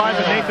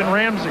and Nathan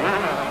Ramsey.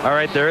 All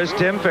right, there is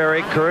Tim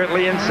Ferry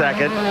currently in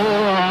second.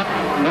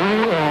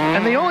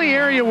 And the only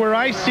area where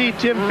I see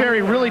Tim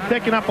Ferry really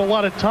picking up a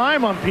lot of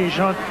time on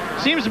Pichon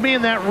seems to be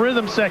in that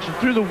rhythm section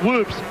through the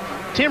whoops.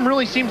 Tim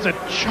really seems to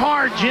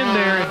charge in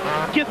there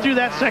and get through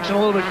that section a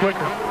little bit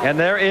quicker. And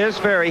there is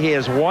Ferry. He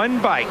has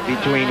one bike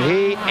between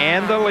he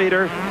and the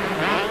leader.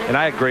 And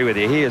I agree with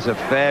you. He is a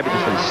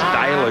fabulously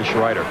stylish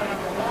rider.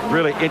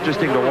 Really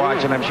interesting to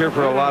watch, and I'm sure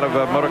for a lot of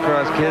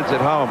motocross kids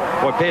at home,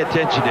 boy, pay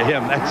attention to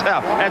him. That's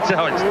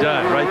how it's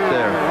done right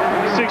there.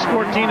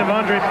 6:14 of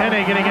Andre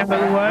Penne getting out of the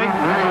way.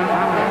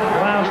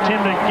 Allows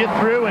Tim to get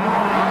through, and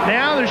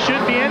now there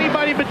shouldn't be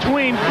anybody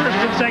between first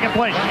and second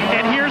place.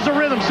 And here's the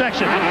rhythm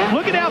section.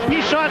 Look at how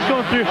Pichon's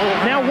going through.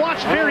 Now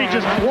watch Ferry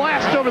just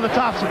blast over the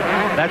tops of it.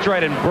 That's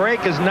right, and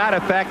brake is not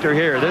a factor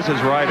here. This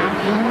is rider.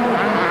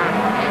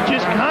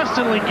 Just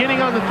constantly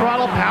getting on the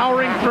throttle,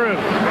 powering through.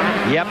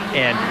 Yep,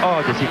 and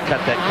does he cut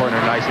that corner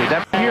nicely.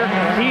 Here,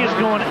 he is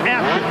going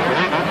after it.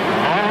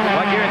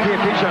 I guarantee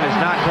you, Pichon is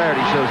not tired.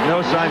 He shows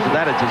no signs of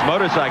that. It's his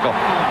motorcycle.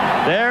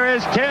 There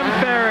is Tim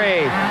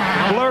Ferry,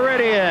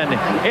 Floridian,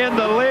 in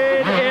the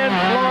lead in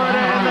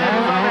Florida.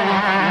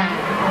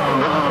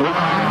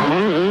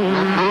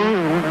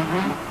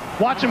 And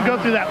watch him go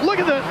through that. Look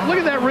at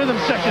that rhythm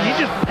section. He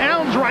just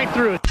pounds right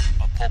through it.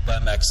 A Pulp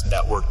MX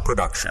Network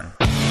production.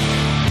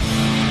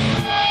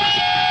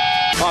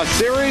 A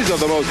series of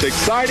the most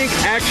exciting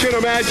action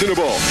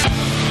imaginable.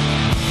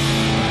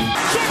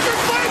 Checker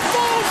flag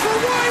falls for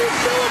Ryan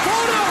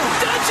Filippino.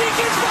 Dutchy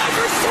gets by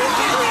for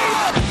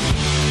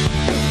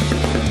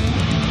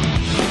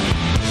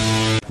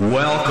second.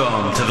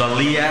 Welcome to the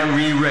Liat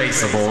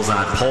Re-Raceables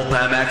on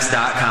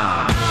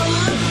PulpMX.com.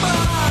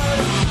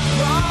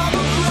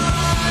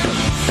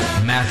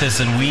 Matthes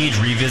and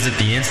Weege revisit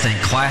the instant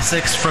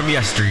classics from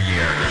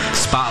yesteryear,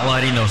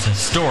 spotlighting those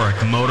historic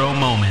moto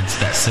moments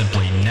that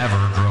simply never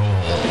grow old.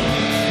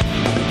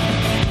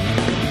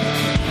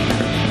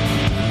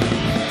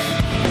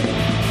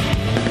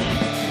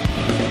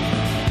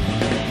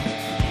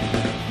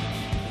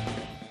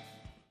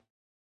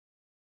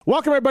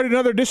 Welcome, everybody, to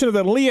another edition of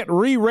the Liat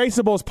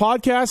Re-Raceables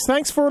podcast.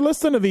 Thanks for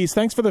listening to these.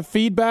 Thanks for the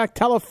feedback.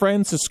 Tell a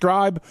friend,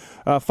 subscribe,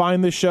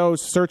 find this show,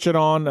 search it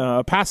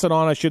on, pass it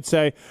on, I should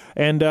say.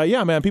 And,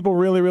 yeah, man, people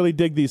really, really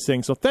dig these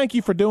things. So thank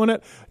you for doing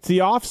it. It's the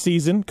off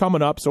season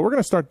coming up, so we're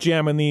going to start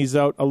jamming these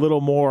out a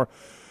little more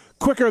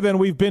quicker than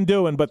we've been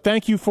doing. But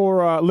thank you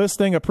for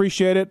listening.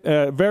 Appreciate it.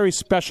 Very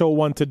special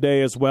one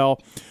today as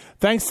well.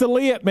 Thanks to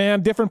Liat,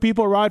 man. Different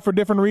people ride for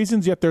different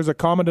reasons, yet there's a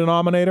common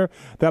denominator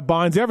that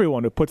binds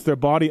everyone who puts their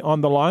body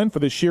on the line for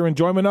the sheer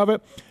enjoyment of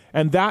it.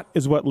 And that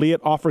is what Liat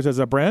offers as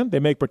a brand. They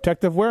make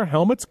protective wear,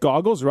 helmets,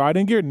 goggles,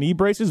 riding gear, knee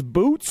braces,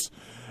 boots,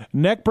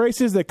 neck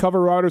braces that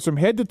cover riders from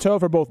head to toe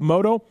for both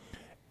moto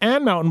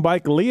and mountain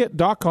bike.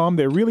 Liat.com,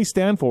 they really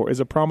stand for, is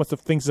a promise of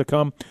things to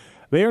come.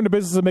 They are in the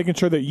business of making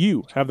sure that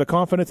you have the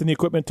confidence and the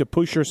equipment to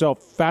push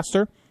yourself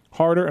faster,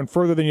 harder, and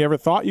further than you ever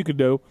thought you could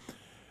do.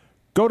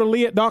 Go to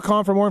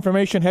Liat.com for more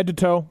information, head to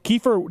toe.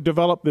 Kiefer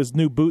developed this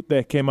new boot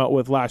they came out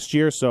with last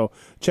year, so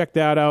check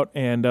that out.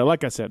 And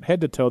like I said, head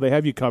to toe, they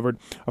have you covered.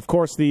 Of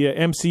course, the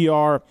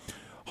MCR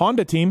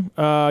Honda team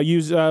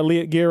use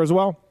Liat gear as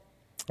well.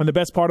 And the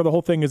best part of the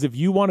whole thing is if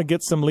you want to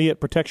get some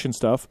Liat protection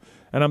stuff,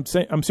 and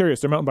I'm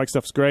serious, their mountain bike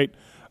stuff's great,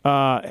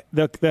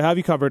 they'll have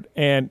you covered.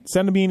 And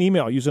send me an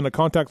email using the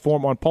contact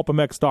form on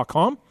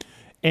pulpmx.com.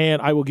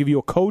 And I will give you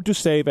a code to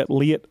save at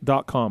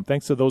Liat.com.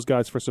 Thanks to those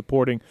guys for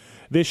supporting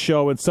this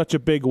show in such a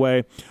big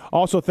way.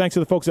 Also, thanks to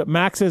the folks at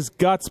Max's,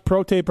 Guts,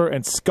 Pro Taper,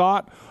 and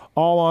Scott,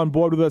 all on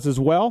board with us as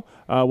well.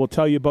 We'll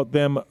tell you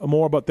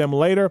more about them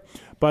later.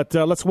 But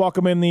let's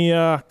welcome in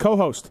the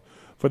co-host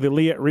for the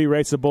Liat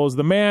Re-Raceables.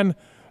 The man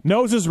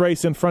knows his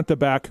race in front to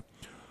back.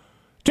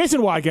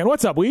 Jason Wygant,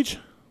 what's up, Weege?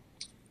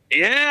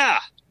 Yeah.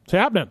 What's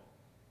happening?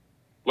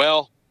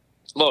 Well,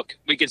 look,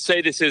 we could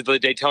say this is the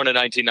Daytona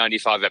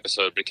 1995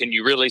 episode, but can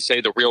you really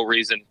say the real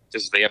reason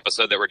this is the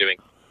episode that we're doing?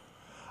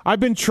 I've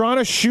been trying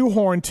to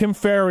shoehorn Tim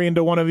Ferry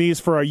into one of these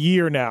for a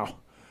year now.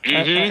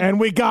 Mm-hmm. And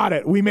we got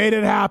it. We made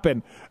it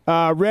happen.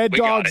 Red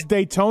Dog's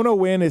Daytona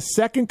win, his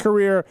second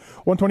career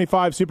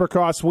 125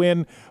 Supercross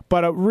win,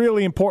 but a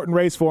really important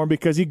race for him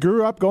because he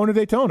grew up going to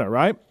Daytona,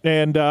 right?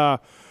 And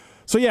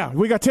so, yeah,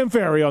 we got Tim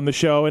Ferry on the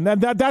show, and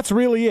that's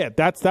really it.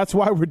 That's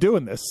why we're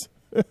doing this.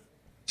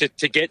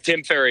 To get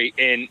Tim Ferry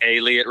in a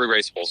Liat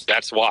Re-Raceables.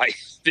 That's why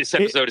this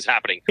episode is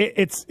happening.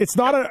 It's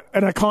not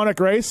an iconic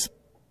race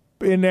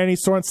in any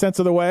sort of sense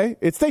of the way.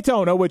 It's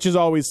Daytona, which is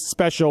always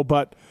special,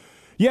 but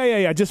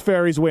yeah, just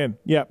Ferry's win.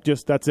 Yeah,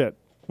 just that's it.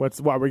 That's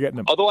why we're getting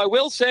him. Although I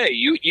will say,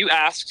 you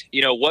asked,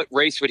 what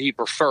race would he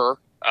prefer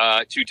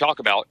to talk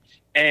about,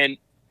 and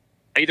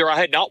either I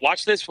had not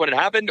watched this when it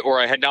happened,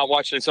 or I had not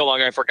watched it in so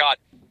long I forgot.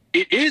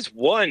 It is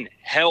one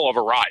hell of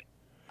a ride.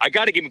 I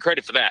got to give him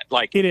credit for that.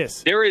 Like it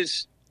is. There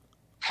is.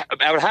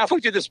 About halfway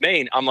through this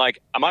main, I'm like,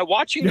 am I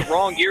watching the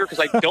wrong year? Because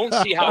I don't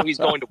see how he's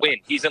going to win.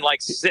 He's in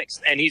like sixth,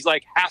 and he's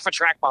like half a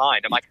track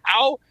behind. I'm like,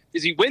 how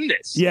does he win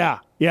this? Yeah,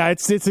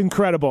 it's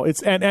incredible.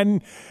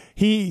 And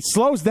he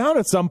slows down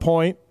at some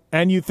point,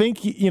 and you think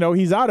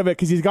he's out of it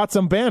because he's got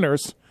some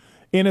banners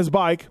in his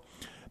bike.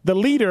 The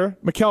leader,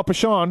 Mikel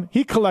Pichon,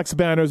 he collects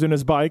banners in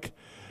his bike.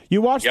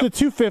 You watch the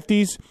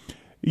 250s.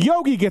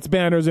 Yogi gets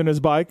banners in his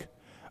bike.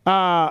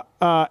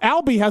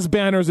 Albie has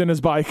banners in his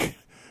bike.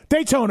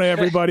 Daytona,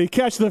 everybody.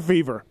 Catch the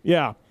fever.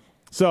 Yeah.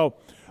 So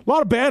a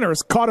lot of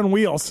banners caught on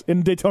wheels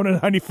in Daytona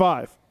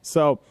 95.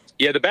 So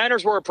yeah, the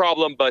banners were a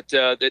problem, but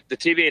the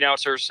TV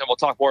announcers, and we'll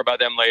talk more about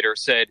them later,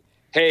 said,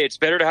 hey, it's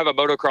better to have a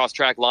motocross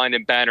track lined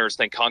in banners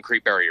than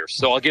concrete barriers.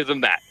 So I'll give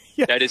them that.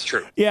 Yeah. That is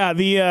true. Yeah,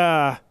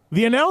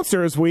 the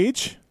announcers,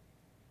 Weege.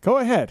 Go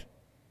ahead.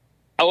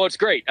 Oh, it's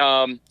great.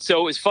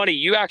 So it's funny.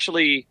 You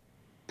actually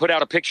put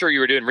out a picture.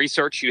 You were doing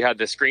research. You had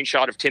the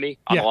screenshot of Timmy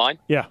on the line.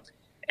 Yeah.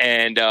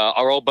 And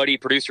our old buddy,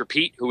 producer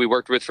Pete, who we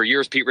worked with for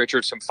years, Pete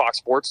Richards from Fox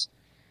Sports,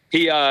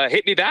 he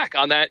hit me back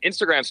on that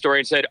Instagram story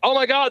and said, oh,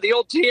 my God, the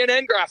old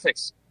TNN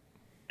graphics.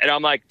 And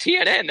I'm like,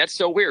 TNN? That's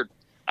so weird.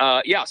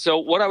 Yeah, so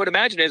what I would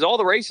imagine is all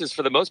the races,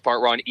 for the most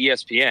part, were on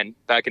ESPN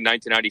back in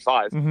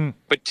 1995. Mm-hmm.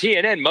 But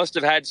TNN must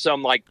have had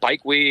some, like,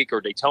 Bike Week or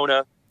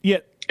Daytona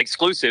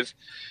exclusive.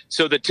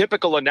 So the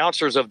typical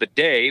announcers of the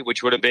day,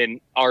 which would have been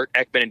Art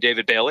Ekman and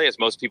David Bailey, as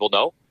most people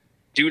know,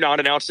 do not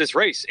announce this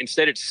race.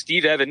 Instead, it's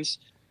Steve Evans,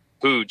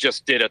 who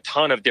just did a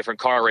ton of different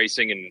car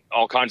racing and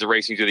all kinds of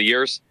racing through the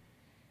years.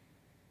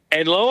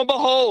 And lo and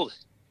behold,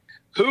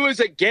 who is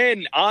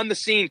again on the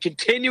scene,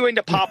 continuing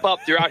to pop up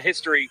throughout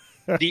history,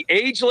 the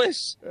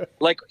ageless,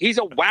 like he's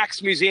a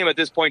wax museum at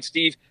this point,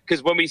 Steve,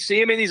 because when we see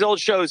him in these old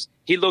shows,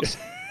 he looks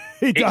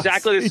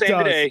exactly the same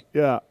today.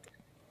 Yeah.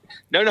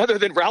 None other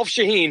than Ralph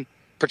Shaheen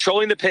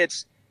patrolling the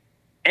pits.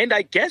 And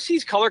I guess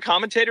he's color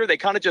commentator. They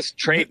kind of just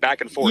trade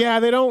back and forth. Yeah,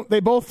 they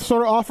both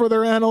sort of offer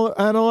their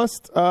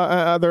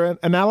their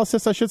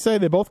analysis, I should say.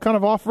 They both kind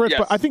of offer it. Yes.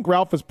 But I think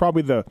Ralph is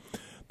probably the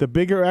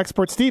bigger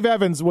expert. Steve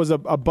Evans was a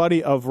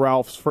buddy of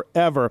Ralph's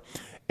forever.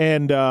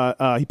 And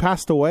he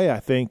passed away, I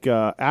think,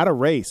 at a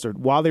race or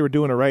while they were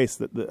doing a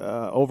race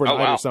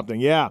overnight or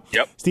something. Yeah.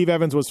 Yep. Steve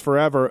Evans was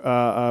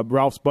forever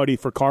Ralph's buddy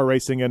for car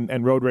racing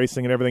and road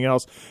racing and everything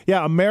else.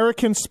 Yeah,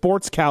 American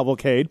Sports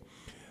Cavalcade,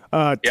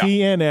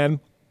 TNN.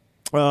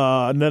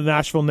 The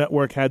Nashville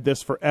Network had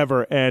this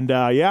forever, and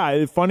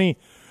funny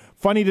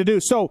to do.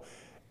 So,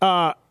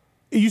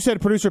 you said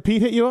producer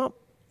Pete hit you up.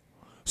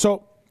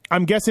 So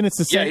I'm guessing it's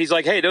the same. Yeah, he's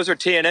like, hey, those are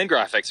TNN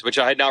graphics, which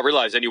I had not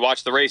realized. And you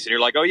watch the race, and you're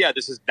like, oh yeah,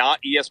 this is not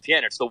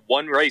ESPN. It's the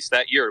one race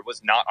that year it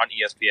was not on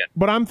ESPN.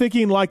 But I'm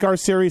thinking, like our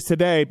series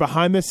today,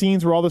 behind the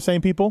scenes were all the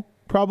same people,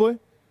 probably.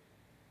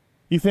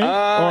 You think?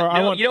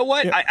 No, you know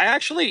what? Yeah. I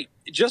actually,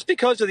 just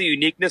because of the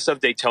uniqueness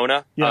of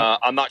Daytona,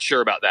 I'm not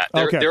sure about that.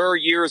 There are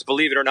years,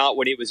 believe it or not,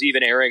 when it was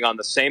even airing on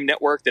the same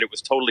network that it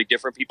was totally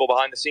different people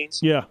behind the scenes.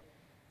 Yeah.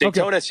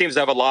 Daytona seems to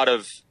have a lot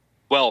of,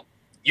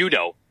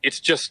 it's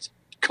just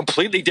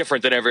completely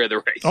different than every other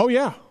race. Oh,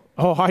 yeah.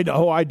 Oh, I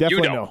know. I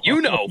definitely know. You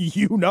know.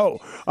 You know.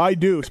 I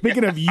do.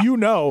 Speaking of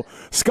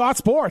Scott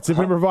Sports have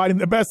been providing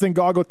the best in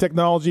goggle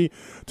technology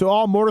to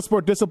all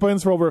motorsport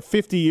disciplines for over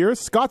 50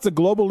 years. Scott's a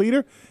global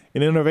leader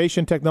in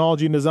innovation,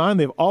 technology, and design.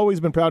 They've always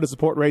been proud to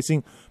support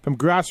racing from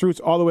grassroots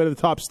all the way to the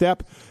top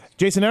step.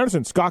 Jason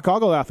Anderson, Scott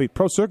Goggle athlete,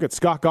 Pro Circuit,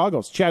 Scott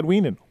Goggles, Chad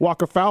Weenan,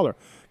 Walker Fowler,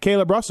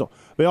 Caleb Russell.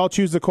 They all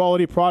choose the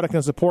quality product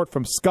and support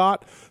from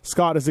Scott.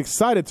 Scott is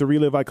excited to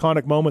relive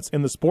iconic moments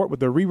in the sport with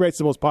their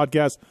Re-Raceables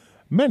podcast,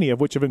 many of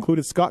which have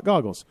included Scott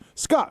Goggles.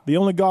 Scott, the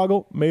only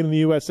goggle made in the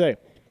USA.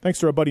 Thanks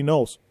to our buddy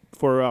Knowles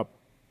for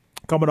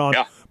coming on.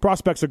 Yeah.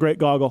 Prospect's a great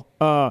goggle.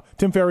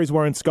 Tim Ferry's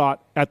wearing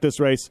Scott at this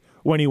race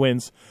when he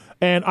wins.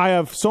 And I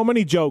have so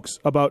many jokes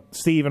about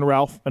Steve and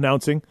Ralph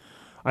announcing.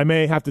 I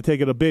may have to take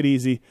it a bit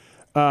easy.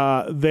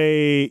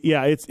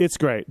 It's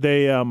great.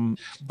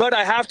 But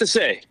I have to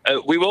say,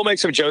 we will make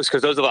some jokes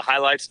because those are the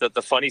highlights,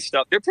 the funny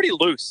stuff. They're pretty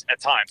loose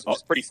at times, which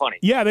is pretty funny.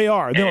 Yeah, they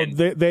are.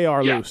 They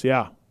are loose,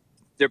 yeah.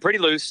 They're pretty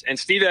loose. And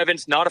Steve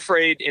Evans, not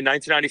afraid in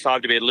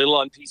 1995 to be a little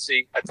on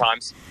PC at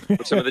times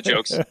with some of the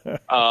jokes.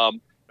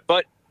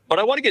 But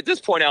I want to get this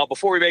point out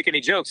before we make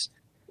any jokes.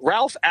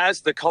 Ralph,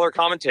 as the color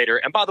commentator,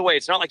 and by the way,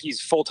 it's not like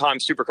he's full-time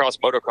Supercross,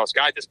 motocross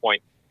guy at this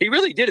point. He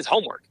really did his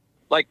homework.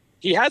 Like,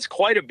 he has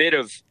quite a bit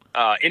of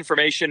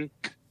information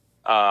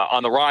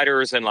on the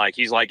riders, and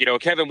he's like,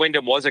 Kevin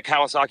Windham was a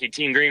Kawasaki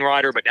Team Green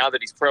rider, but now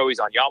that he's pro, he's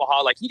on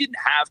Yamaha. Like, he didn't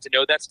have to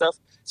know that stuff.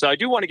 So I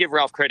do want to give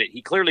Ralph credit.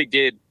 He clearly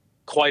did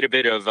quite a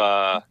bit of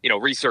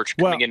research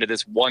coming into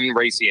this one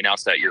race he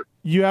announced that year.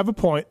 You have a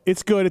point.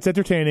 It's good. It's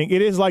entertaining.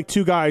 It is like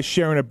two guys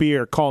sharing a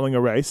beer calling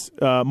a race.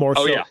 More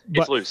so. Yeah,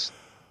 it's loose.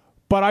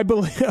 But I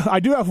believe I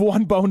do have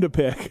one bone to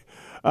pick.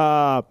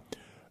 Mikel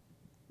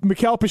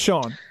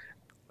Pichon.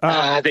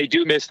 They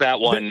do miss that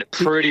one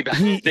pretty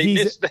bad.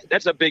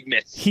 That's a big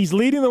miss. He's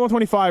leading the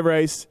 125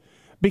 race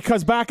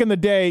because back in the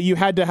day you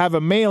had to have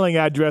a mailing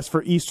address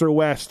for East or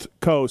West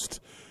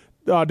Coast,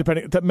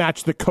 depending to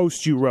match the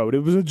coast you rode. It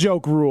was a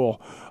joke rule,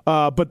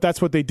 but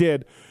that's what they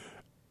did.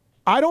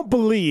 I don't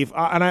believe,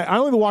 and I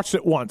only watched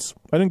it once.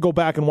 I didn't go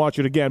back and watch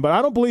it again, but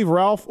I don't believe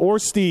Ralph or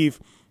Steve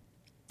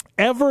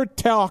ever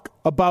talk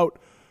about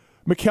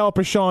Mikel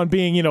Pichon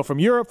being, from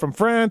Europe, from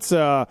France.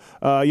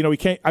 He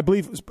came, I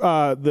believe,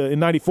 in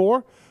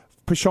 '94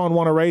 Pichon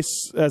won a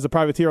race as a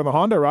privateer on the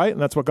Honda, right?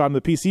 And that's what got him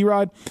the PC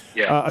ride.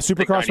 Yeah, a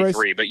Supercross race.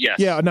 But yes,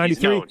 yeah,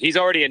 93. He's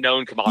already a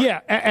known commodity.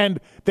 Yeah, and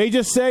they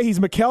just say he's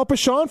Mikel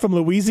Pichon from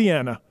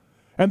Louisiana,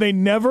 and they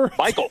never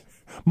Michael.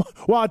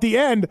 Well, at the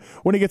end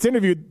when he gets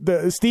interviewed,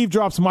 Steve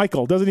drops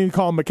Michael, doesn't even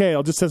call him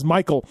Mikel, just says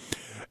Michael,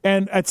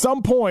 and at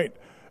some point.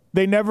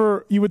 They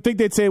never, you would think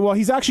they'd say, well,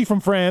 he's actually from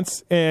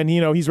France and,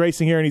 he's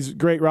racing here and he's a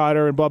great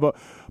rider and blah, blah.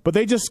 But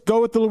they just go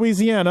with the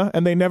Louisiana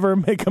and they never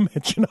make a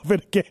mention of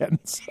it again.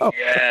 So.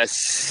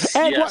 Yes.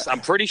 What,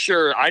 I'm pretty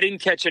sure I didn't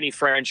catch any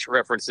French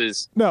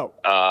references. No.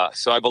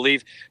 So I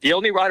believe the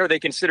only rider they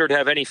considered to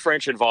have any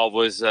French involved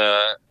was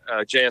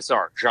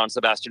JSR,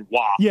 Jean-Sébastien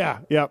Waugh.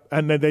 Yeah.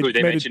 And then they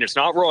mentioned it's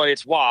not Roy,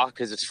 it's Waugh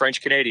because it's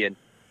French-Canadian.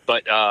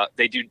 But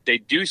they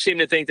do seem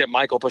to think that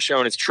Michael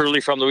Pichon is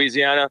truly from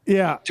Louisiana.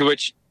 Yeah. To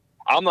which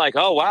I'm like,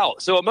 oh, wow.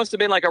 So it must have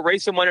been like a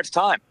race in when it's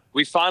time.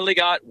 We finally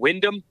got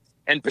Wyndham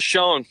and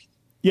Pichon.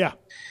 Yeah,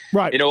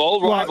 right.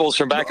 Old rivals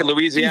from back in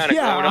Louisiana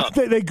growing up.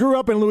 They grew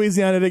up in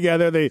Louisiana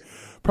together. They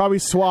probably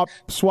swap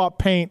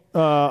paint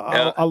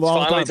a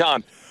long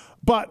time.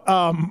 But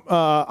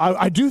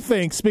I do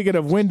think, speaking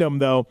of Wyndham,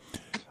 though,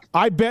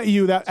 I bet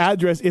you that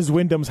address is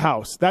Wyndham's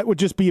house. That would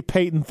just be a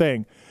Peyton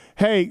thing.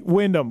 Hey,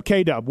 Wyndham,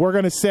 K-Dub, we're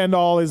going to send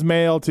all his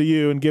mail to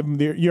you and give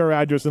him your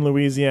address in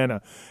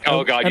Louisiana.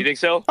 Oh, God, you think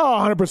so? Oh,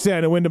 100%.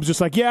 And Wyndham's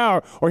just like, yeah,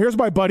 or here's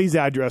my buddy's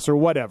address or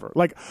whatever.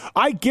 Like,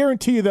 I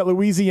guarantee you that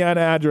Louisiana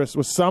address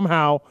was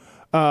somehow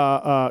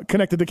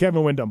connected to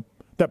Kevin Wyndham,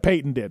 that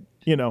Peyton did,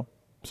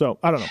 So,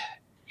 I don't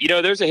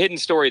know. There's a hidden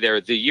story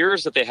there. The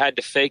years that they had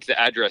to fake the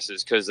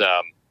addresses because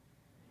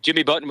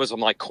Jimmy Button was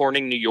from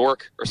Corning, New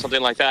York or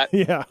something like that.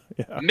 Yeah.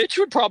 Mitch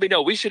would probably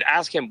know. We should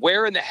ask him,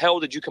 where in the hell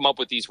did you come up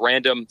with these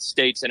random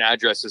states and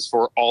addresses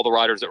for all the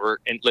riders that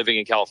were living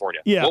in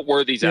California? Yeah. What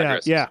were these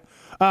addresses? Yeah.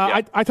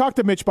 I talked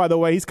to Mitch, by the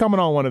way. He's coming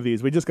on one of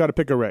these. We just got to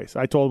pick a race.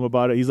 I told him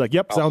about it. He's like,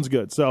 yep, sounds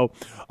good. So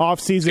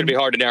off-season. It's going to be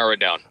hard to narrow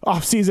it down.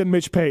 Off-season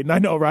Mitch Payton. I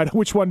know, right?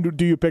 Which one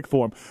do you pick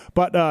for him?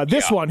 But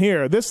this one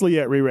here, this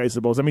Liette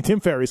Re-Raceables, I mean,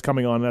 Tim Ferry's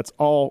coming on. That's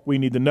all we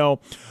need to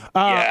know.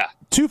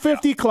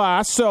 250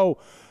 class. So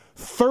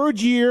third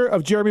year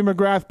of Jeremy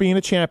McGrath being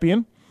a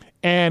champion.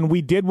 And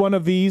we did one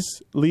of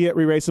these Liette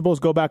Re-Raceables.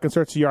 Go back and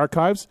search the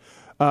archives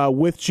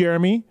with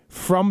Jeremy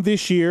from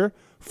this year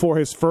for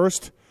his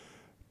first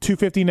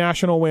 250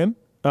 national win,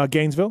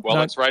 Gainesville. Well,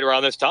 that's right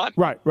around this time.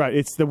 Right.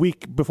 It's the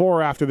week before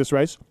or after this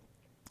race.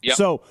 Yep.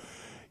 So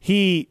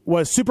he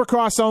was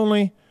Supercross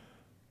only,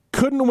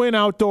 couldn't win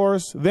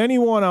outdoors, then he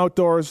won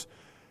outdoors,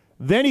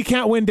 then he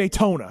can't win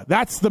Daytona.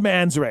 That's the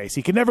man's race.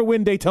 He can never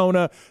win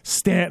Daytona.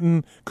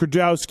 Stanton,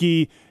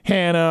 Krudowski,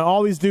 Hanna,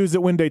 all these dudes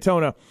that win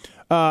Daytona.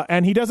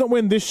 And he doesn't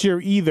win this year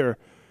either,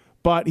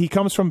 but he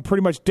comes from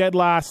pretty much dead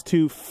last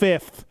to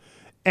fifth.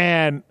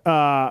 And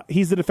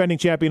he's the defending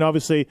champion,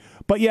 obviously.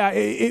 But, yeah,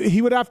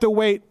 he would have to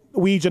wait,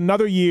 Weege,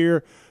 another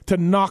year to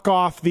knock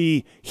off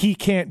the he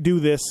can't do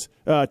this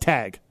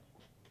tag.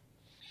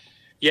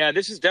 Yeah,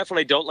 this is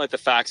definitely don't let the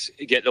facts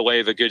get in the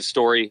way of a good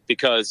story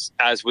because,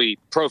 as we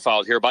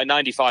profiled here, by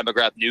 95,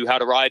 McGrath knew how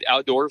to ride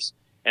outdoors,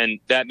 and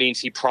that means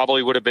he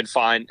probably would have been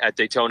fine at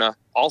Daytona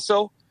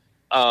also.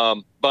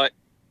 But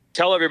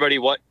tell everybody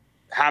what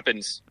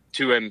happens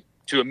to him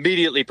to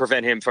immediately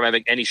prevent him from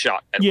having any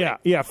shot at winning.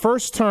 Yeah.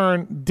 First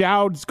turn,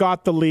 Dowd's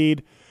got the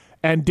lead,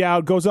 and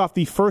Dowd goes off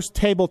the first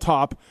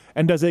tabletop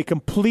and does a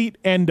complete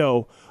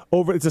endo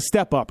over. It's a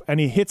step up, and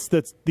he hits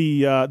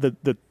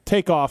the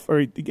takeoff,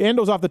 or he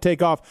endos off the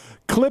takeoff,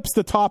 clips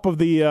the top of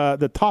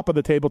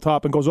the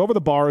tabletop, and goes over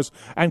the bars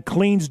and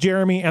cleans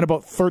Jeremy and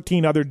about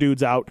 13 other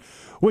dudes out.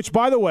 Which,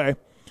 by the way,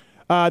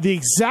 the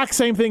exact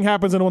same thing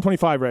happens in a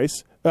 125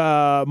 race.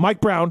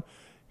 Mike Brown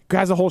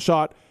has a whole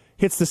shot,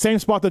 hits the same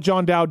spot that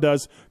John Dowd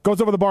does,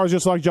 goes over the bars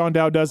just like John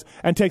Dowd does,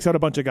 and takes out a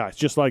bunch of guys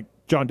just like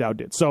John Dowd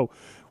did. So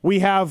we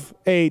have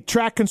a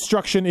track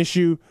construction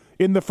issue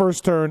in the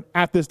first turn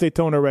at this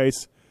Daytona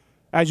race,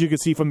 as you can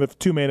see from the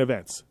two main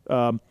events.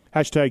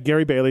 Hashtag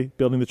Gary Bailey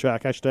building the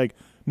track. Hashtag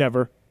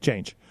never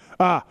change.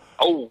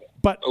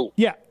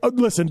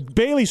 Listen,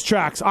 Bailey's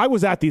tracks, I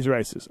was at these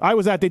races. I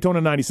was at Daytona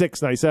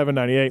 96, 97,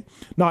 98.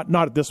 Not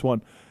at this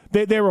one.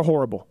 They were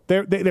horrible.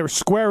 They were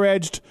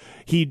square-edged.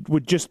 He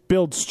would just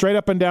build straight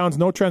up and downs,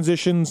 no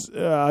transitions.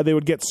 They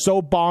would get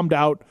so bombed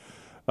out.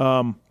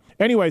 So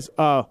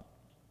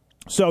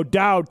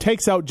Dowd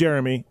takes out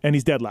Jeremy, and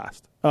he's dead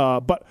last.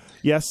 But,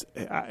 yes,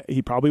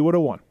 he probably would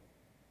have won.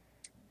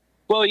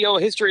 Well,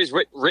 history is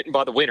written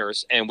by the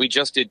winners, and we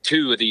just did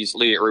two of these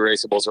Liette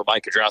Re-Raceables with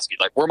Mike Kudrowski.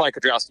 We're Mike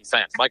Kudrowski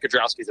fans. Mike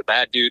Kudrowski's a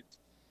bad dude,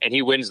 and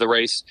he wins the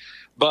race.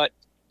 But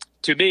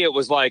to me, it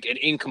was like an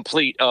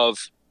incomplete of,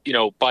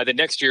 by the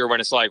next year when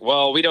it's like,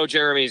 well, we know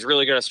Jeremy's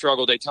really going to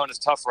struggle. Daytona's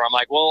tougher. I'm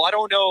like, well, I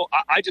don't know.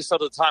 I just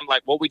felt at the time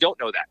we don't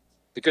know that.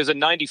 Because in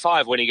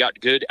 95, when he got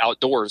good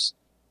outdoors,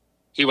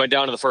 he went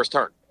down to the first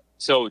turn.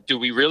 So do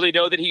we really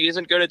know that he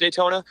isn't good at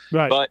Daytona?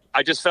 Right. But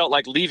I just felt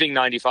like leaving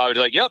 95, I was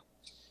like, yep.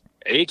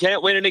 He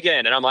can't win it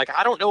again. And I'm like,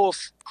 I don't know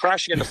if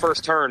crashing in the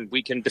first turn,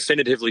 we can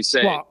definitively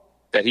say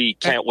that he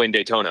can't win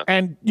Daytona.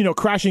 And,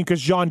 crashing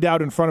because John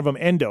Dowd in front of him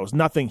endos.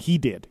 Nothing he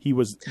did. He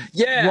was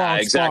wrong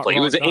exactly. Spot, He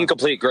was an time.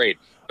 incomplete grade.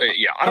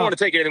 Yeah, I don't want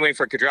to take anything away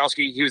from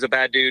Kedrowski. He was a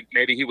bad dude.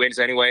 Maybe he wins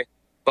anyway.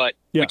 But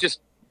it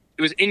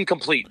was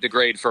incomplete, the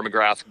grade for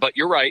McGrath. But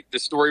you're right. The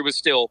story was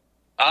still,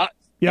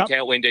 you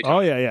can't win Daytona. Oh,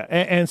 yeah.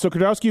 And so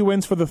Kedrowski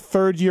wins for the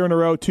third year in a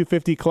row,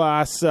 250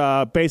 class.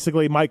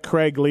 Basically, Mike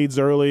Craig leads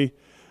early.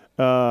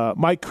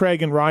 Mike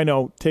Craig and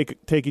Rhino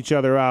take each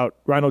other out.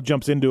 Rhino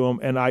jumps into him,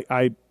 and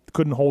I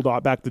couldn't hold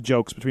back the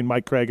jokes between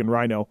Mike Craig and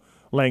Rhino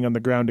laying on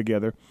the ground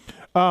together.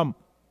 But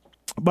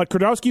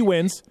Kedrowski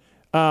wins.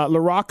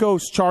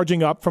 LaRocco's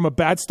charging up from a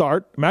bad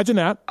start. Imagine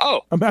that.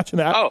 Imagine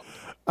that.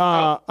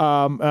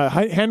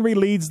 Henry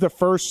leads the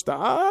first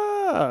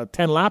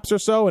 10 laps or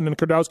so, and then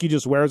Kedrowski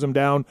just wears him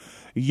down.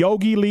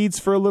 Yogi leads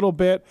for a little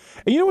bit.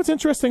 And you know what's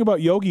interesting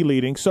about Yogi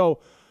leading? So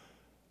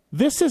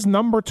this is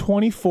number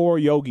 24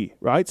 Yogi,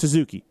 right?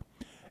 Suzuki.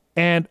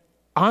 And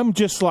I'm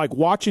just like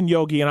watching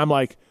Yogi, and I'm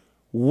like,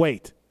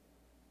 wait,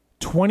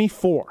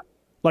 24.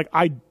 Like,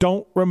 I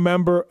don't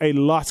remember a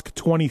Lusk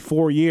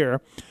 24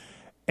 year.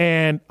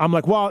 And I'm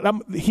like, well,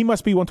 he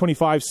must be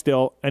 125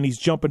 still, and he's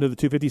jumping to the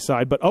 250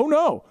 side. But, oh,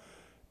 no.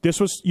 This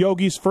was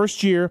Yogi's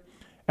first year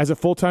as a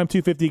full-time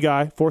 250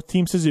 guy, fourth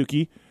team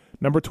Suzuki,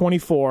 number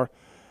 24.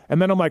 And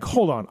then I'm like,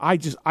 hold on, I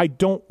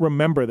don't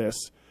remember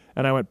this.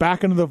 And I went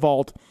back into the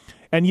vault.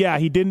 And, yeah,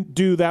 he didn't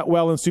do that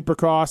well in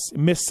Supercross,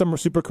 missed some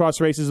Supercross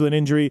races with an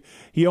injury.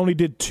 He only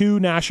did 2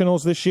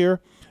 nationals this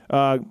year,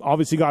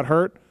 obviously got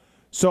hurt.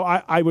 So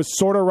I was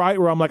sort of right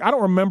where I'm like, I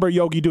don't remember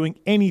Yogi doing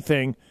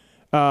anything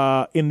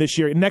in this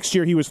year. Next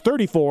year he was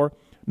 34,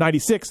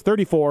 96,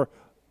 34.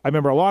 I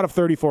remember a lot of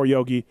 34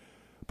 Yogi.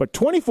 But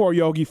 24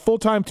 Yogi,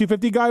 full-time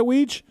 250 guy,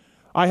 Weege,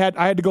 I had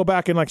to go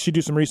back and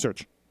do some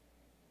research.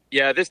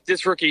 Yeah,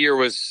 this rookie year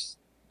was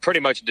pretty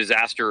much a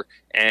disaster.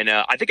 And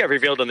I think I've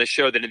revealed on this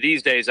show that in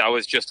these days I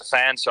was just a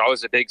fan. So I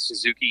was a big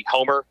Suzuki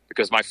homer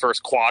because my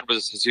first quad was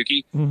a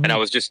Suzuki. Mm-hmm. And I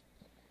was just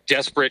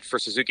desperate for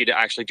Suzuki to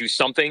actually do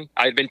something.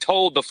 I had been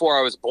told before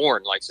I was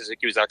born,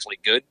 Suzuki was actually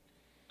good.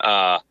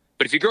 But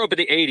if you grow up in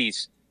the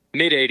 80s,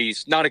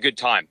 mid-80s, not a good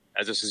time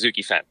as a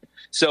Suzuki fan.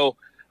 So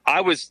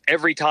I was,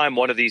 every time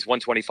one of these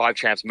 125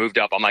 champs moved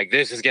up, I'm like,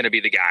 this is going to be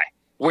the guy.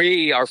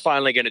 We are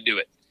finally going to do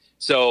it.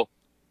 So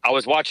I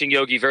was watching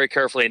Yogi very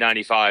carefully in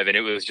 95, and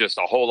it was just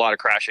a whole lot of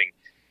crashing.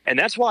 And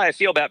that's why I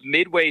feel about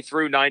midway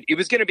through 90, it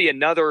was going to be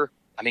another,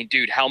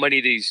 dude, how many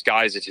of these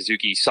guys at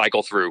Suzuki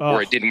cycle through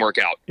where it didn't work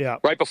out? Yeah.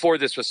 Right before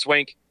this was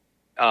Swink.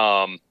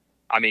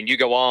 You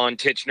go on,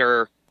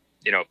 Titchener,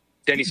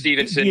 Denny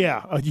Stevenson,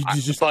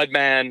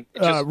 Budman,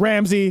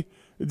 Ramsey,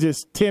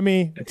 just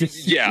Timmy,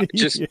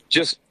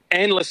 just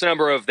endless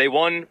number of. They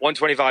won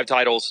 125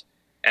 titles,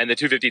 and the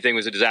 250 thing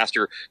was a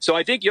disaster. So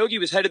I think Yogi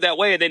was headed that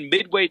way, and then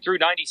midway through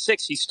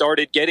 96, he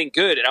started getting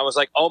good, and I was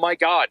like, oh my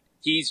God,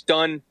 he's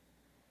done.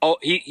 Oh,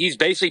 he's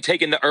basically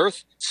taken the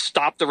Earth,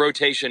 stopped the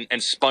rotation,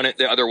 and spun it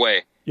the other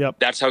way. Yep,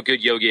 that's how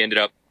good Yogi ended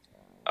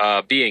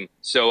up being.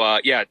 So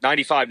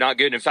 95, not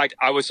good. In fact,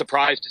 I was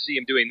surprised to see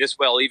him doing this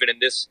well, even in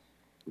this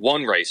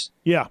one race.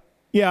 Yeah,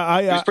 he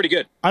was pretty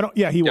good.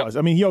 He was.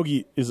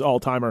 Yogi is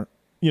all timer.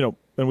 And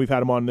we've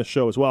had him on this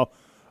show as well.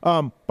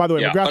 By the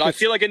way, but I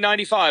feel like in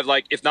 95,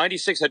 if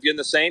 96 had been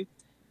the same,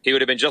 he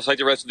would have been just like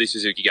the rest of these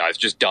Suzuki guys,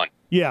 just done.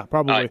 Yeah,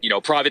 probably.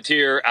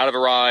 Privateer, out of a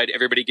ride,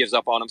 everybody gives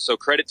up on him. So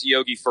credit to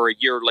Yogi for a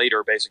year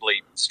later,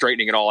 basically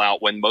straightening it all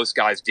out when most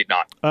guys did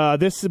not.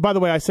 This, by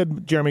the way, I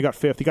said Jeremy got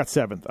 5th. He got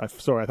 7th. I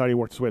thought he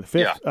worked his way to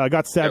 5th. Yeah.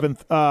 Got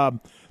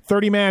 7th.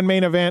 30-man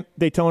main event,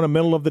 Daytona,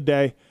 middle of the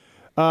day.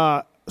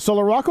 So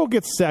LaRocco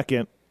gets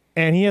 2nd,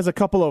 and he has a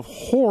couple of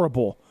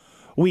horrible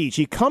weeks.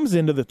 He comes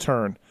into the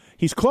turn.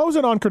 He's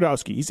closing on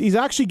Kedrowski. He's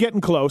actually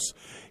getting close.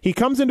 He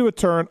comes into a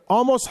turn,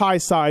 almost high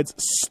sides,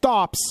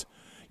 stops.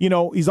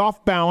 He's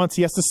off balance.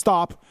 He has to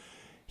stop.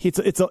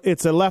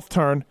 It's a left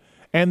turn.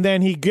 And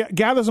then he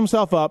gathers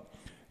himself up,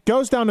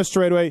 goes down the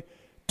straightaway,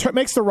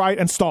 makes the right,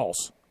 and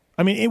stalls.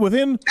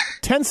 Within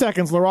 10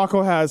 seconds,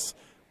 LaRocco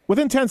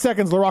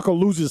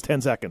loses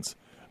 10 seconds.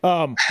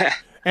 And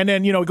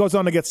then, he goes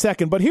on to get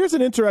 2nd. But here's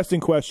an interesting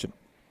question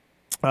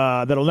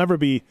that'll never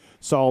be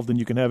solved, and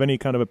you can have any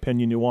kind of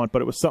opinion you want,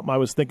 but it was something I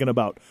was thinking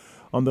about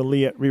on the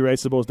Leatt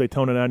Re-Raceables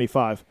Daytona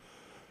 95.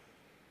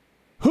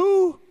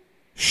 Who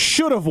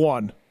should have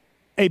won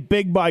a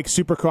big bike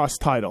Supercross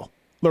title?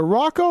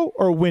 LaRocco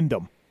or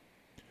Windham?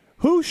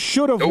 Who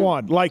should have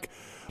won? LaRocco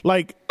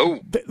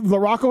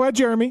had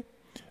Jeremy.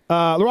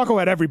 LaRocco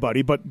had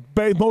everybody, but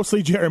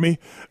mostly Jeremy.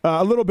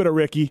 A little bit of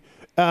Ricky.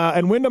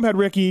 And Windham had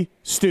Ricky,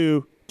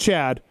 Stu,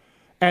 Chad.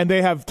 And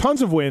they have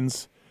tons of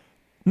wins.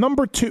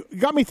 Number 2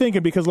 got me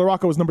thinking because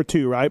LaRocco was number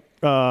 2, right?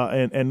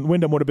 And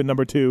Windham would have been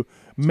number 2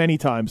 many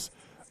times.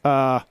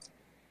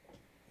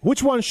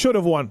 Which one should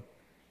have won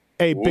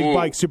a big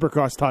bike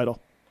Supercross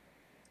title?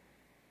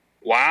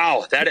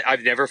 Wow,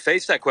 I've never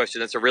faced that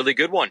question. That's a really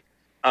good one.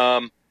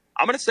 I'm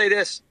going to say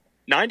this: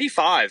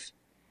 95,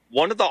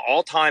 one of the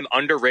all-time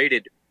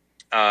underrated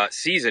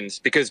seasons,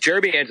 because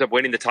Jeremy ends up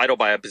winning the title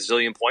by a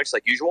bazillion points,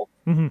 like usual.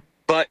 Mm-hmm.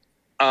 But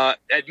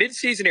at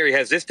midseason here, he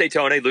has this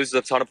Daytona. He loses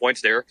a ton of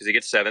points there because he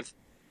gets 7th.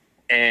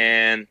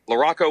 And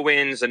LaRocco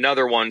wins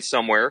another one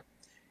somewhere.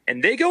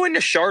 And they go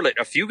into Charlotte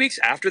a few weeks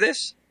after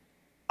this.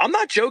 I'm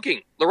not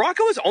joking.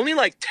 LaRocco is only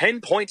like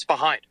 10 points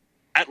behind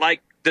at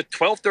like the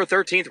 12th or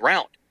 13th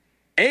round.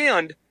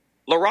 And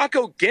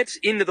LaRocco gets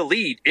into the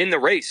lead in the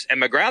race. And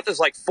McGrath is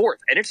like 4th.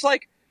 And it's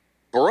like,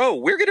 bro,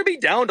 we're going to be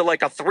down to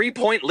like a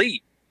 3-point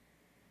lead.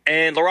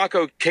 And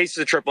LaRocco cases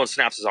a triple and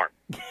snaps his arm.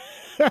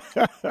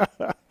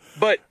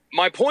 But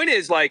my point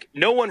is, like,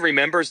 no one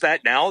remembers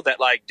that now that,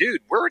 like,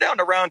 dude, we're down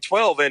to round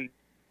 12 and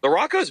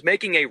LaRocco's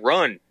making a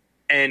run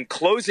and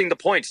closing the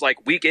points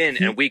like week in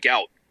and week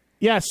out.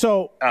 Yeah,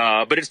 so.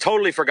 But it's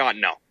totally forgotten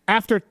now.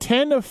 After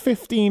 10 of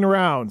 15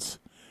 rounds,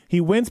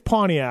 he wins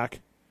Pontiac.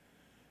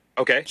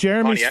 Okay.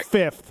 Jeremy's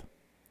Pontiac. 5th.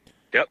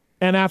 Yep.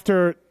 And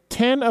after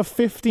 10 of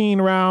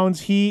 15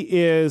 rounds, he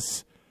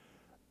is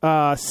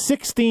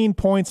 16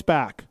 points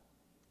back.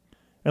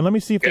 And let me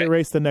see if they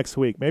race the next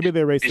week. Maybe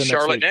they race the next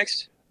Charlotte week.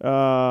 next?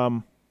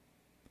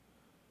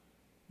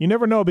 You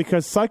never know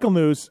because Cycle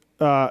News,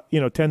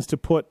 tends to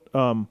put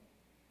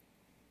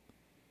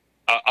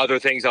other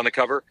things on the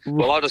cover.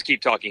 Well, I'll just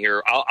keep talking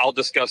here. I'll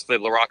discuss the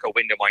LaRocco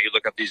Wyndham while you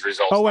look up these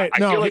results. Oh wait, I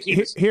no, feel like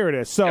here it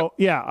is. So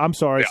yeah, I'm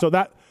sorry. Yeah.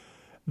 So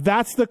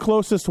that's the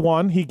closest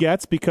one he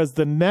gets because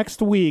the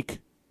next week,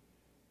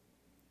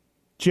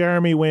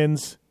 Jeremy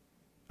wins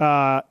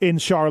in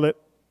Charlotte.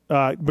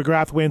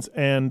 McGrath wins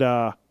and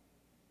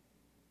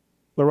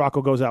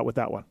LaRocco goes out with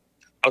that one.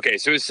 Okay,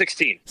 so it's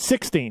 16.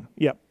 16,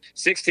 yep.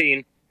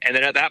 16, and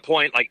then at that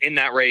point, like in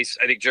that race,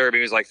 I think Jeremy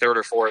was like 3rd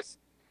or 4th.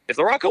 If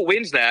LaRocco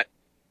wins that,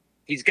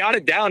 he's got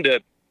it down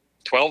to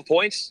 12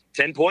 points,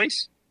 10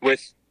 points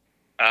with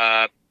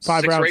 5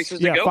 6 rounds. races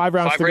to go. 5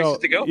 rounds races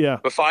to go. Yeah.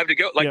 With 5 to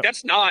go. Like,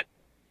 that's not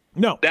 –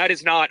 No. That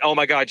is not, oh,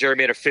 my God,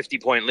 Jeremy had a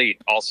 50-point lead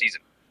all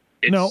season.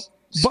 It's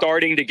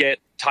starting to get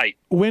tight.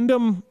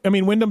 Wyndham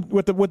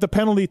with the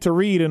penalty to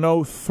Reed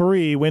in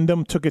 03,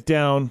 Wyndham took it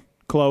down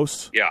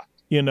close. Yeah.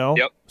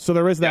 Yep. So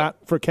there is that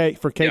for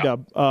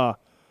K-Dub.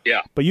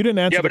 Yeah. But you didn't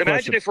answer the question. Yeah, but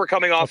imagine if we're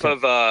coming off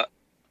of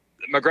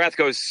McGrath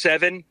goes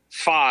 7,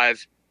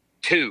 5,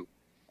 2,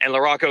 and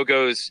LaRocco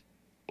goes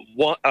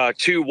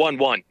 2, 1,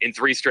 1 in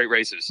 3 straight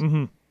races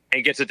and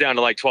gets it down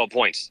to like 12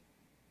 points.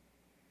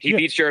 He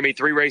beats Jeremy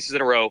 3 races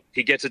in a row.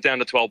 He gets it down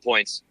to 12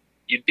 points.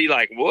 You'd be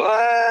like,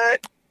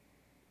 what?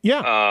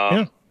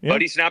 Yeah.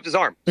 But he snapped his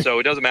arm, so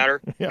it doesn't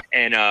matter. Yeah.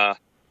 And I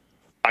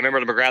remember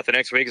the McGrath the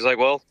next week is like,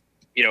 well,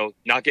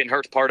 not getting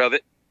hurt's part of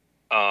it.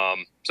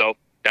 So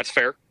that's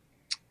fair.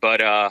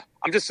 But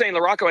I'm just saying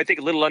LaRocco, I think,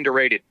 a little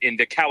underrated in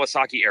the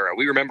Kawasaki era.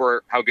 We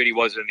remember how good he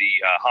was in the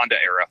Honda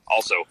era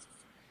also.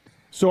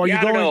 So are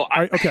you going?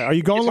 Are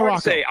you going it's hard LaRocco?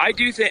 to say. I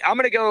do think I'm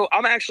going to go.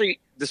 I'm actually,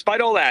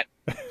 despite all that,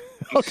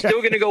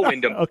 still going to go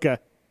Wyndham. Okay.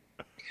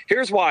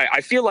 Here's why.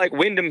 I feel like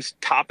Wyndham's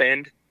top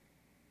end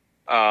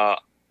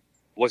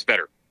was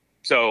better.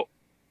 So,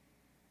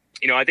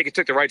 I think it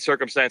took the right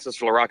circumstances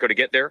for LaRocco to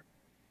get there.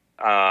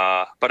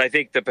 But I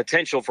think the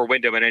potential for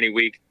Wyndham in any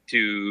week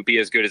to be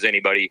as good as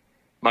anybody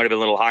might have been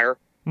a little higher.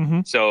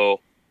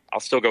 So I'll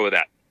still go with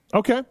that.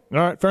 Okay. All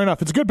right. Fair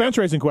enough. It's a good bench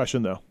racing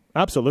question, though.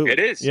 Absolutely. It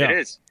is. Yeah. It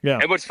is. Yeah.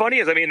 And what's funny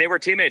is, they were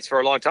teammates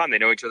for a long time. They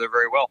know each other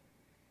very well.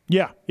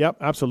 Yeah. Yep.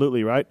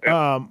 Absolutely. Right.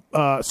 Yeah.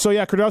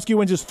 Krudowski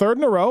wins his 3rd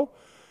in a row.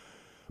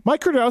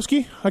 Mike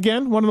Krudowski,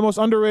 again, one of the most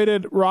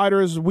underrated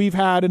riders we've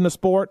had in the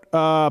sport.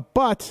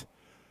 But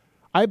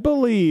I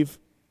believe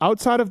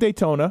outside of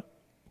Daytona,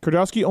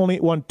 Krudowski only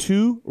won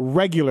 2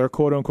 regular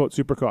quote-unquote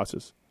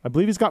supercrosses. I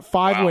believe he's got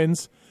 5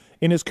 wins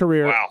in his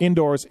career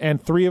indoors,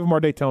 and 3 of them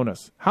are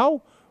Daytonas.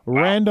 How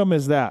random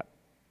is that?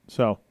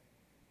 So,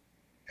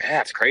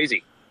 that's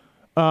crazy.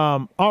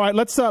 All right,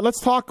 let's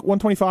talk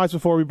 125s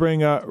before we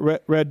bring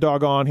Red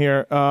Dog on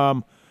here.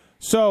 Red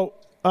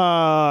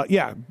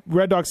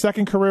Dog's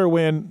 2nd career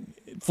win,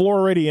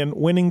 Floridian,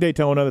 winning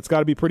Daytona. That's got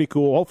to be pretty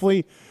cool.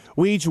 Hopefully,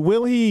 Weege,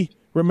 will he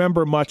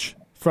remember much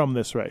from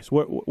this race?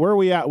 Where are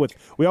we at with?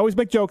 We always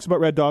make jokes about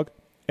Red Dog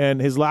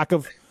and his lack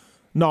of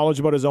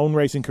knowledge about his own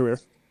racing career.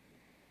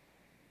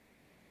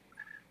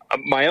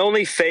 My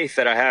only faith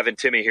that I have in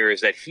Timmy here is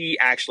that he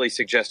actually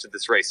suggested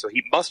this race. So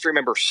he must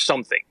remember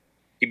something.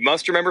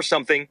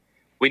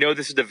 We know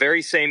this is the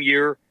very same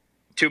year.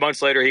 2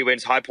 months later, he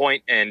wins High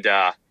Point, and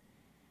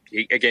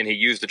he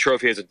used the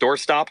trophy as a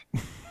doorstop.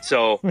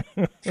 So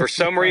for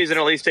some reason,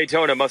 at least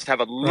Daytona must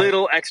have a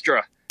little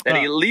extra that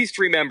he at least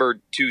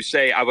remembered to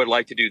say, I would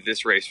like to do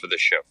this race for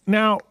this show.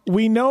 Now,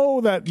 we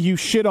know that you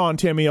shit on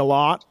Timmy a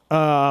lot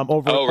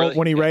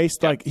when he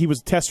raced. Like, he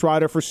was test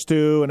rider for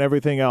Stu and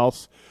everything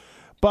else.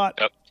 But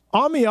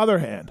on the other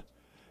hand,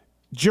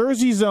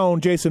 Jersey's own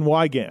Jason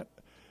Wygant,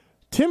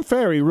 Tim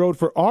Ferry rode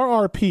for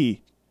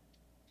RRP,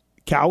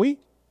 Cowie,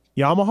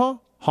 Yamaha,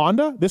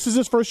 Honda. This is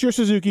his first year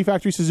Suzuki,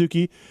 factory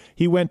Suzuki.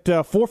 He went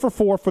 4 for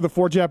 4 for the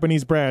 4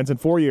 Japanese brands in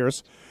 4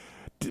 years.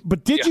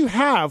 But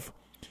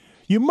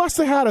you must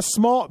have had a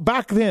small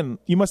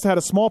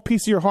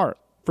piece of your heart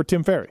for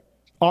Tim Ferry,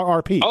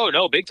 RRP. Oh,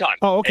 no, big time.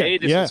 Oh, okay.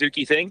 The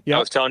Suzuki thing I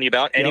was telling you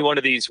about. Any one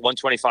of these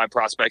 125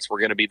 prospects were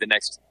going to be the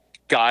next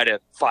guy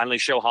to finally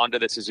show Honda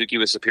that Suzuki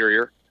was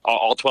superior.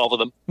 All 12 of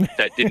them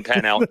that didn't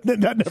pan out that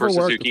never for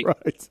Suzuki.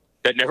 Worked, right.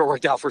 That never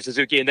worked out for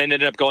Suzuki, and then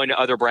ended up going to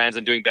other brands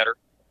and doing better,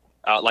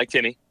 like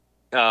Timmy.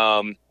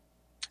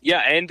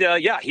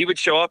 He would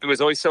show up. It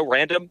was always so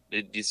random.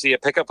 You see a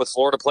pickup with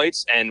Florida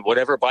plates and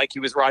whatever bike he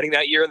was riding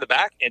that year in the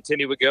back, and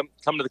Timmy would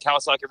come to the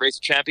Kawasaki Race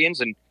of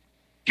Champions and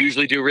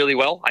usually do really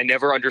well. I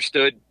never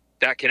understood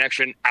that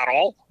connection at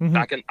all. Mm-hmm.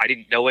 I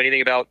didn't know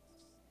anything about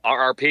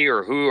RRP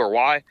or who or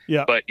why.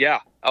 Yeah. But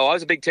I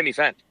was a big Timmy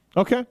fan.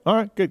 Okay. All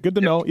right. Good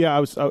to know. Yeah, I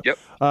was.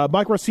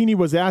 Mike Rossini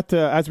was at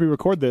as we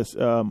record this.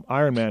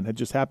 Ironman had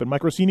just happened.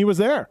 Mike Rossini was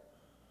there.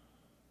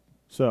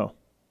 So.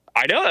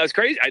 I know, that was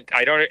crazy.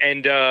 I don't.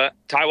 And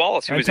Ty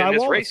Wallace, who was in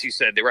this race, you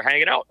said they were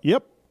hanging out.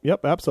 Yep.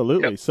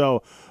 Absolutely. Yep.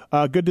 So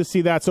good to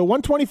see that. So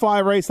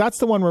 125 race. That's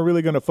the one we're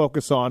really going to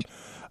focus on.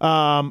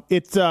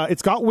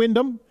 It's got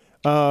Wyndham,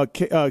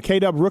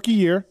 K-Dub rookie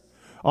year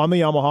on the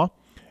Yamaha.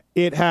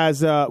 It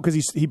has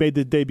because he made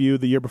the debut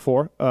the year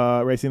before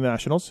racing the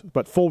Nationals,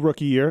 but full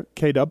rookie year,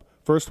 K-Dub,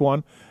 first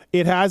one.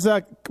 It has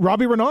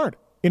Robbie Renard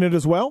in it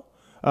as well,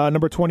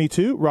 number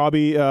 22.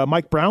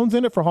 Mike Brown's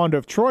in it for Honda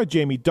of Troy.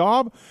 Jamie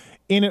Daub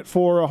in it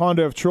for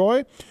Honda of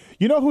Troy.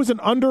 You know who's an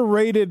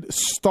underrated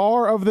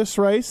star of this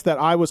race that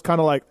I was kind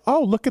of like,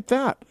 oh, look at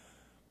that.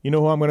 You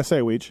know who I'm going to say,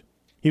 Weege?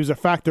 He was a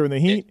factor in the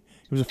heat.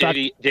 He was a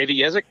Davey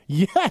Jezik?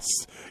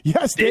 Yes,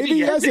 Davey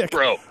Jezik.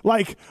 Bro.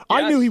 Like, yes.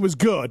 I knew he was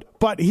good,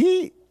 but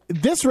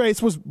this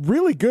race was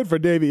really good for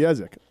Davey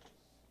Jezik.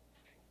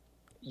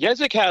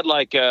 Jezik had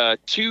like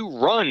 2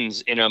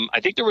 runs in him. I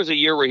think there was a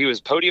year where he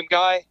was podium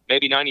guy,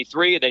 maybe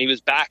 93, and then he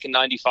was back in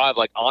 95,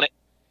 like on it.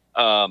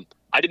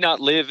 I did not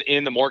live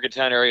in the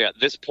Morgantown area at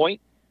this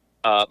point,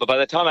 but by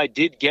the time I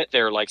did get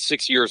there, like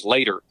 6 years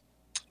later,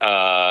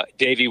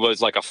 Davey was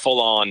like a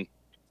full-on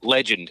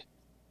legend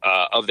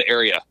of the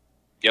area.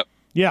 Yep.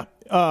 Yeah.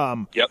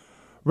 Yep.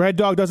 Red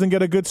Dog doesn't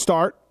get a good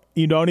start.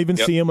 You don't even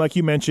see him, like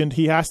you mentioned.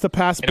 He has to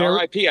pass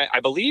Barry. RIP,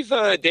 I believe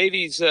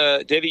Davey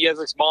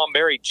Jezik's mom,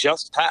 Mary,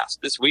 just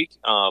passed this week.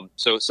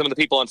 So some of the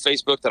people on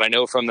Facebook that I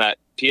know from that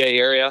PA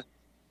area,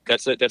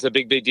 that's a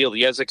big deal.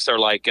 The Jeziks are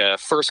like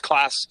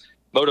first-class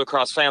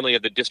motocross family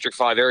of the District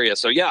 5 area.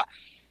 So,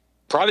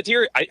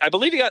 privateer, I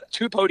believe he got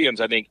 2 podiums,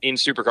 I think, in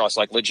Supercross,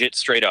 like legit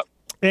straight up.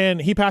 And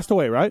he passed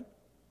away, right?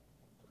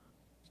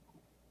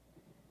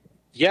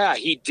 Yeah,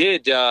 he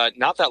did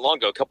not that long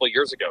ago, a couple of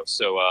years ago.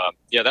 So,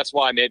 that's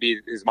why maybe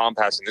his mom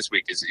passing this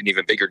week is an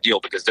even bigger deal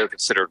because they're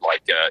considered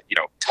like,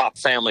 top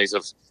families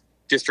of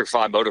District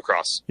 5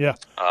 motocross. Yeah.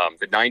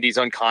 The 90s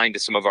unkind to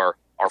some of our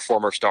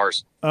former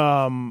stars.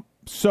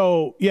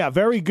 So,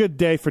 very good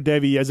day for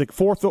Davey Jezik.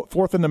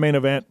 Fourth in the main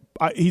event.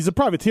 He's a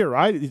privateer,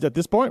 right? He's at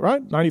this point,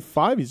 right?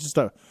 95? He's just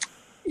a...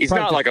 He's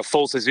not like a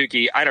full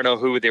Suzuki. I don't know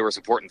who they were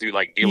supporting through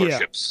like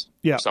dealerships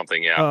or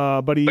something. Yeah,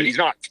 but he's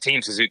not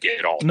Team Suzuki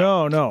at all.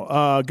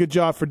 No. Good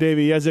job for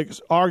Davey Jezik.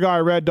 Our guy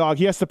Red Dog.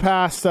 He has to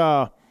pass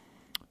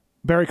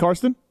Barry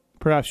Karsten.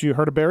 Perhaps you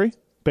heard of Barry?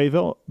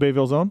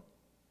 Bayville's own.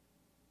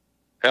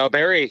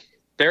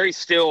 Barry's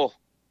still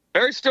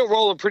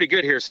rolling pretty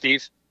good here,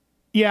 Steve.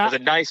 Yeah,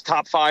 there's a nice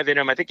top 5 in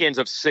him. I think he ends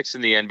up 6th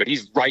in the end, but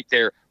he's right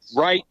there.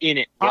 Right in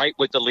it, right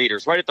with the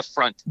leaders, right at the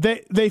front.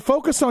 They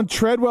focus on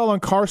Treadwell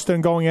and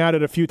Karsten going at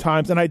it a few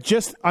times, and I'm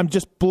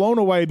just blown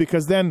away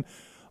because then,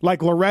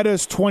 like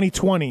Loretta's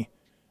 2020,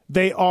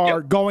 they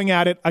are going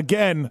at it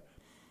again,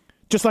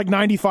 just like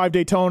 95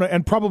 Daytona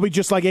and probably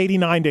just like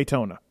 89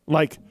 Daytona.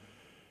 Like,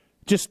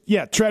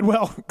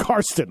 Treadwell,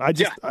 Karsten. I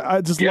just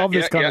love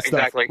this kind of stuff.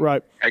 Exactly.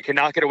 Right. I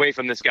cannot get away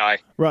from this guy.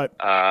 Right.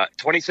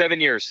 27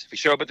 years. If you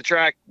show up at the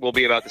track, we'll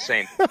be about the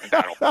same in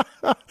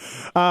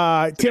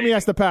battle. Timmy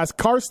has to pass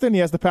Karsten. He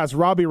has to pass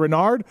Robbie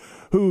Renard,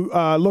 who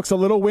looks a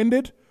little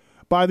winded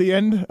by the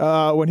end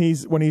when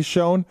he's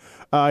shown.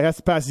 He has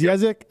to pass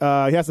Jezik.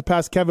 He has to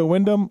pass Kevin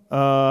Windham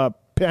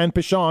and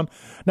Pichon.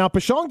 Now,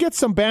 Pichon gets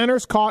some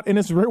banners caught in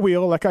his rear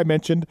wheel, like I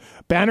mentioned.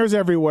 Banners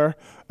everywhere.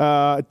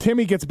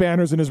 Timmy gets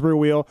banners in his rear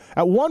wheel.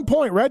 At one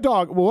point, Red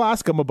Dog, we'll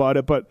ask him about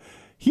it, but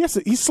he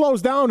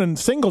slows down and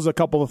singles a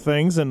couple of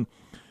things and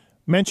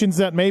mentions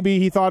that maybe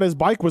he thought his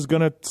bike was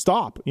going to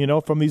stop,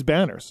 from these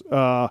banners.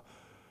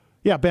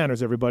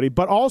 Banners, everybody.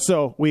 But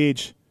also,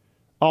 Weege,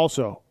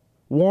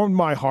 warmed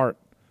my heart.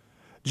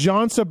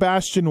 Jean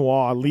Sebastian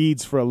Waugh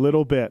leads for a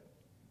little bit.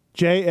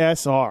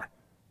 JSR.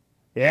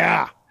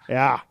 Yeah.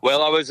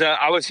 Well,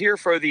 I was here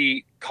for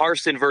the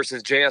Karsten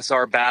versus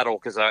JSR battle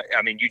because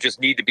you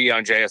just need to be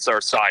on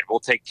JSR's side. We'll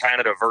take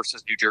Canada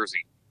versus New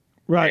Jersey,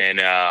 right?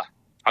 And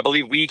I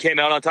believe we came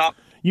out on top.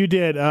 You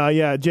did,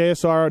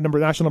 JSR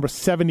national number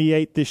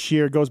 78 this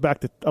year goes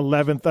back to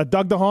 11th.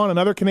 Doug DeHaan,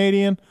 another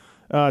Canadian,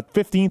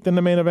 15th in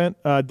the main event.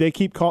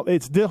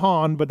 It's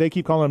DeHaan, but they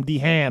keep calling him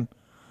DeHaan.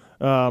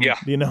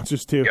 The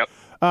announcers too. Yep.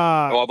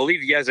 I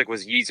believe Jezik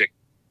was Yezik.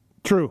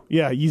 True.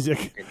 Yeah,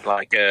 Yeezy.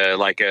 Like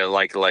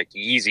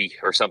Yeezy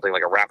or something,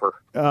 like a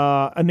rapper.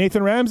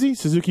 Nathan Ramsey,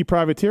 Suzuki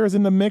Privateer is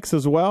in the mix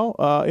as well.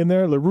 In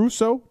there, Tony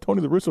LaRusso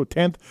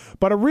 10th.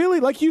 But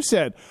like you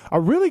said,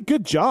 a really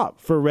good job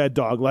for Red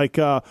Dog. Like,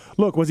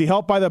 look, was he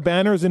helped by the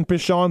banners in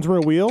Pichon's rear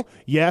wheel?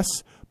 Yes,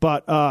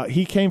 but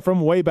he came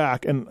from way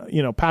back and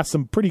passed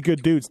some pretty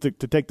good dudes to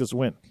take this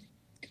win.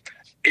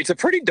 It's a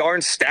pretty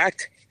darn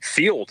stacked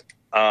field.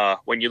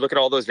 When you look at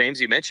all those names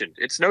you mentioned,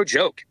 it's no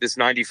joke, this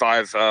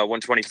 95,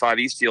 125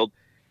 East field.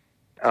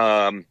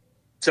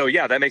 So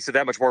yeah, that makes it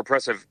that much more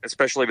impressive,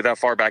 especially with how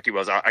far back he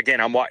was. Again,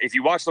 if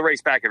you watch the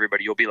race back,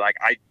 everybody, you'll be like,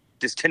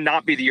 this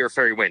cannot be the year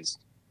Ferry wins.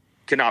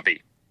 Cannot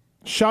be.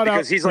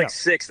 Because he's like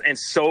sixth and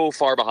so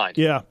far behind.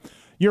 Yeah,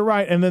 you're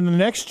right. And then the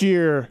next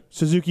year,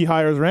 Suzuki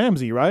hires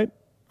Ramsey, right?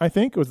 I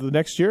think it was the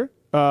next year.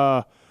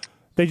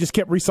 They just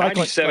kept recycling.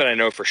 97, I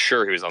know for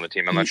sure he was on the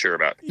team. I'm not sure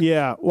about.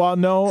 Yeah, well,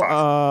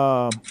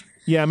 no.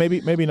 Yeah,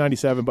 maybe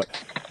 97, but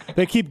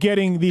they keep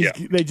getting these.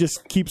 Yeah. They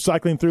just keep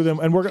cycling through them,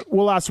 and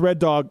we'll ask Red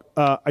Dog.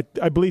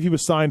 I believe he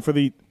was signed for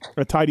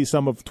a tidy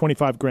sum of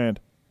 $25,000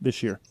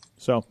 this year.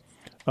 So,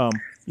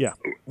 yeah,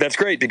 that's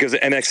great because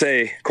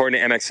MXA, according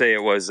to MXA,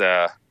 it was.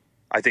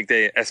 I think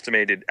they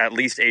estimated at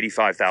least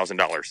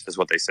 $85,000 is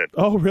what they said.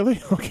 Oh,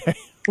 really? Okay.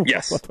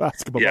 Yes. We'll have to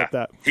ask him about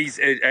that.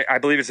 I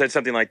believe it said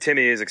something like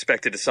Timmy is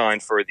expected to sign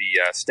for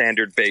the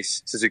standard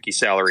base Suzuki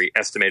salary,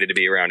 estimated to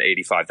be around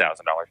 $85,000.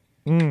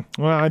 Well,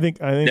 I think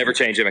never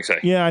change MXA.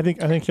 Yeah, I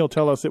think he'll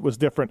tell us it was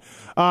different.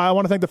 I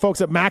want to thank the folks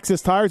at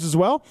Maxxis Tires as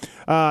well.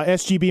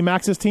 SGB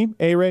Maxxis team,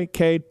 A-Ray,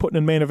 Cade, putting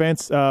in main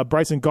events.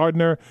 Bryson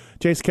Gardner,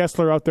 Chase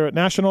Kessler out there at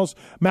Nationals.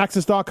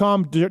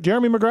 Maxxis.com,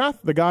 Jeremy McGrath,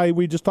 the guy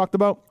we just talked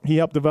about, he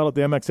helped develop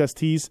the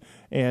MXSTs,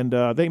 and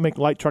they make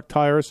light truck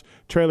tires,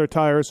 trailer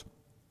tires,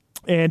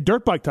 and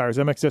dirt bike tires.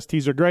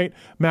 MXSTs are great.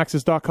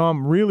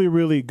 Maxxis.com, really,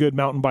 really good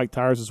mountain bike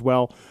tires as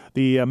well.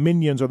 The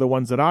Minions are the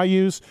ones that I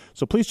use.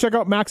 So please check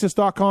out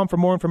Maxxis.com for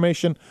more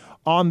information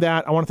on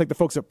that. I want to thank the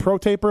folks at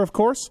ProTaper, of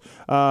course.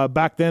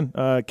 Back then,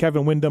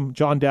 Kevin Windham,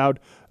 John Dowd,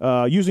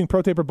 using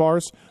ProTaper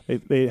bars.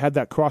 They had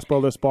that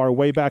crossbarless bar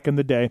way back in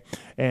the day,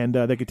 and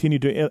they continue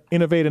to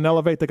innovate and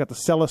elevate. They got the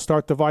Cella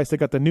Start device. They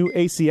got the new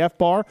ACF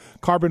bar,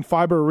 carbon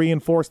fiber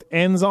reinforced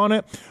ends on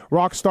it.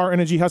 Rockstar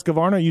Energy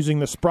Husqvarna using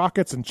the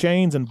sprockets and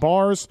chains and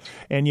bars,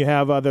 and you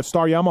have the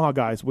Star Yamaha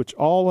guys, which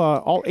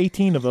all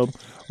 18 of them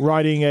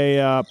riding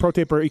a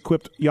ProTaper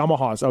equipped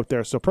Yamahas out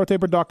there. So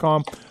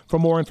ProTaper.com for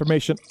more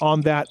information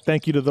on that.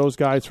 Thank you to those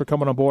guys for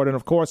coming on board. And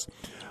of course,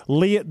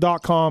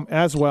 Leatt.com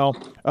as well.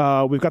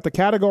 We've got the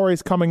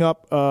categories coming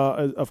up,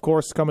 of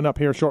course, coming up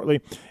here shortly.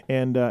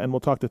 And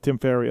we'll talk to Tim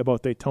Ferry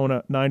about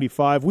Daytona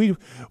 95. Weege,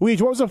 what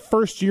was the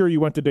first year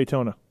you went to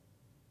Daytona?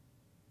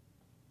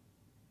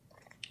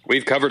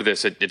 We've covered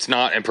this. It's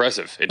not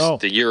impressive. It's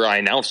the year I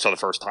announced for the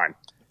first time,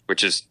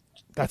 which is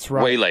that's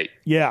right. Way late.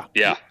 Yeah.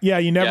 Yeah. Yeah,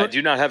 you never... Yeah,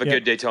 do not have a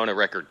good Daytona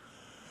record.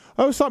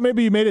 I always thought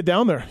maybe you made it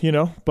down there,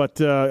 but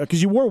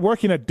because you were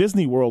working at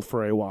Disney World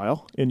for a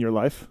while in your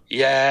life.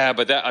 Yeah,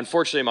 but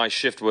unfortunately my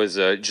shift was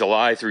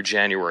July through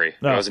January.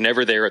 I was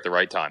never there at the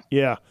right time.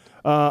 Yeah.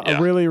 A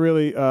really,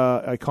 really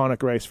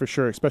iconic race for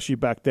sure, especially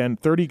back then.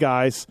 30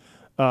 guys.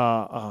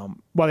 Well,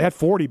 they had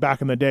 40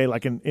 back in the day.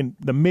 Like in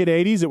the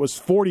mid-'80s, it was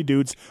 40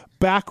 dudes.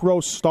 Back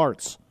row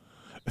starts.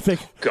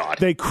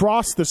 They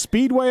crossed the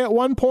speedway at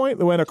one point.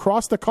 They went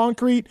across the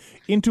concrete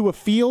into a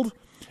field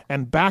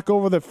and back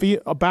over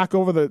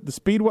the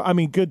speedway. I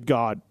mean, good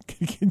God.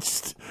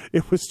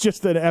 It was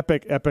just an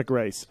epic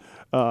race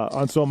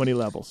on so many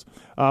levels.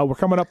 We're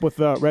coming up with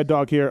Red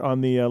Dog here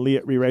on the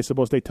Leatt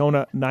Re-Raceables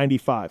Daytona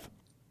 95.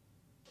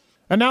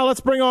 And now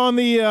let's bring on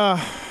the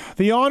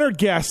honored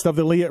guest of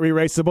the Leatt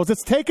Re-Raceables.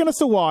 It's taken us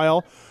a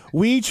while.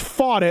 Weege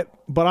fought it,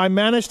 but I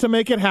managed to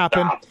make it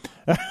happen.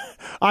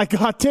 I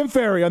got Tim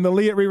Ferry on the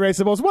Leatt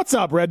Re-Raceables. What's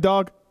up, Red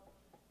Dog?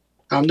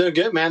 I'm doing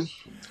good, man.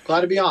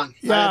 Glad to be on.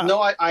 Yeah.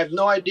 I have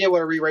no idea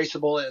what a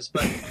re-raceable is,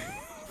 but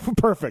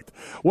perfect.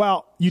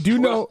 Well, you do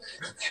know.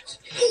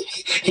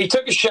 He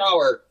took a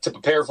shower to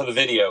prepare for the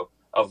video,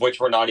 of which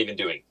we're not even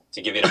doing.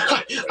 To give you an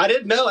idea. I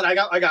didn't know, and I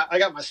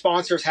got my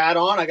sponsor's hat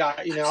on. I got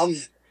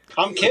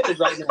I'm kidding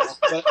right now,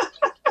 but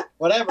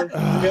whatever.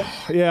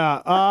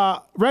 Yeah.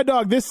 Red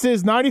Dog, this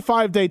is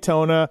 95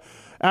 Daytona.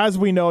 As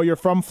we know, you're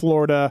from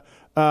Florida.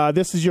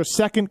 This is your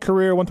second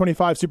career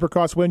 125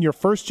 Supercross win. Your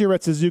first year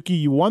at Suzuki,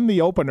 you won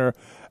the opener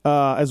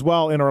as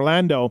well in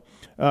Orlando.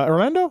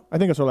 Orlando? I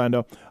think it's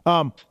Orlando.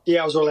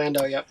 Yeah, it was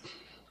Orlando, yep.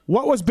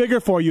 What was bigger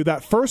for you,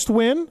 that first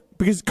win?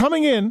 Because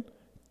coming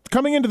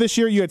into this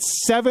year, you had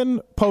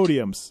 7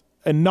 podiums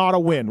and not a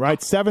win,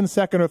 right? 7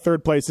 second or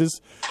third places,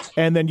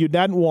 and then you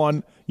hadn't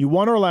won. You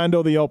won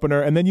Orlando, the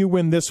opener, and then you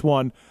win this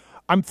one.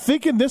 I'm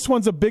thinking this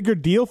one's a bigger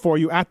deal for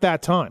you at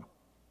that time.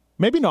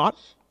 Maybe not.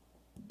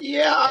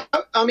 Yeah,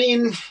 I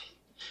mean,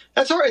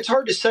 that's hard. It's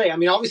hard to say. I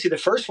mean, obviously the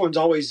first one's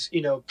always,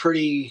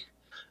 pretty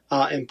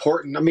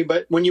important. I mean,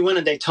 but when you win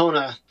a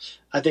Daytona,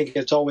 I think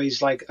it's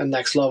always like a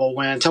next level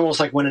win. It's almost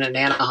like winning in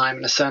Anaheim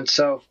in a sense.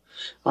 So,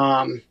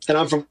 and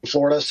I'm from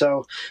Florida,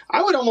 so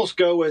I would almost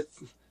go with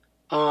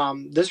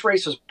this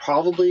race was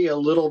probably a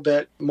little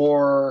bit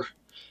more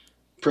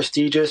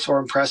prestigious or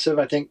impressive,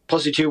 I think.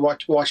 Plus,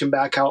 watching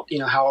back how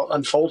it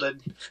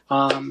unfolded.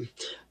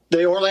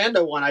 The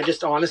Orlando one, I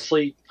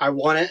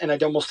won it, and I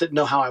almost didn't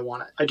know how I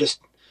won it.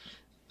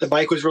 The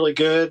bike was really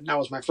good. That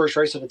was my first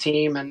race of the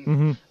team,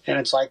 and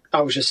it's like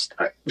I was just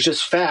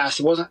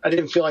fast. I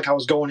didn't feel like I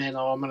was going in.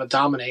 Oh, I'm going to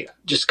dominate.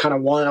 Just kind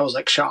of won. I was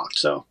like shocked.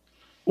 So,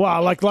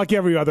 well, like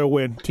every other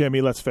win,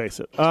 Timmy. Let's face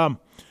it.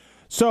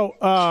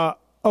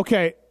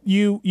 Okay,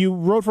 you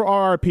rode for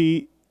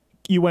RRP.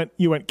 You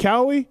went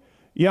Cowie,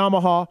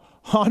 Yamaha,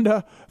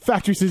 Honda,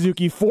 Factory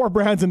Suzuki. 4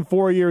 brands in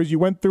 4 years. You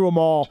went through them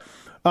all.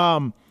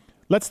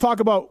 Let's talk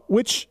about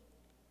which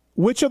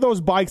of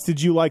those bikes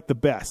did you like the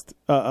best?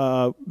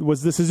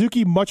 Was the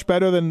Suzuki much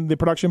better than the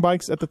production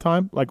bikes at the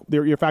time, like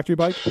your factory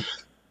bike?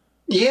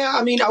 Yeah,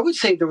 I mean, I would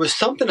say there was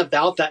something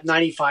about that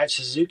 95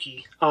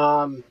 Suzuki.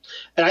 And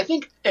I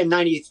think in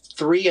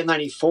 93 and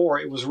 94,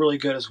 it was really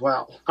good as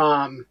well.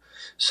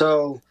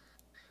 So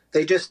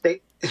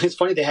it's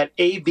funny, they had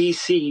A, B,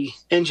 C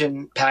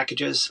engine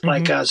packages,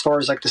 like as far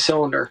as like the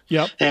cylinder.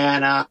 Yep.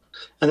 And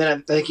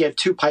then I think you had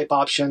 2 pipe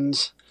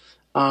options.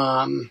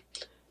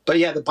 But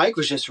yeah, the bike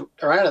was just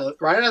right out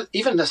of,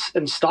 even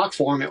in stock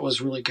form, it was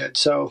really good.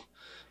 So,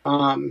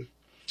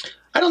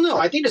 I don't know.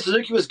 I think the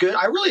Suzuki was good.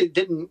 I really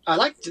didn't. I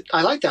liked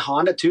the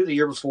Honda too the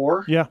year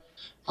before. Yeah.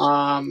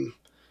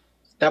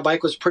 That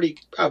bike was pretty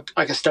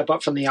like a step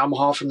up from the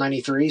Yamaha from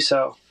 '93.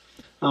 So,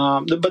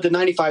 but the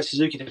 '95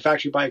 Suzuki, the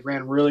factory bike,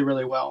 ran really,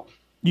 really well.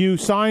 You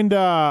signed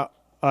a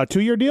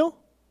 2-year deal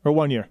or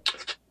 1 year?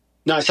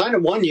 No, I signed a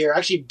 1 year.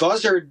 Actually,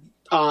 Buzzard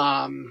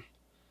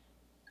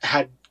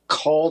had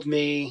called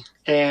me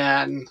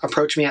and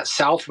approached me at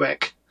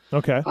Southwick.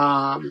 Okay.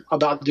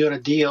 About doing a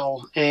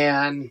deal,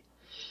 and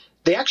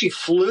they actually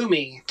flew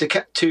me to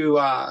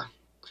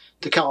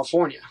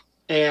California,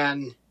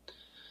 and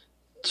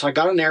so I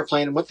got on an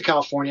airplane and went to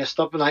California,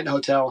 slept the night in a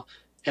hotel,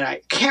 and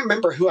I can't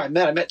remember who I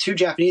met. I met 2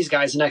 Japanese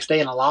guys the next day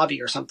in a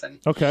lobby or something.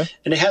 Okay.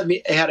 And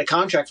they had a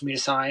contract for me to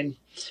sign,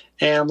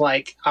 and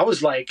I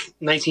was like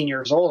 19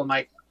 years old. I'm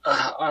like,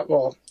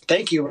 well,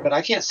 thank you, but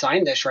I can't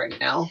sign this right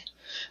now.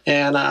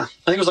 And I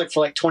think it was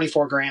for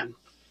 $24,000.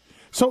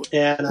 So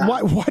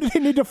why do they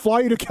need to fly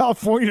you to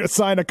California to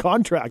sign a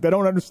contract? I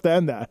don't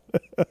understand that.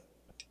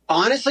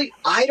 Honestly,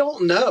 I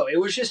don't know. It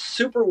was just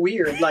super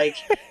weird.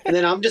 And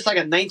then I'm just like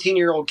a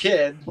 19-year-old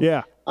kid.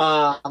 Yeah.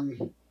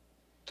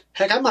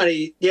 Heck, I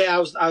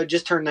would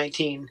just turn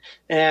 19,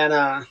 and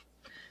I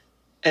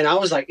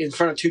was like in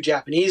front of 2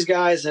 Japanese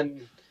guys,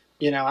 and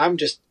I'm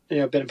just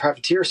been a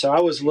privateer, so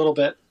I was a little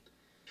bit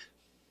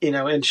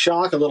in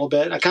shock a little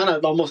bit. I kind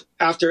of almost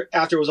after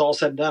it was all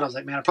said and done, I was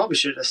like, man, I probably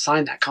should have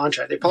signed that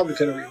contract. They probably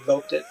could have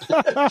revoked it.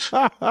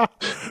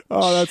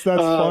 Oh, that's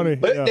funny.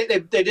 But yeah.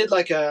 they did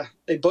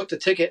they booked a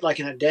ticket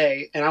in a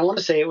day, and I want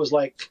to say it was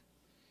over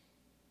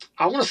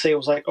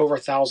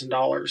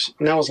 $1,000,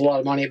 and that was a lot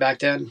of money back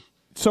then.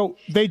 So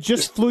they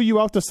just flew you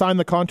out to sign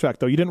the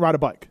contract, though. You didn't ride a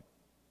bike.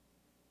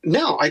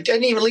 No, I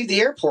didn't even leave the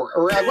airport.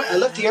 Or I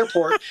left the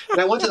airport and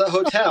I went to the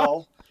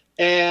hotel,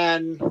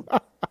 and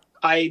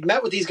I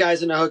met with these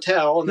guys in the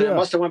hotel, and then I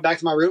must have went back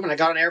to my room, and I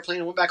got on an airplane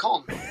and went back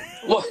home.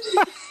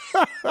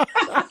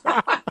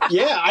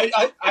 Yeah,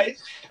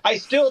 I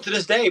still to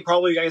this day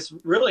probably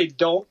really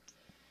don't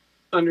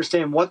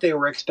understand what they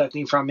were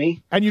expecting from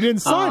me. And you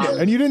didn't sign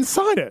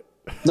it.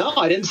 No,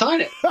 I didn't sign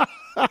it.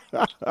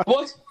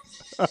 What?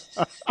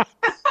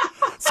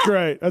 It's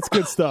great. That's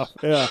good stuff.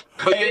 Yeah.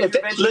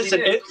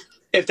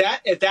 If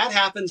that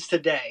happens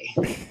today,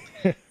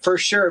 for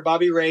sure,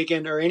 Bobby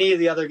Reagan or any of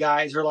the other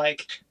guys are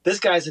like, this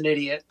guy's an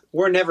idiot.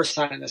 We're never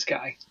signing this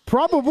guy.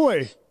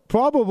 Probably.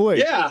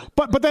 Yeah.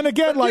 But then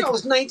again, I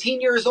was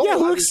 19 years old. Yeah,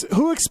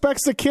 who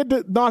expects a kid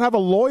to not have a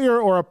lawyer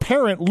or a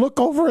parent look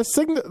over a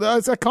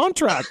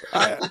contract?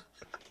 Oh,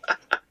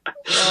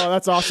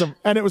 that's awesome.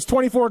 And it was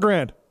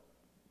 $24,000.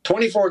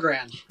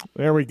 $24,000.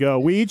 There we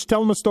go. Weege,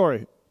 tell them a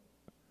story.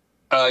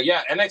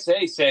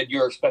 MXA said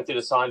you're expected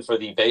to sign for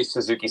the base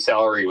Suzuki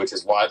salary, which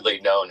is widely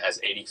known as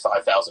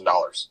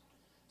 $85,000.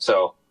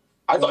 So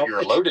I thought you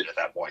were loaded at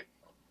that point.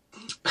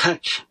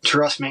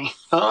 Trust me.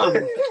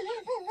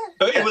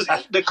 It was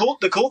the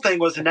cool thing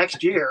was the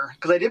next year,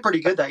 because I did pretty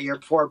good that year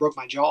before I broke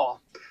my jaw.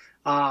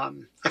 I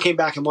came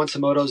back and won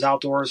some motos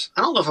outdoors.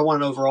 I don't know if I won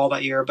an overall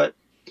that year, but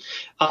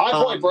High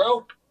Point,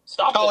 bro.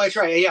 Stop. Oh, that's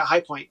right. Yeah,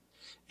 High Point.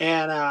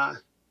 And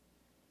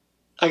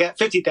I got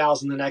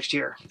 $50,000 the next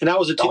year, and that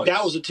was a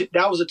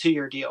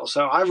 2-year deal.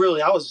 So I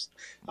was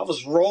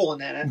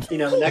rolling in it,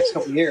 the next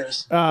couple of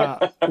years.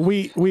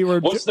 We were.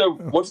 What's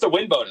the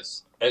win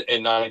bonus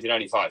in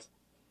 1995?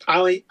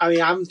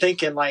 I'm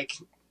thinking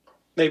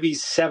maybe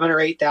 7,000 or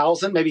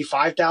 8,000, maybe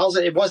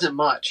 5,000. It wasn't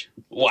much.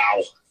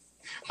 Wow.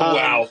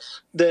 Wow.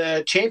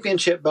 The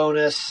championship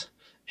bonus,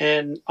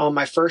 and on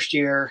my first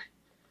year,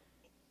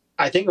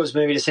 I think it was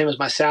maybe the same as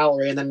my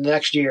salary, and then the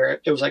next year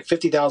it was like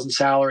 50,000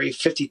 salary,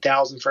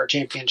 50,000 for a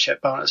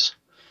championship bonus.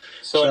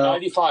 So in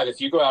 95, if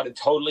you go out and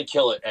totally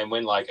kill it and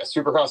win like a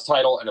Supercross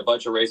title and a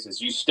bunch of races,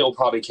 you still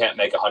probably can't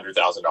make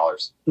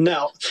 $100,000.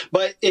 No,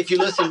 but if you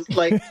listen,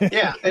 like,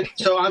 yeah. And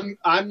so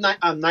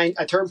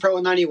I turned pro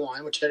in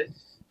 91, which it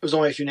was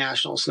only a few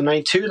nationals. So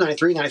 92,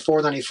 93,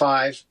 94,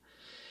 95,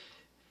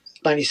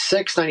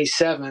 96,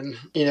 97,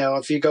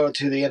 if you go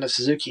to the end of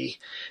Suzuki,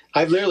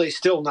 I've literally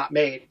still not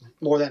made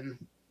more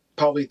than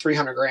probably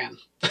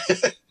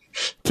 $300,000.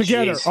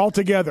 Together, Jeez. all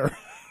together.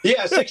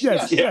 Yeah, 6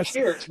 yes.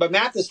 years. But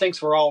Matthes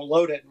thinks we're all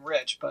loaded and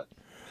rich, but.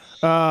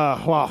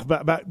 Well,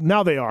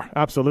 now they are,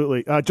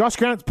 absolutely. Josh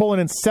Grant's pulling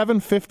in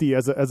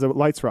 $750 as a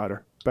lights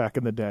rider back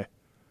in the day.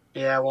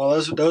 Yeah, well,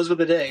 those were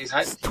the days.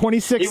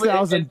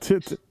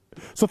 26,000.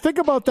 So think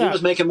about that. He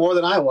was making more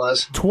than I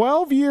was.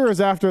 12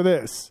 years after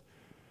this,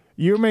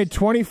 you made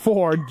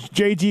 24.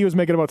 JG was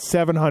making about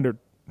 700.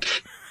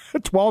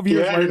 12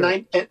 years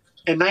later.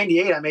 In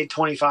 98, I made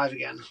 25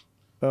 again.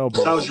 Oh,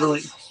 boy. So I was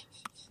really.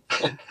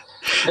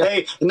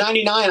 Hey, in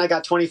 99, I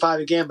got 25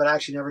 again, but I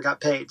actually never got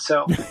paid.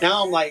 So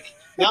now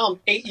I'm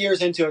 8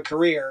 years into a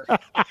career.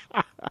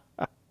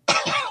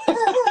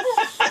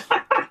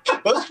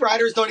 Most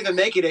riders don't even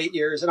make it 8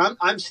 years, and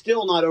I'm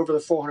still not over the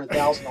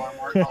 $400,000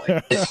 mark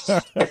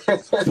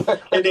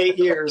in 8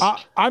 years.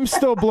 I'm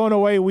still blown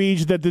away,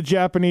 Weege, that the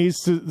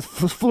Japanese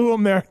flew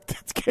him there.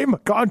 Gave him a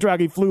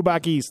contract. He flew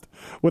back east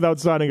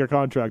without signing a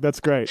contract. That's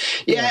great.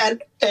 Yeah,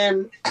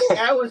 and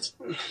I was.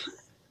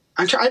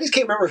 I just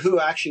can't remember who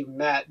I actually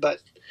met, but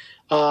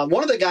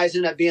one of the guys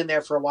ended up being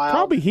there for a while.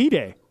 Probably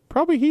Hide.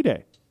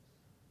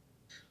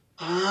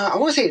 I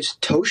want to say it's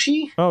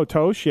Toshi. Oh,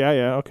 Tosh.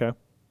 Yeah. Okay.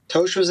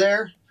 Tosh was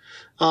there.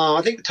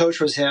 I think Tosh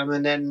was him,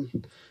 and then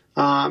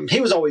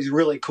he was always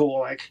really cool.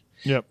 Like,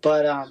 yep.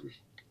 But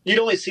you'd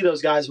only see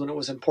those guys when it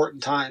was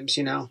important times,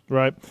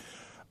 Right.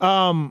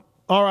 All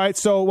right.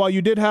 So while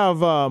you did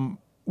have,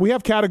 we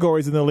have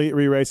categories in the Elite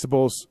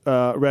Re-Raceables,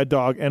 Red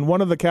Dog, and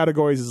one of the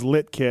categories is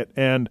Lit Kit,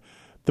 and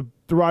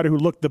the rider who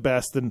looked the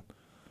best, and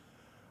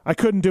I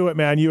couldn't do it,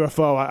 man.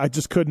 UFO, I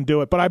just couldn't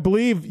do it. But I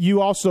believe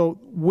you also,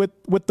 with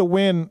the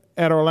win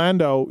at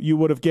Orlando, you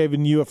would have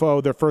given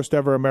UFO their first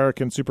ever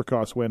American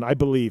Supercross win. I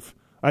believe.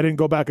 I didn't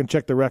go back and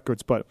check the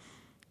records, but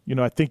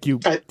I think you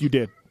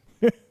did.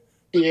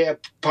 Yeah,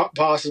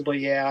 possibly.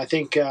 Yeah, I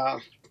think.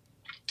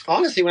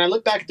 Honestly, when I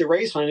look back at the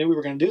race, when I knew we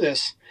were going to do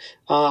this,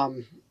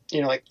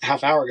 like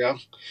half hour ago,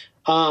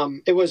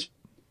 it was.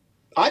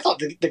 I thought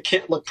the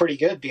kit looked pretty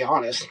good, to be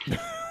honest.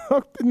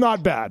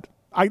 Not bad.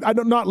 I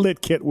don't, not Lit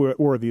Kit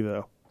worthy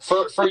though.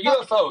 For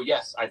UFO,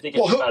 yes, I think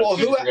it's about as good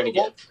as you're going to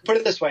get. Put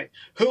it this way: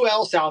 who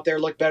else out there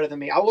looked better than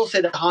me? I will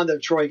say the Honda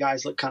Troy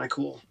guys look kind of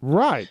cool.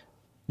 Right.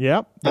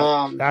 Yep.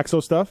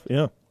 Axo stuff.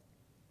 Yeah.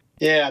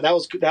 Yeah, that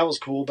was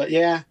cool. But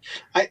yeah,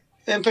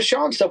 and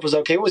Pashon stuff was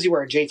okay. What was he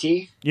wearing?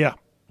 JT. Yeah.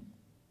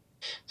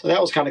 So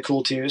that was kind of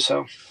cool too.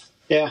 So,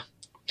 yeah.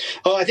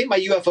 Oh, I think my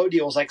UFO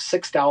deal was like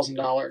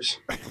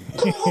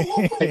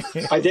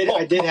 $6,000. I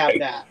did have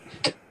that.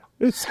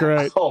 It's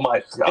great. Oh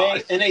my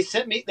god! And they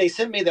sent me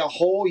the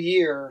whole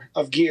year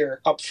of gear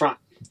up front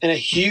in a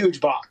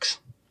huge box.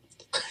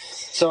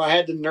 So I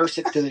had to nurse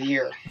it through the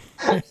year.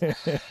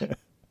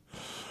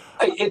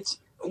 It's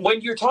when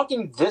you're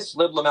talking this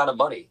little amount of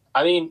money.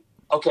 I mean,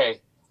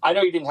 okay, I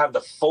know you didn't have the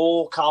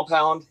full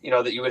compound,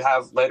 that you would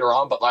have later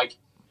on, but like,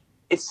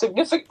 it's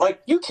significant.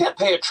 Like, you can't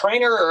pay a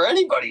trainer or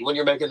anybody when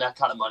you're making that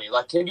kind of money.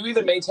 Like, can you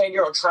even maintain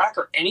your own track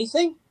or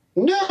anything?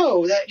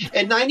 No,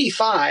 at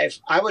 95,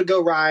 I would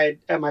go ride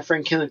at my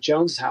friend Kenneth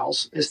Jones'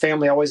 house. His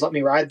family always let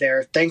me ride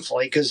there,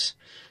 thankfully, because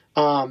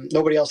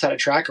nobody else had a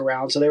track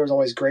around, so they were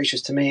always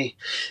gracious to me.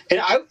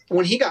 And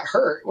when he got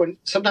hurt,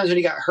 sometimes when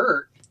he got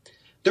hurt,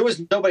 there was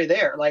nobody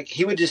there. Like,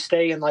 he would just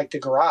stay in like the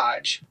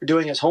garage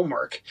doing his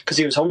homework because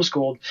he was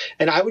homeschooled,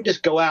 and I would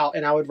just go out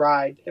and I would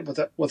ride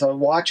with a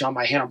watch on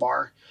my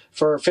handlebar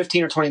for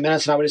 15 or 20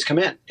 minutes, and I would just come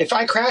in. If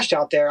I crashed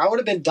out there, I would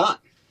have been done.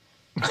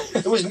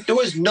 There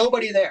was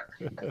nobody there.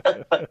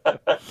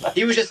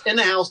 He was just in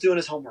the house doing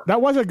his homework.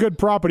 That was a good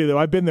property, though.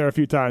 I've been there a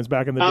few times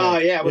back in the day. Oh,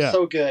 yeah, it was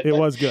so good. It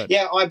was good.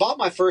 Yeah, I bought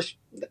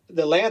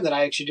the land that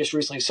I actually just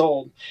recently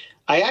sold.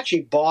 I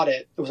actually bought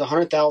it. It was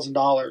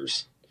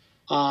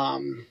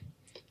 $100,000.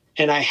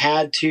 And I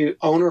had to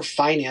owner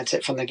finance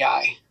it from the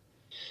guy.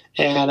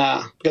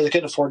 And because I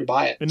couldn't afford to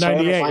buy it. In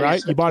 98,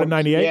 right? You bought it in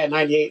 98? Yeah,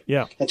 98.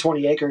 Yeah. At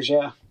 20 acres,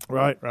 yeah.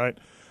 Right.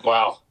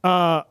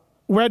 Wow.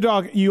 Red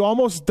Dog, you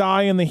almost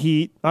die in the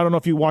heat. I don't know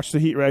if you watch the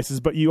heat races,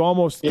 but you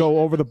almost go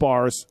over the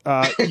bars.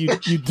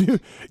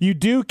 You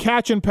do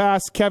catch and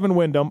pass Kevin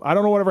Windham. I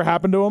don't know whatever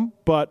happened to him,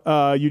 but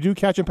you do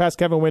catch and pass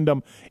Kevin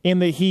Windham in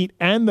the heat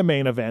and the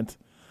main event.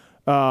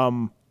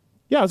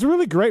 Yeah, it was a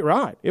really great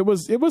ride. It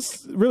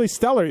was really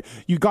stellar.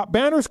 You got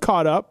banners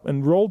caught up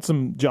and rolled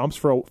some jumps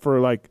for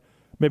like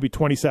maybe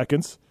 20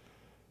 seconds.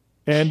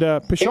 And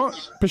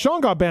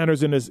Pichon got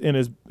banners in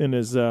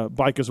his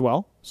bike as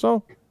well.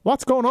 So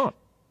lots going on.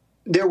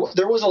 There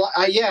was a lot.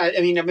 I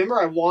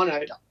remember I won.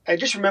 I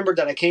just remembered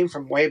that I came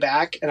from way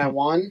back and I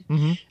won.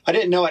 Mm-hmm. I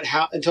didn't know it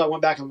until I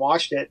went back and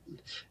watched it,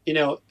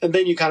 and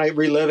then you kind of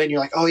relive it and you're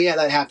like, oh yeah,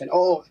 that happened.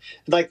 Oh,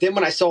 like then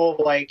when I saw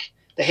like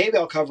the hay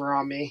bale cover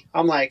on me.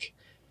 I'm like,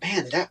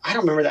 man, I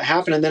don't remember that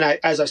happened. And then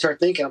as I start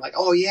thinking, I'm like,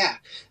 oh yeah.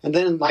 And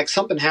then like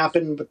something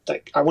happened, but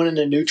like I went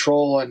into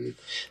neutral and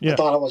I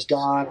thought I was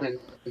done. And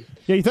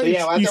you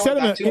thought, you said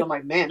I'm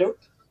like, man,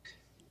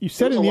 you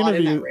said in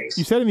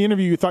the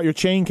interview, you thought your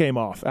chain came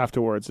off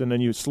afterwards, and then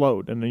you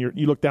slowed, and then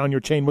you looked down,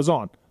 your chain was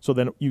on. So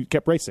then you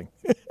kept racing.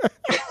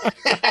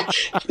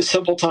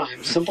 Simple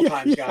times,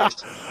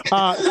 guys.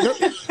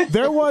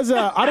 There was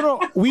I don't know,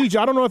 Weege,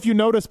 I don't know if you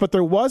noticed, but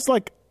there was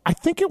like, I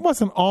think it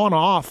was an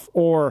on-off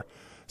or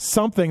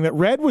something that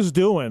Red was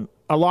doing.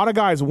 A lot of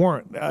guys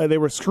weren't. They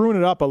were screwing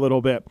it up a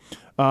little bit.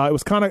 It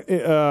was kind of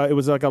it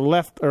was like a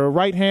left or a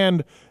right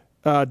hand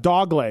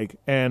dog leg,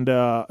 and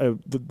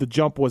the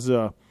jump was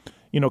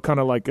kind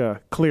of like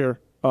clear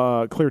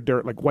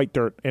dirt, like white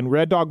dirt, and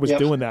Red Dog was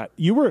doing that.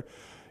 You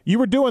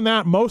were doing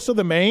that most of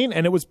the main,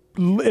 and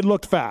it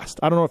looked fast.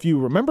 I don't know if you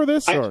remember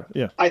this I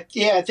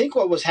think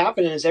what was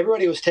happening is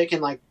everybody was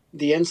taking like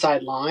the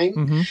inside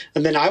line,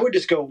 and then I would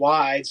just go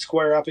wide,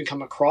 square up, and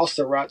come across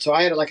the rut. So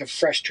I had like a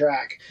fresh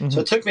track. So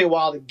it took me a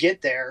while to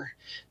get there,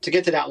 to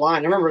get to that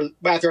line. I remember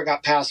after I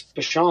got past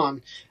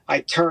Bashan,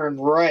 I turned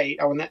right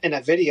in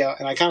that video,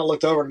 and I kind of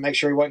looked over to make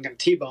sure he wasn't going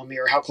to T-bone me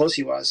or how close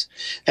he was.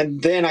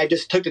 And then I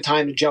just took the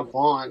time to jump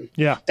on.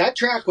 Yeah. That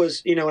track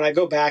was, when I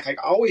go back, I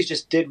always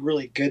just did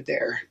really good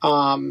there.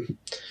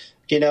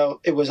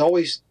 It was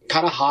always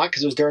kind of hot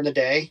because it was during the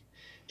day.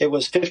 It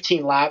was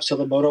 15 laps, so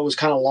the moto was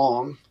kind of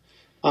long.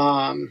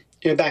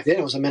 Back then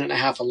it was a minute and a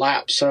half a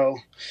lap. So,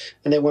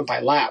 and they went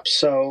by laps.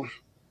 So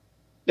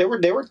they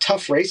were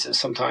tough races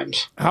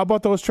sometimes. How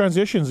about those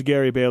transitions,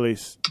 Gary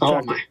Bailey's?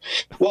 Oh my!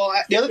 Well,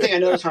 the other thing I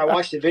noticed when I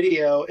watched the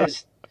video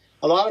is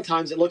a lot of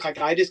times it looked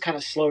like I just kind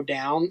of slowed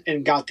down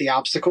and got the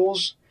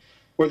obstacles,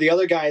 where the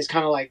other guys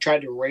kind of like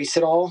tried to race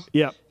it all.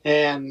 Yeah.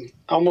 And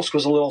almost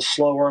was a little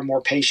slower and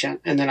more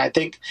patient. And then I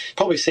think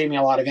probably saved me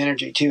a lot of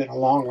energy too in the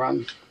long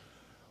run.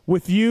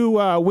 With you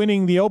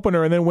winning the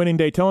opener and then winning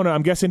Daytona,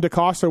 I'm guessing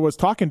DeCoster was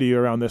talking to you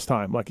around this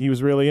time. Like he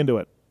was really into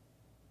it.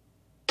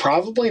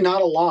 Probably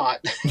not a lot.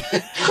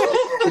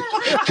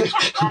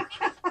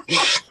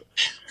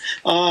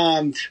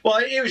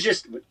 Well,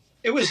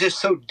 it was just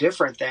so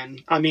different then.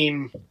 I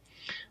mean,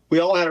 we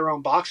all had our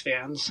own box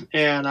fans,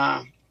 and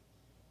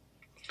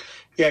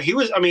he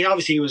was. I mean,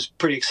 obviously he was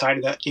pretty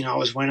excited that I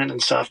was winning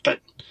and stuff, but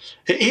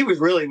he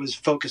was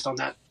focused on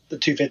the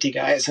 250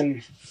 guys,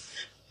 and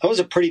that was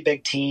a pretty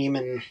big team,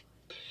 and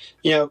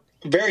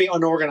very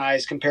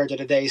unorganized compared to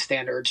today's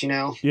standards.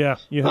 Yeah.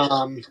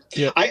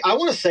 I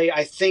want to say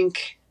I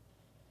think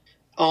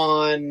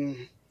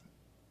in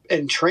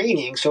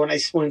training. So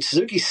when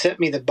Suzuki sent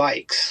me the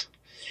bikes,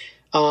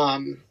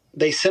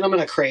 they sent them in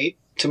a crate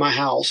to my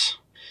house,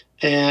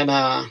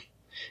 and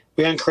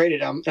we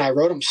uncrated them, and I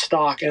rode them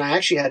stock. And I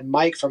actually had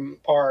Mike from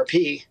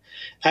RRP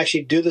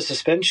actually do the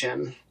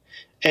suspension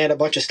and a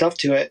bunch of stuff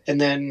to it. And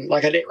then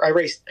I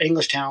raced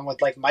Englishtown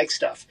with like Mike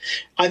stuff.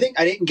 I think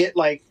I didn't get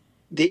like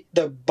the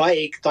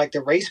bike, like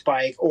the race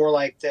bike or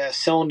like the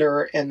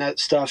cylinder and that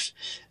stuff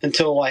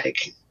until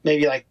like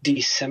maybe like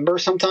December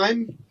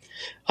sometime.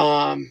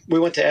 We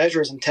went to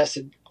Ezra's and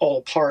tested all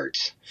the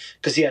parts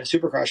because he had a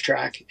supercross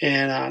track,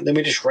 and then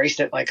we just raced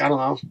it like, I don't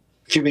know,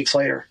 a few weeks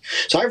later.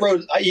 So I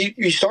rode,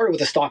 you started with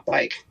a stock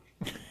bike.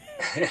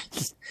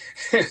 It's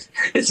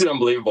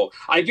unbelievable.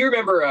 I do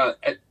remember,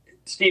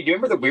 Steve, do you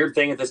remember the weird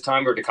thing at this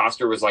time where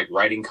DeCoster was like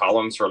writing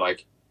columns for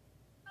like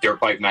Dirt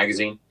Bike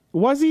magazine?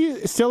 Was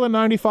he still in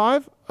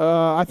 95?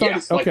 I thought.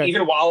 Yes, like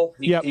even while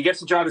he gets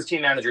the job as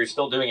team manager, he's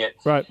still doing it.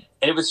 Right.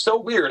 And it was so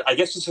weird. I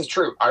guess this is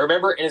true. I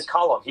remember in his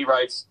column, he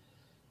writes,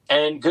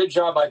 "And good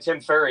job by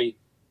Tim Ferry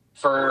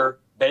for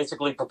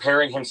basically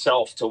preparing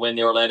himself to win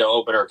the Orlando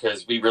opener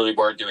because we really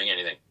weren't doing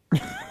anything."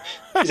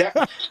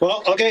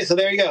 Well, okay, so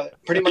there you go.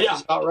 Pretty much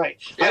is about right.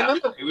 Yeah. I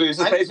remember, it was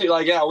just basically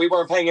like, we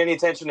weren't paying any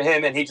attention to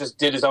him, and he just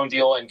did his own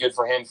deal, and good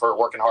for him for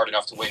working hard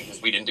enough to win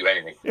because we didn't do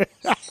anything.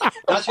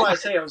 That's why I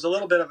say it was a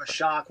little bit of a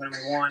shock when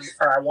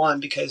I won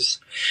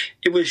because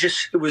it was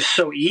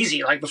so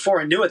easy. Like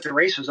before I knew it, the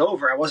race was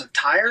over. I wasn't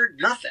tired,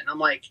 nothing. I'm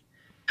like,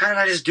 how did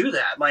I just do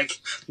that? Like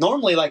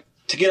normally, like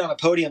to get on a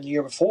podium the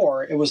year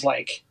before, it was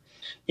like,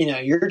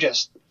 you're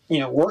just,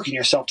 working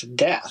yourself to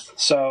death.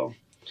 So,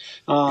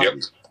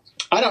 looking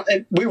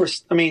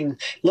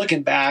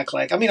back,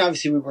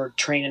 obviously we were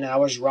training and I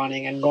was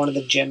running and going to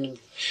the gym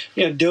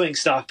and, doing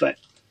stuff, but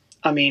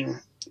I mean,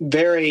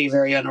 very,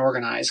 very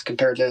unorganized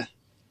compared to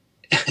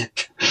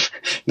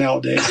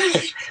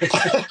nowadays.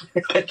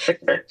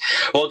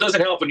 Well, it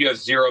doesn't help when you have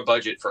zero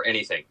budget for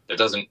anything. That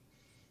doesn't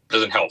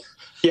help.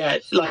 Yeah.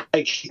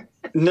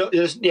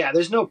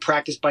 There's no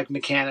practice bike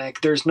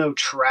mechanic. There's no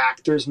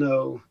track. There's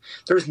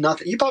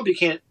nothing. You probably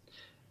can't.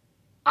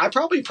 I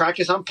probably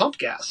practice on pump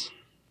gas.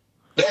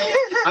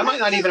 I might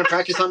not even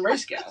practice on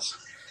race gas.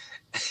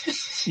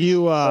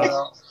 You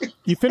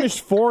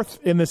finished fourth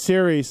in the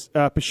series.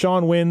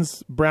 Pichon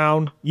wins.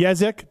 Brown,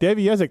 Jezik,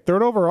 Davey Jezik,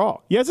 third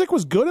overall. Jezik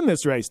was good in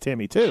this race,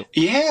 Timmy, too.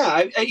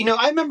 Yeah,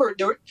 I remember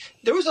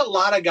there was a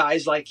lot of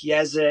guys like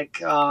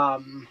Jezik.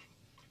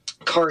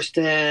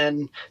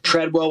 Karsten,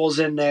 Treadwell was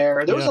in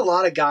there. There was a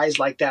lot of guys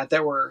like that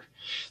were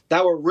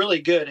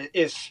really good.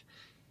 If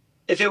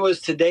it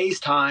was today's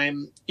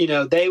time,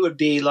 they would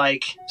be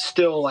like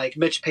still like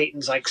Mitch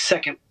Payton's like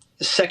second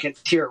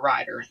tier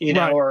rider,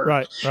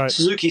 or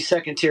Suzuki's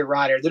second tier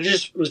rider. There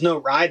just was no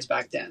rides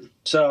back then.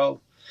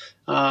 So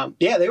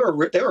they were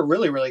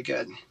really, really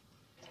good.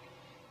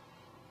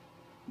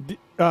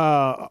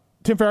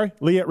 Tim Ferry,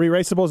 Leatt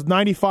Re-Raceables,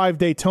 95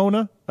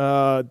 Daytona.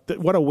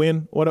 What a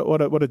win!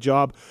 What a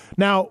job!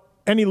 Now,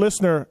 any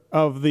listener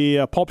of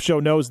the Pulp Show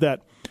knows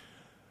that,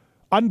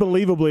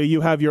 unbelievably, you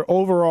have your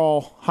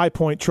overall High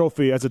Point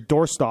trophy as a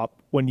doorstop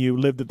when you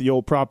lived at the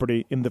old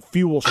property in the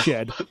fuel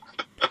shed,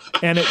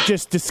 and it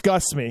just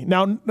disgusts me.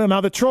 Now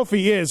the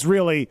trophy is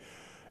really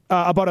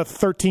about a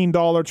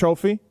 $13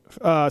 trophy,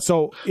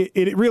 so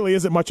it really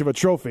isn't much of a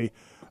trophy.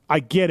 I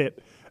get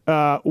it.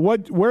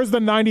 Where's the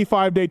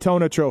 95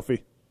 Daytona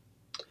trophy?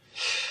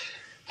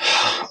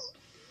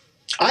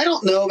 I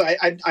don't know, but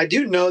I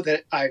do know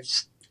that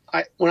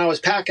when I was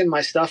packing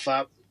my stuff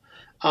up,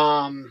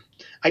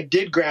 I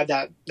did grab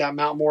that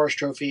Mount Morris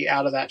trophy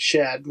out of that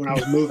shed when I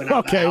was moving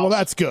out of the house. Well,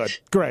 that's good.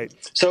 Great.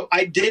 So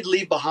I did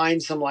leave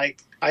behind some, I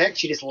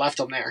actually just left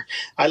them there.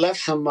 I left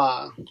some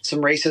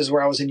races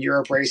where I was in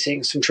Europe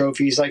racing, some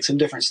trophies, like some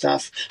different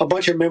stuff, a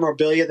bunch of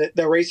memorabilia,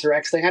 the Racer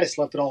X thing. I just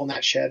left it all in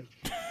that shed.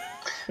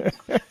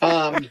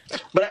 But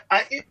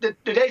the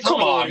Daytona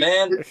come on,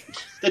 man.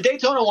 The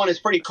Daytona one is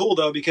pretty cool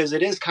though, because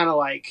it is kind of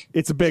like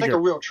it's like a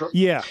real trophy.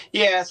 Yeah,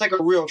 it's like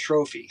a real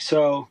trophy.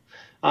 So,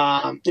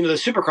 the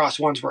Supercross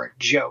ones were a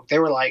joke. They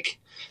were like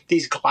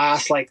these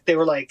glass, they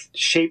were like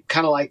shaped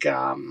kind of like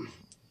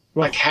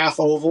half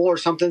oval or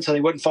something, so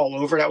they wouldn't fall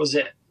over. That was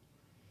it.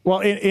 Well,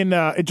 in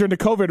during the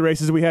COVID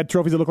races, we had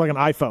trophies that looked like an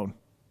iPhone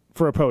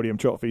for a podium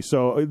trophy.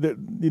 So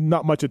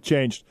not much had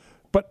changed.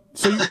 But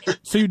so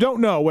you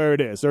don't know where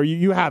it is, or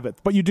you have it,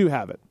 but you do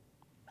have it.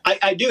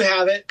 I do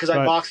have it because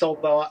I boxed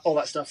all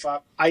that stuff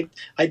up. I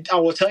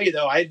will tell you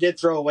though, I did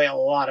throw away a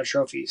lot of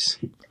trophies.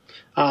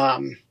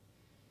 I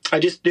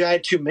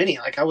had too many.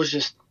 I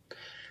was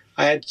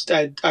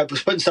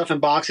putting stuff in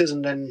boxes,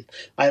 and then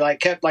I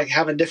kept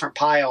having different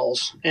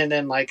piles, and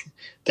then I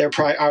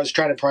was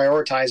trying to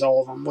prioritize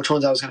all of them, which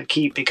ones I was going to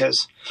keep, and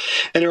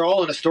they're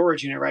all in a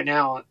storage unit right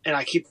now. And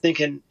I keep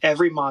thinking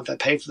every month I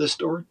pay for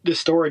the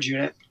storage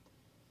unit.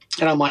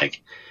 And I'm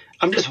like,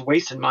 I'm just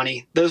wasting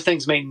money. Those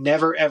things may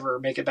never, ever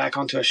make it back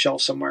onto a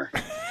shelf somewhere.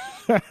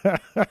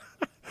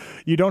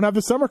 You don't have the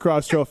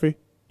Summercross trophy,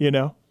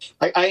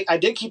 I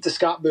did keep the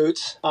Scott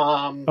boots.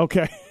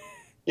 Okay.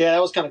 Yeah,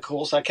 that was kind of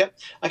cool. So I kept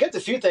a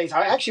few things.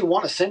 I actually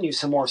want to send you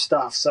some more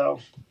stuff.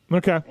 So.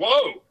 Okay.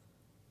 Whoa.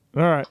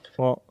 All right.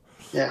 Well.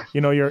 Yeah.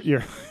 You're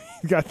you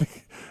got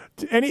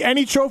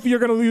any trophy you're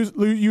going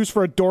to use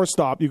for a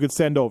doorstop, you could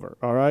send over.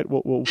 All right.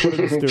 We'll put it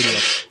in the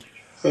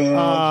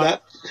studio.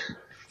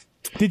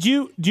 Do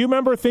you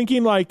remember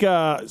thinking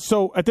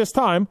so at this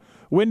time,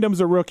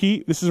 Wyndham's a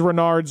rookie. This is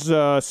Renard's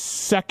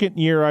second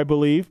year, I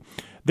believe.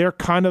 They're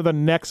kind of the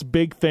next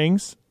big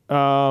things.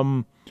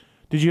 Do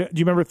you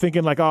remember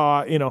thinking I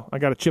got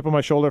a chip on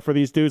my shoulder for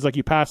these dudes?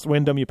 You passed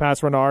Wyndham, you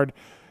passed Renard.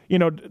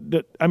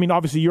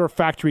 Obviously you're a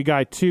factory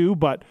guy too,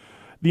 but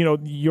they're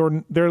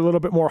a little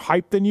bit more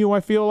hyped than you,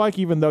 I feel like,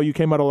 even though you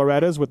came out of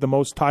Loretta's with the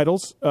most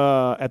titles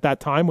at that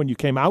time when you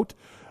came out.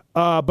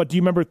 But do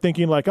you remember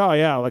thinking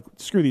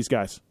screw these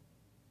guys?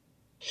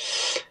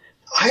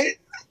 I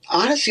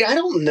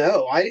don't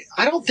know. I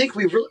don't think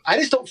we really. I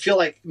just don't feel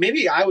like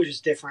maybe I was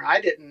just different.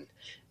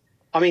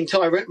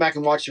 Until I went back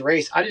and watched the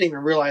race, I didn't even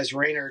realize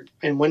Raynard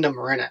and Wyndham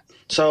were in it.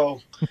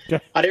 So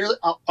okay.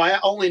 I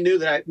only knew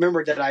that I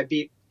remembered that I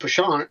beat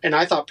Pichon, and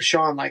I thought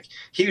Pichon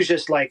he was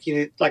just like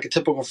a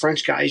typical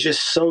French guy. He's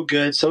just so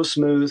good, so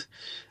smooth.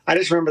 I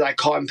just remember that I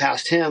caught him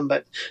past him,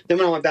 but then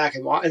when I went back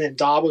and then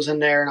Dobb was in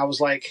there, and I was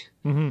like,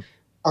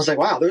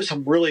 wow, there's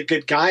some really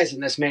good guys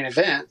in this main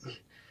event.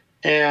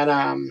 And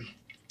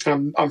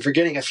I'm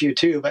forgetting a few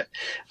too, but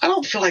I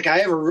don't feel like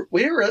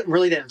we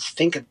really didn't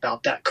think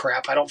about that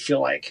crap. I don't feel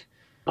like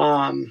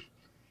I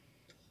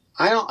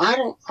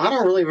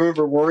don't really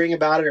remember worrying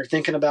about it or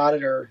thinking about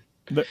it,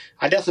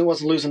 I definitely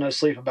wasn't losing no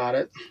sleep about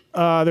it.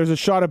 There's a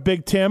shot of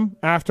Big Tim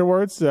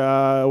afterwards.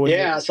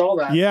 I saw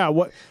that. Yeah,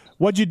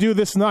 what'd you do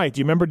this night?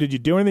 Do you remember? Did you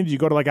do anything? Did you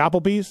go to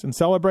Applebee's and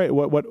celebrate?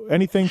 What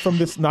anything from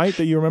this night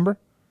that you remember?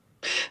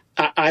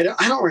 I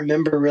don't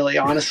remember really,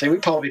 honestly. We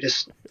probably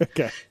just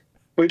okay.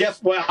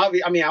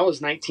 I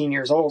was 19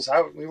 years old,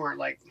 so we weren't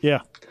no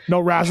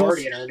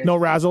razzles, no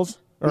razzles.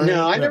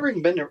 No, I've never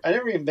even been to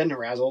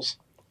Razzles.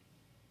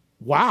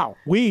 Wow,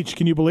 Weege,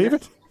 can you believe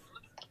it?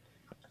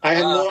 I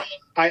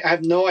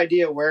have no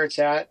idea where it's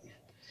at,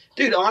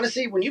 dude.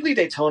 Honestly, when you leave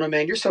Daytona,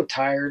 man, you're so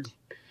tired.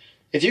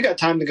 If you got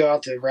time to go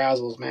out to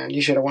Razzles, man,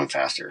 you should have went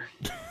faster.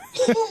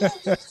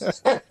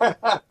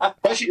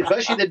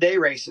 especially the day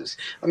races.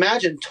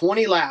 Imagine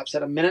 20 laps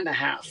at a minute and a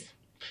half.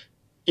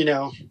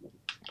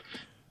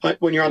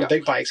 When you're on the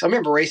big bikes. I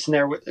remember racing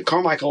there with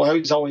Carmichael.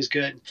 He was always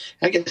good.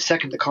 I get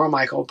second to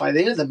Carmichael. By the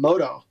end of the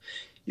moto,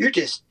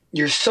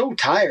 you're so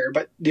tired,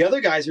 but the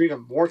other guys are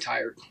even more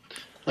tired.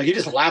 Like you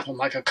just lap them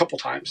like a couple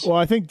times. Well,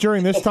 I think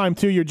during this time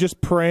too, you're just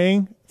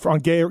praying on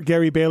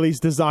Gary Bailey's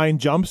design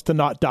jumps to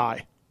not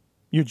die.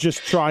 You're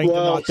just trying to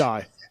not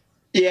die.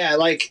 Yeah,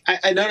 like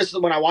I noticed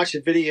that when I watched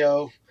the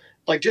video,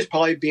 like just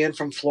probably being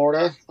from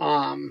Florida,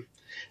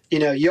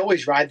 you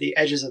always ride the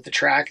edges of the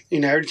track,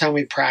 every time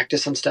we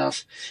practice and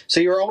stuff. So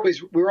we were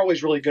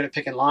always really good at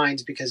picking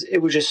lines because it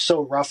was just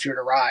so rough here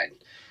to ride.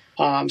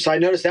 So I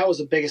noticed that was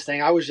the biggest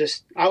thing. I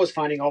was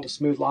finding all the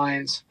smooth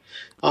lines,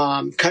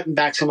 cutting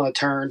back some of the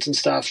turns and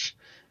stuff.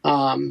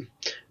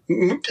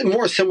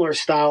 More similar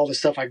style to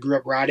stuff I grew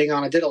up riding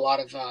on. I did a lot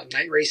of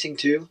night racing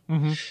too.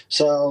 Mm-hmm.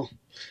 So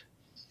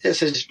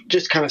this is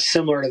just kind of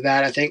similar to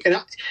that, I think. And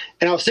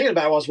I was thinking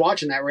about it while I was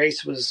watching that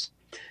race was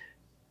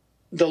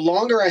the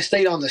longer I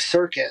stayed on the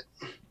circuit,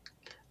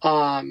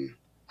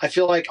 I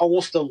feel like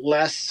almost the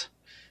less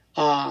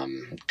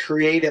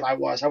creative I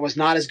was. I was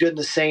not as good in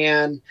the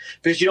sand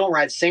because you don't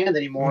ride sand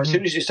anymore. Mm-hmm. As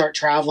soon as you start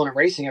traveling and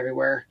racing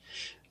everywhere,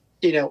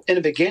 in the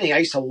beginning, I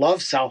used to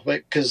love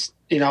Southwick because,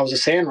 I was a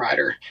sand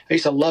rider. I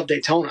used to love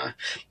Daytona.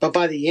 But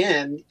by the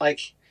end,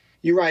 like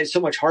you ride so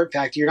much hard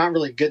pack, you're not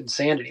really good in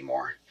sand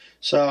anymore.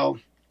 So,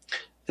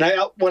 and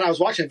when I was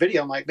watching the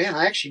video, I'm like, man,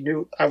 I actually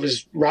knew I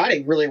was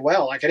riding really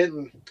well. Like I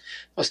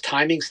was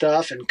timing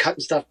stuff and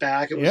cutting stuff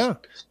back. It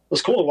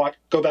was cool to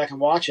go back and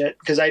watch it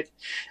because I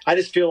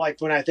just feel like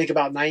when I think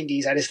about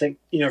 90s, I just think,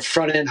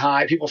 front end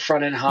high, people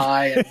front end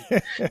high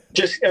and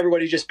just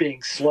everybody just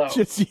being slow.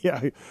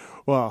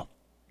 Well,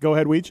 go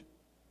ahead, Weege.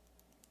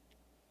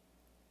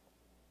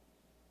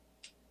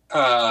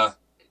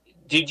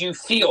 Did you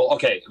feel,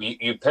 okay,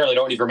 you apparently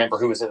don't even remember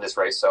who was in this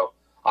race, so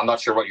I'm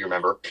not sure what you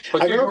remember.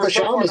 But I remember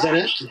Pashon was in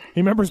it. He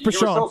remembers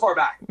Pashon. You were so far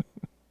back.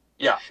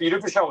 Yeah, you knew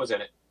Pashon was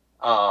in it.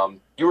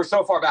 You were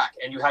so far back,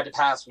 and you had to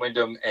pass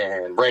Wyndham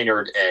and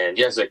Raynard and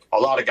Yezik, a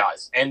lot of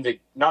guys. And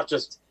not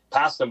just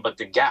pass them, but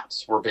the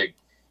gaps were big.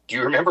 Do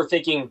you remember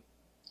thinking,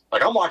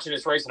 like, I'm watching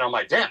this race, and I'm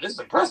like, damn, this is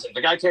impressive.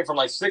 The guy came from,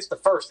 like, 6th to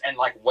 1st and,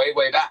 like, way,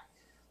 way back.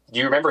 Do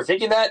you remember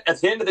thinking that?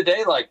 At the end of the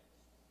day, like,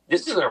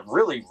 this is a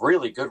really,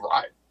 really good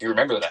ride. Do you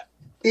remember that?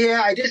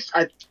 Yeah,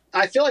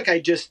 I feel like I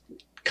just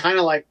kind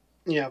of, like,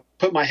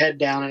 put my head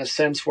down in a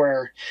sense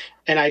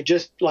and I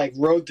just, like,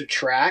 rode the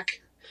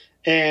track.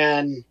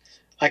 And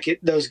like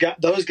those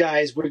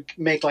guys would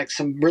make like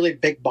some really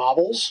big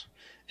bobbles,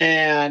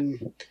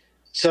 and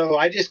so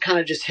I just kind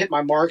of just hit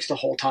my marks the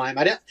whole time.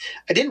 I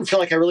didn't feel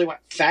like I really went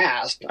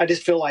fast. I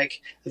just feel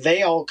like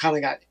they all kind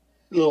of got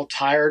a little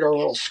tired or a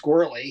little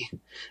squirrely,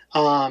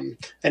 and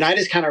I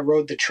just kind of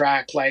rode the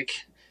track like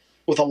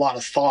with a lot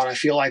of thought. I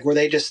feel like where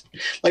they just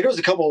like there was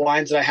a couple of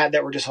lines that I had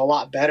that were just a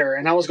lot better,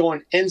 and I was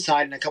going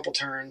inside in a couple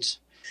turns.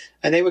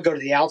 And they would go to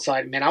the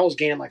outside. Man, I was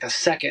gaining like a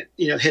second,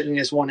 hitting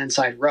this one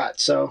inside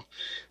rut. So,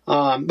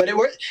 but it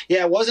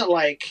wasn't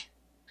like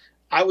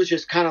I was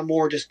just kind of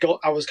more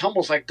I was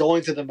almost like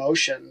going through the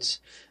motions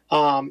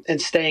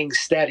and staying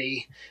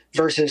steady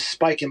versus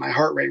spiking my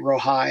heart rate real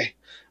high.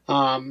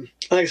 Like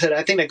I said,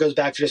 I think that goes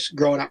back to just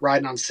growing up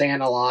riding on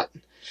sand a lot,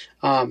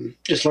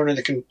 just learning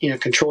to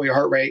control your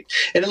heart rate.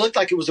 And it looked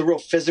like it was a real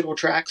physical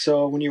track.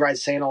 So when you ride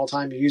sand all the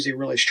time, you're usually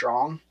really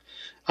strong.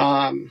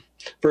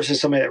 Versus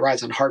somebody that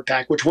rides on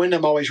hardpack, which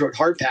Wyndham always rode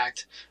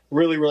hardpacked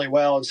really, really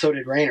well, and so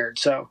did Raynard.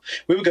 So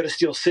we would go to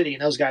Steel City,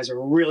 and those guys are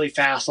really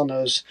fast on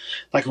those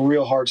like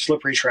real hard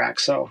slippery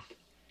tracks. So,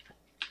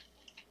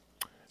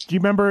 do you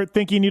remember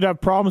thinking you'd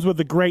have problems with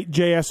the great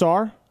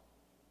JSR,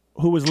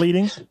 who was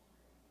leading?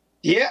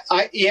 Yeah.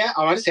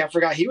 Honestly, I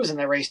forgot he was in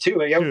that race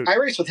too. I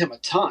raced with him a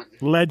ton.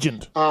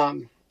 Legend.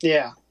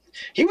 Yeah,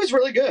 he was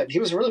really good. He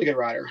was a really good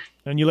rider.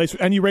 And you raced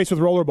with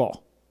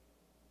Rollerball.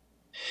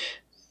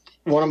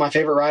 One of my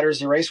favorite riders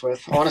to race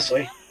with,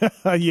 honestly. You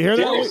hear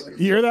that?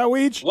 You hear that,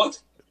 Weege?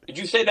 What? Did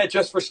you say that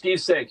just for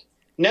Steve's sake?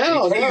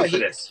 No.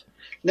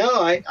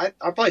 I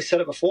probably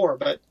said it before,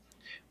 but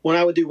when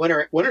I would do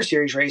winter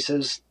series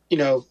races,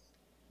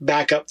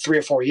 back up 3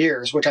 or 4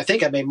 years, which I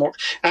think I made more.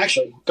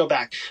 Actually, go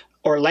back.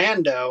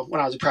 Orlando, when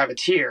I was a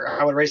privateer,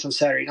 I would race on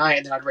Saturday night,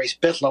 and then I'd race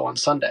Bithlow on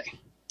Sunday.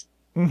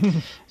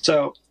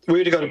 So we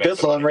would go to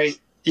Bithlow and race.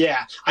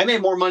 Yeah, I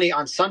made more money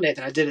on Sunday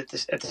than I did at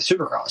the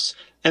Supercross.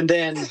 And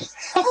then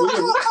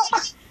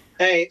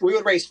we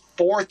would race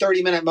 4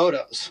 30-minute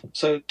motos.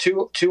 So two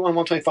on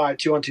 125,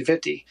 2 on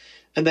 250.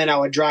 And then I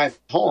would drive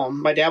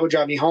home. My dad would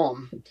drive me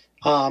home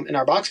in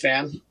our box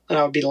van, and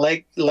I would be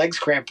legs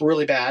cramped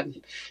really bad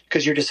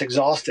because you're just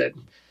exhausted.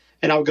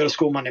 And I would go to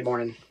school Monday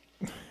morning.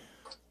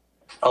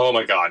 Oh,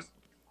 my God.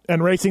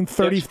 And racing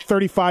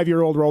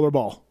 35-year-old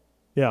Rollerball.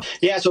 Yeah.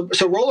 Yeah. So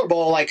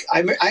Rollerball, like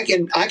I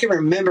can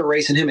remember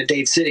racing him at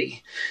Dade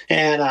City,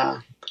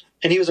 and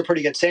he was a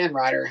pretty good sand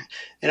rider.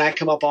 And I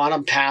come up on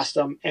him, past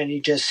him, and he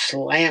just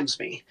slams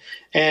me.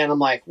 And I'm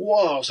like,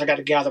 whoa! So I got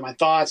to gather my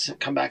thoughts and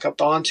come back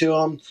up onto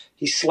him.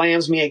 He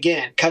slams me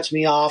again, cuts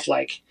me off,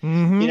 like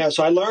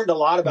So I learned a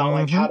lot about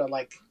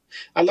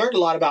I learned a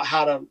lot about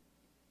how to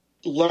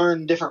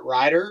learn different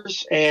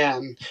riders,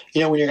 and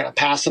when you're going to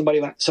pass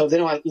somebody. So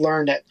then I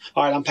learned that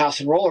all right, I'm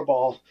passing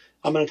Rollerball.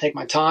 I'm going to take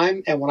my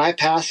time. And when I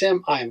pass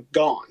him, I'm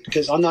gone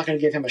because I'm not going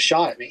to give him a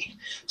shot at me.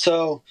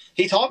 So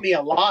he taught me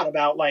a lot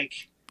about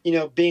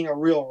being a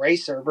real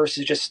racer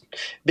versus just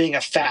being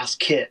a fast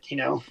kid,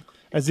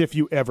 As if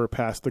you ever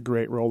passed the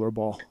great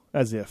Rollerball.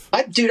 As if.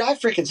 I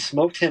freaking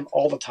smoked him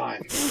all the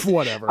time.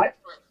 Whatever.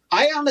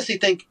 I honestly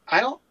think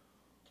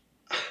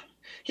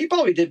he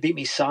probably did beat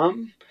me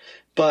some,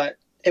 but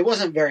it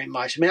wasn't very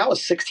much. I mean, I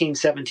was 16,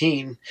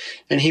 17,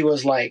 and he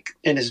was like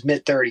in his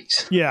mid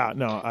 30s. Yeah,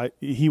 no,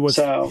 he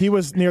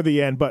was near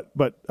the end, but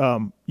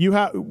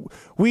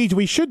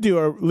we should do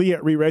a Lee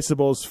at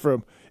Re-Raceables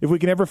from if we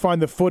can ever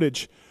find the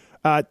footage.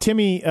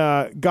 Timmy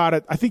got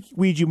it. I think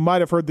Weege, you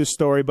might have heard this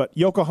story, but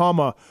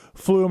Yokohama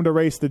flew him to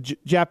race the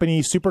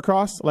Japanese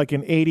Supercross like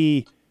in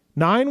 89.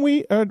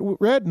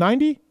 Red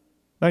 90.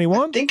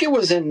 91? I think it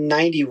was in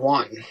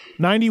 91.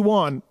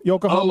 91,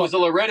 Yokohama. Oh, it was a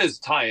Loretta's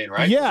tie-in,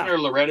 right? Yeah. Wasn't there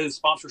a Loretta's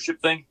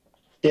sponsorship thing?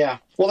 Yeah.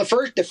 Well,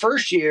 the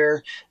first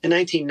year in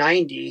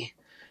 1990,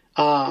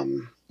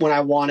 when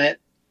I won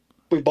it,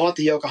 we bought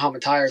the Yokohama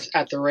tires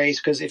at the race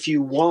because if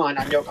you won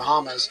on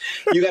Yokohamas,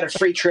 you got a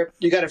free trip.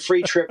 You got a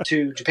free trip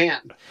to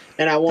Japan,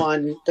 and I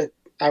won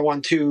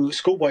 2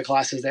 schoolboy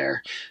classes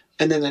there.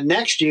 And then the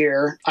next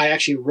year, I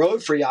actually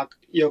rode for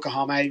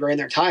Yokohama. I ran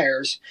their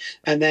tires,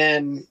 and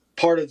then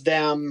part of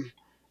them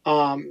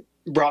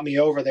brought me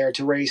over there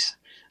to race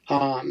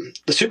the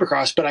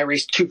Supercross, but I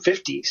raced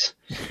 250s.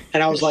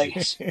 And I was like,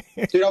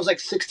 dude, I was like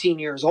 16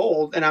 years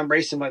old, and I'm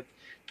racing with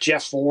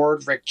Jeff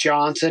Ford, Rick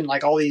Johnson,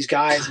 like all these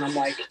guys. And I'm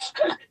like,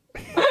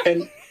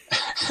 and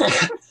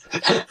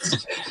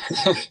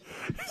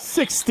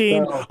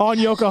 16 on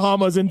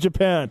Yokohamas in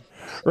Japan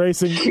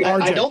racing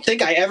RJ. I don't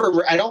think I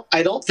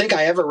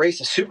ever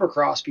raced a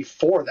Supercross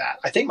before that.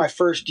 I think my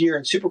first year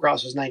in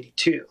Supercross was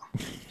 92.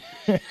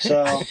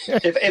 So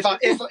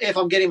if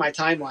I'm getting my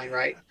timeline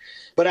right,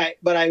 but I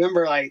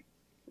remember like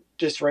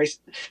just race.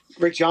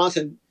 Rick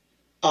Johnson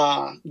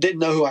didn't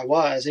know who I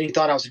was, and he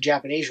thought I was a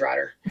Japanese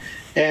rider.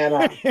 And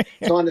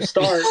so on the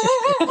start,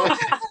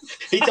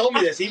 he told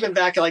me this even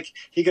back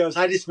he goes,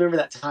 "I just remember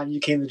that time you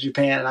came to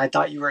Japan, and I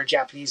thought you were a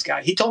Japanese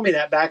guy." He told me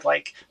that back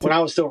like when I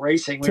was still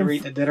racing. We were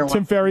eating dinner.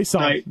 Tim Ferry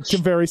son.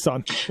 Tim Ferry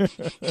son.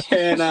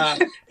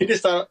 And he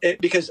just thought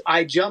because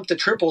I jumped the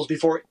triples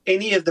before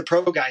any of the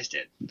pro guys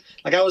did.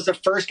 Like I was the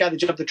first guy to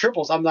jump the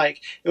triples. I'm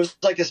like, it was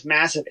like this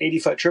massive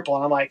 80-foot triple,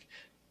 and I'm like,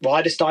 well,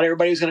 I just thought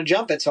everybody was going to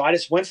jump it, so I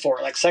just went for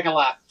it, like second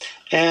lap.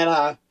 And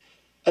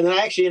then I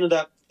actually ended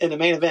up in the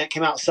main event,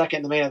 came out second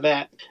in the main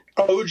event,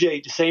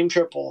 OJ'd the same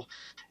triple,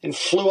 and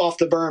flew off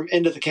the berm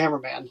into the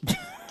cameraman.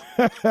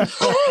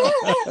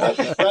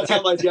 That's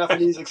how my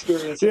Japanese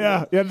experience.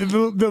 Yeah,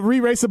 the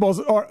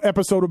Re-Raceables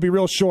episode would be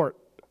real short.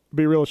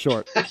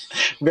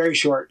 Very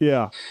short.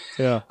 Yeah.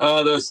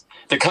 The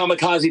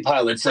kamikaze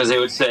pilots, as they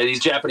would say,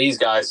 these Japanese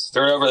guys,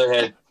 throw it over their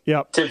head.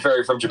 Yep. Tim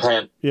Ferry from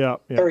Japan. Yeah.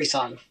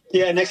 Ferry-san.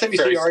 Yeah, next time you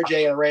see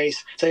RJ in a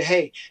race, say,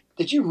 hey,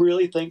 did you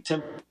really think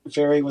Tim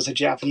Ferry was a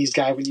Japanese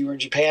guy when you were in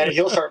Japan? And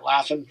he'll start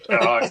laughing.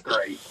 Oh, it's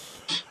great.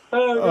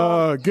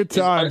 Good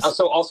times.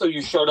 So also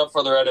you showed up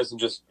for the Lorettas and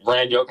just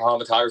ran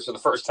Yokohama tires for the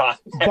first time.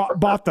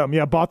 Bought them.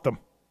 Yeah, bought them.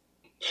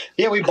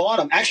 Yeah, we bought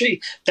them.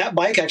 Actually, that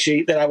bike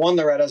that I won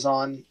the Lorettas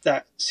on,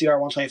 that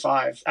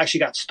CR125, actually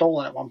got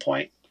stolen at one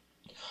point.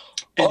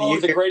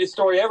 And the greatest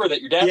story ever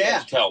that your dad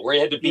had to tell, where he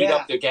had to beat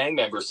up the gang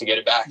members to get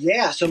it back.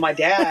 Yeah, so my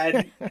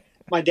dad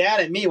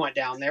and me went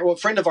down there. Well, a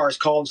friend of ours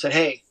called and said,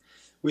 hey,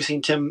 we've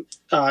seen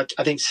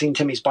seen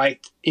Timmy's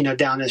bike,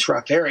 down this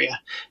rough area.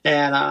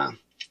 And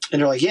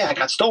they're like, yeah, it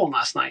got stolen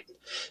last night.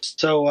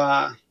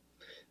 So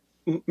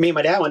me and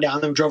my dad went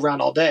down and drove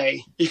around all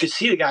day. You could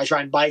see the guys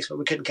riding bikes, but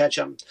we couldn't catch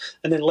them.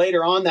 And then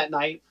later on that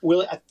night,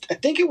 I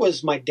think it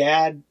was my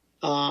dad,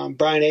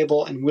 Brian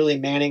Abel and Willie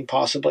Manning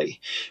possibly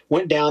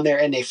went down there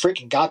and they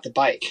freaking got the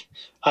bike.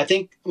 I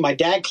think my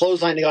dad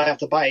clotheslined the guy off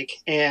the bike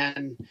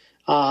and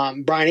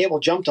Brian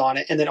Abel jumped on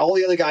it, and then all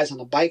the other guys on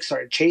the bike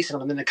started chasing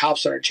him, and then the cops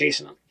started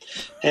chasing him.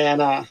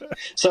 And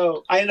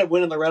so I ended up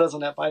winning the Lorettas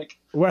on that bike.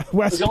 It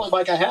was the only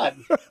bike I had.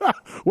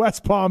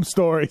 West Palm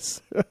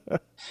stories.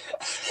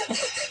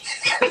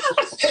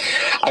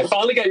 I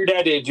finally got your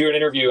dad to do an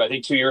interview, I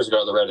think 2 years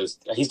ago at Loretta's.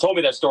 He's told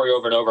me that story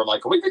over and over. I'm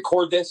like, can we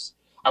record this?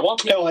 I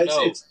want people to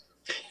know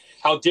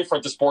how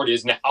different the sport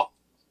is now.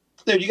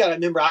 Dude, you got to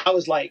remember, I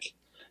was like,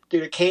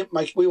 dude, it came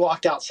like we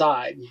walked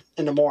outside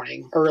in the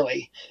morning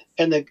early,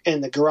 and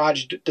the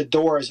garage, the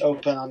door is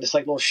open on this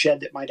like little shed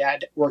that my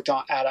dad worked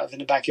on out of in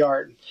the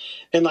backyard,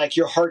 and like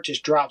your heart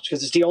just drops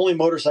because it's the only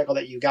motorcycle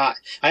that you got.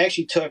 I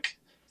actually took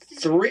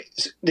the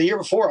year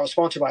before I was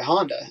sponsored by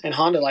Honda, and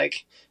Honda,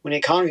 like when the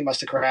economy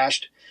must have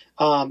crashed,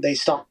 they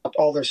stopped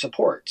all their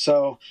support.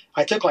 So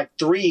I took like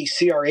 3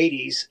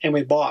 CR80s and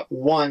we bought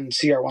 1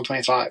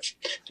 CR125,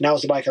 and that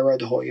was the bike I rode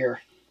the whole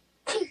year.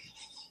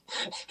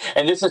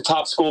 And this is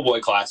top schoolboy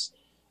class.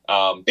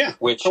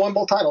 Which I won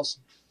both titles.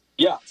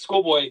 Yeah,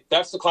 schoolboy.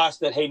 That's the class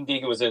that Hayden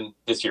Deegan was in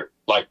this year.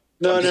 Like,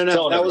 no.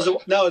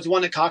 It's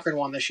one that Cochran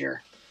won this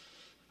year.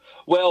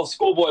 Well,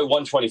 schoolboy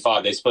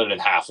 125, they split it in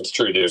half. It's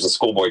true. There's a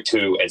schoolboy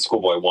 2 and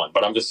schoolboy 1.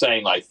 But I'm just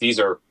saying, like, these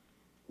are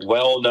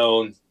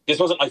well-known. This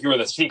wasn't like you were in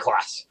the C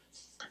class.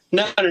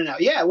 No.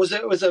 Yeah, it was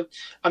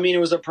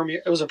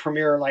a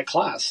premier like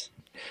class.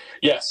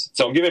 Yes.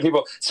 So I'm giving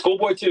people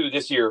Schoolboy 2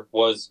 this year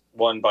was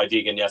won by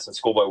Deegan, yes, and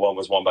Schoolboy 1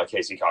 was won by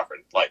Casey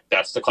Cochran. Like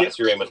that's the class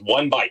you're in with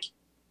one bike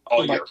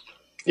all year.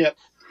 Yep.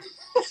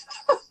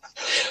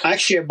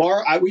 Actually,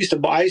 I used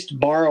to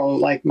borrow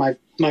like my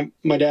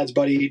dad's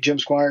buddy Jim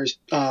Squire's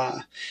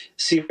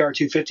CR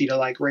 250 to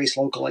like race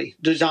locally.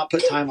 Does not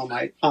put time on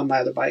my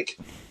other bike.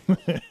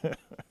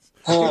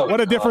 What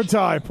a different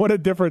time! What a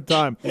different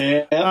time!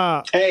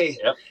 Yeah.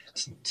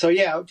 So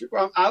yeah,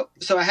 I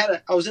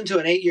was into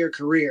an 8-year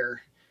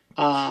career,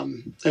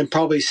 and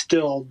probably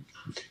still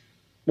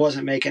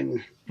wasn't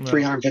making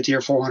 350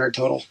 or 400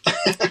 total.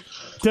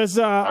 Does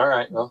all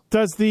right? Well,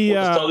 does the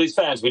we'll just tell these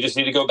fans we just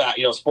need to go back?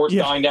 Sports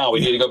dying down. We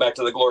need to go back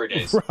to the glory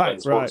days. Right,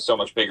 and sports is so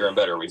much bigger and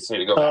better. We just need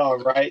to go back. Oh,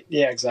 right.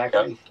 Yeah,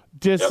 exactly.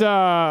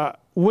 Yep.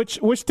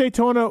 Which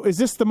Daytona is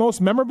this the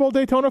most memorable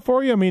Daytona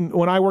for you? I mean,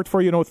 when I worked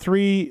for you,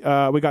 03,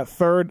 we got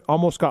third,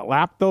 almost got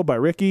lapped though by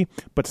Ricky,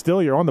 but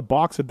still you're on the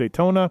box at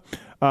Daytona.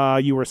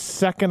 You were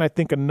second, I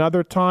think,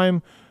 another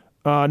time.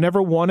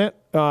 Never won it.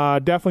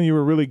 Definitely, you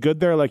were really good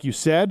there, like you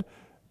said.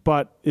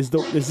 But is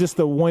this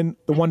the one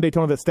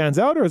Daytona that stands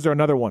out, or is there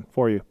another one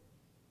for you?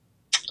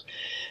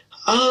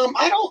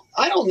 I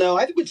don't know.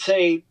 I would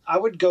say I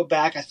would go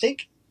back. I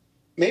think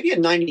maybe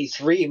in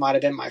 '93 might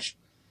have been my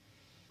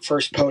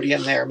first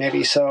podium there.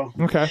 Maybe so.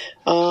 Okay.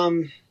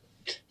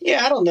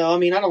 Yeah, I don't know. I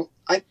mean,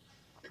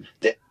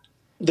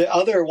 the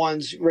other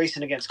ones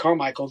racing against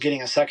Carmichael,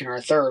 getting a second or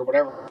a third,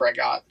 whatever I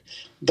got,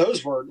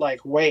 those were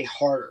like way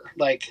harder.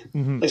 Like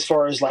as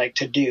far as like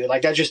to do,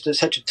 like that just is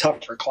such a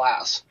tougher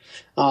class.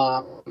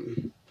 So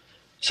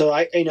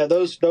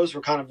those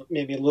were kind of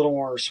maybe a little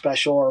more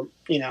special, or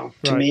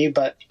to me.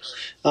 But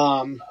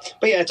yeah,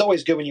 it's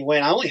always good when you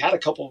win. I only had a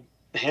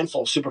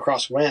handful of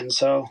Supercross wins,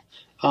 so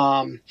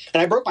and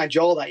I broke my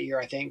jaw that year,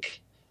 I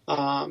think,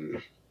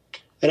 and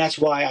that's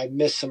why I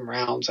missed some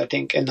rounds. I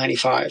think in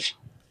 '95.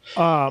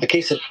 A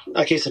case of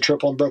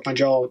triple and broke my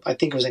jaw. I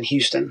think it was in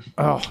Houston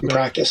in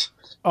practice.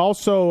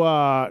 Also,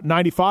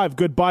 95,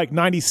 good bike.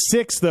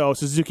 96 though,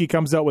 Suzuki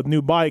comes out with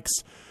new bikes.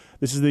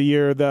 This is the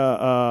year with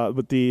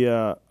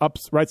the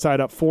right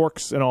side up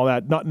forks and all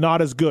that.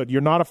 Not as good.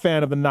 You're not a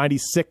fan of the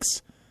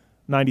 96,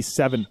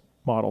 97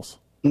 models.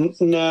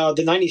 No,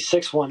 the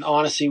 96 one,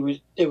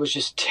 honestly, it was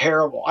just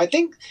terrible. I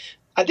think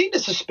the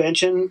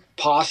suspension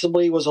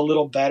possibly was a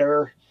little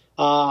better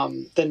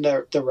than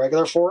the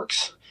regular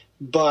forks,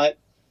 but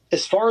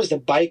as far as the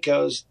bike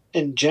goes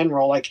in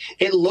general, like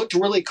it looked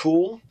really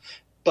cool,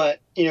 but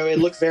it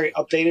looked very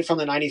updated from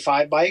the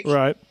 95 bike.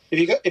 Right. If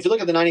you look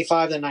at the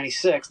 95 and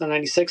the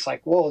 96,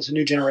 like, whoa, it's a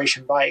new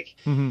generation bike.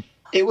 Mm-hmm.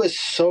 It was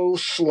so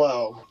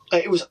slow.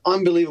 It was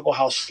unbelievable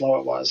how slow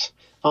it was.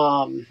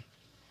 But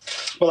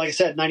like I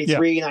said,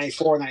 93,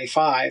 94,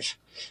 95,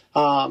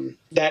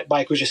 that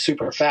bike was just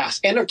super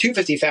fast. And our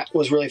 250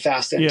 was really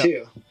fast then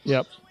too.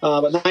 Yep.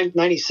 But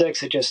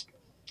 96, it just,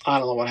 I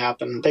don't know what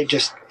happened. They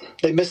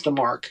missed the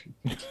mark.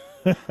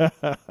 and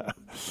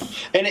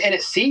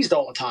it seized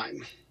all the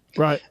time.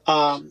 Right.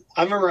 I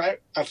remember,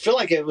 I feel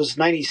like it was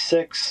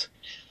 96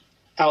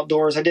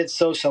 outdoors. I did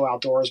so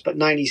outdoors, but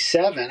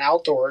 97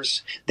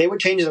 outdoors, they would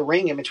change the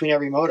ring in between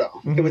every moto.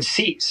 Mm-hmm. It would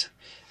seize.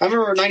 I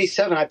remember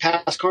 97, I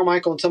passed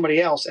Carmichael and somebody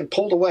else and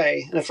pulled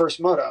away in the first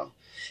moto.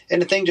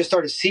 And the thing just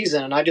started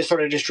seizing, and I just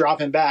started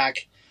dropping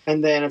back.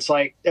 And then it's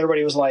like,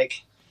 everybody was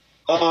like,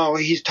 oh,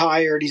 he's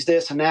tired, he's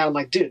this and that. I'm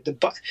like, dude,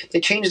 they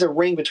changed the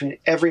ring between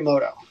every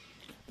moto.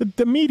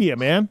 The media,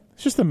 man.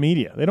 It's just the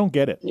media. They don't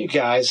get it. You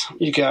guys,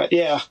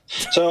 yeah.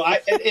 So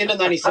in the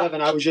 97,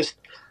 I was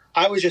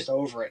just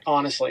over it,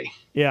 honestly.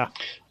 Yeah.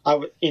 I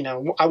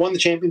won the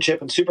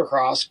championship in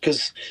Supercross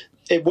because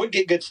it would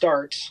get good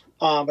starts,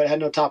 but it had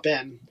no top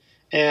end.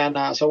 And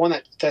so I won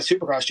that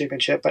Supercross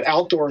championship. But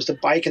outdoors, the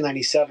bike in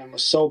 97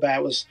 was so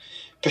bad.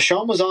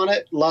 Pichon was on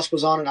it, Luss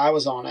was on it, I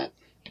was on it.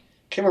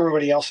 Can't remember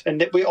everybody else,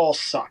 and we all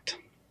sucked.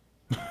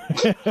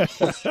 And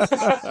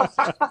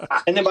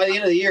then by the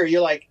end of the year,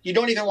 you're like, you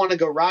don't even want to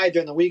go ride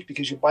during the week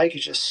because your bike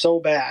is just so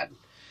bad.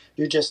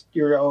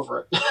 You're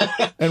over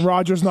it. And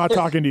Roger's not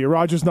talking to you.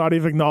 Roger's not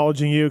even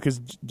acknowledging you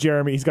because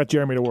he's got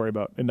Jeremy to worry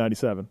about in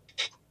 97.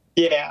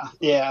 Yeah,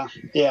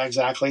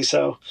 exactly.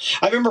 So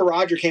I remember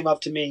Roger came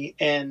up to me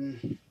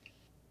and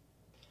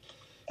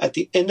at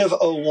the end of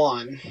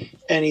 01,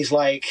 and he's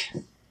like,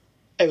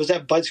 it was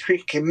at Budds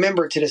Creek. I can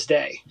remember it to this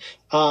day.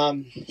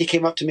 He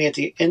came up to me at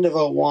the end of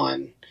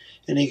 01,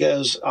 and he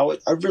goes,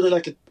 I'd really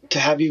like to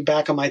have you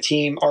back on my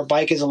team. Our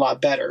bike is a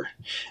lot better.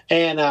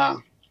 And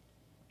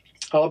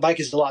our bike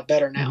is a lot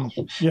better now.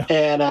 Yeah.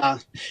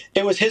 And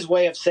it was his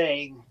way of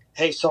saying,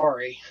 hey,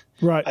 sorry.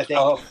 Right. I think.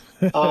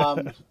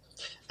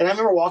 And I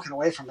remember walking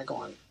away from it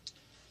going,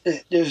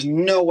 there's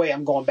no way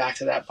I'm going back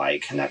to that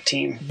bike and that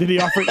team. Did he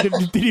offer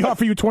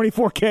you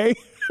 $24K?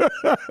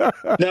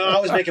 No,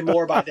 I was making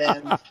more by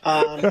then.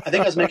 I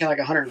think I was making like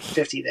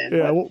 150 then.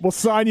 Yeah, we'll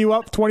sign you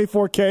up,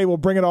 $24K. We'll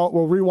bring it all.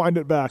 We'll rewind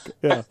it back.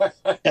 Yeah.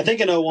 I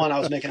think in 01 I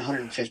was making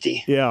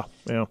 150. Yeah.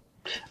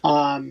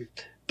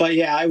 But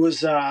yeah, it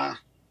was.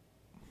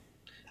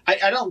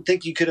 I don't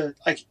think you could have,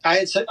 like I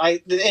had said,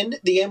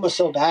 the end was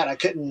so bad I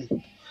couldn't.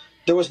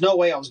 There was no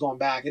way I was going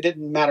back. It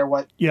didn't matter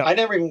what. Yeah. I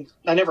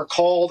never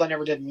called. I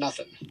never did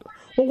nothing.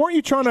 Well, weren't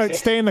you trying to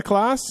stay in the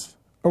class,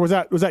 or was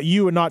that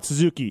you and not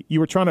Suzuki? You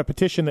were trying to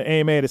petition the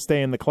AMA to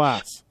stay in the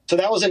class. So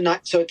that was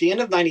so at the end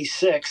of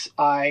 '96,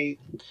 I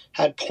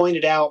had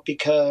pointed out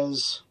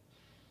because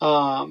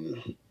I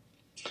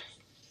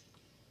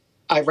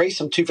raced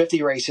some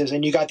 250 races,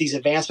 and you got these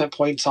advancement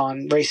points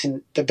on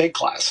racing the big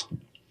class.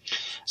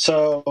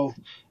 So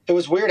it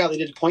was weird how they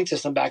did the point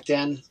system back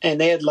then, and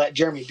they had let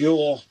Jeremy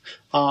Buell.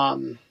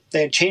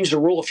 They had changed the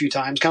rule a few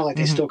times, kind of like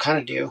they still kind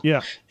of do.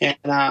 Yeah. And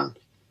I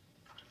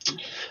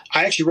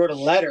actually wrote a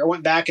letter. I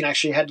went back and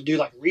actually had to do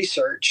like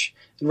research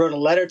and wrote a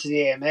letter to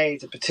the AMA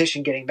to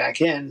petition getting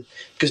back in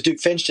because Duke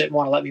Finch didn't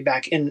want to let me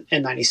back in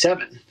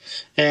 '97.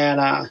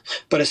 And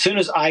but as soon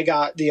as I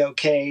got the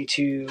okay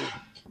to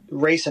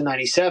race in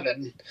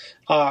 '97,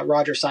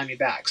 Roger signed me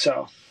back.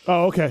 So.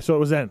 Oh, okay. So it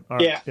was then. All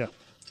right. Yeah. Yeah.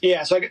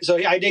 Yeah, so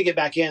I did get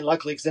back in,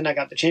 luckily, because then I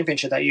got the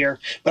championship that year.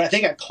 But I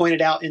think I pointed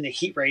out in the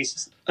heat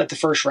race at the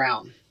first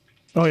round.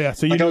 Oh yeah,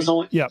 so you I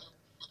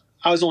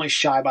was only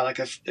shy by like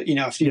a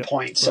few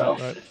points. So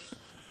right.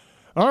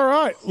 All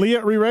right,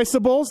 Leah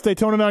Re-Raceables,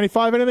 Daytona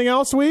 '95. Anything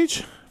else,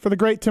 Weege, for the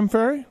great Tim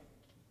Ferry?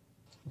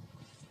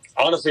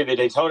 Honestly, the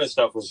Daytona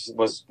stuff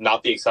was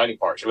not the exciting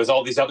part. It was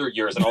all these other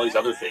years and all these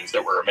other things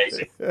that were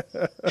amazing.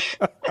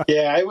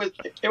 Yeah, it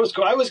was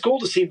cool. It was cool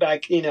to see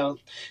back,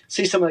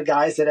 see some of the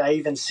guys that I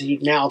even see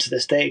now to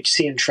this day,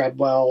 seeing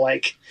Treadwell,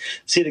 like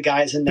see the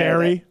guys in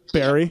there.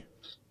 Barry.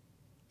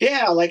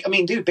 Yeah,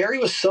 dude, Barry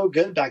was so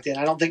good back then.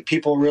 I don't think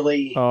people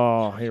really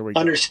here we go.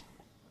 understand.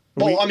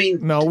 Well,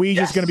 no,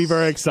 Weege is going to be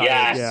very excited.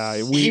 Yes. Yeah,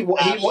 he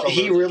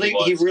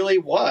really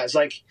was.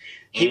 Like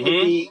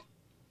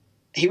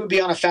he would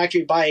be on a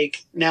factory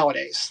bike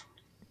nowadays.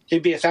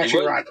 He'd be a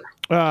factory rider.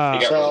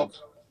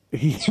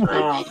 He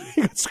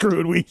got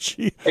screwed,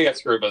 Weege. He got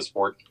screwed by the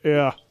sport.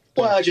 Yeah.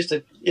 Well,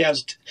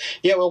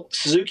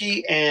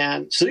 Suzuki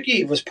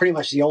was pretty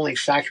much the only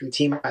factory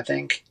team, I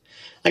think.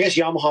 I guess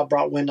Yamaha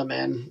brought Wyndham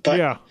in, but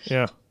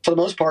yeah. For the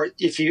most part,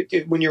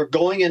 when you're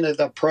going into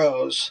the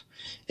pros,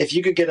 if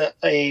you could get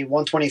a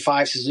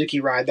 125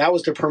 Suzuki ride, that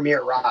was the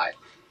premier ride.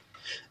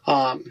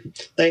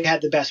 They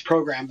had the best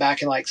program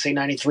back in say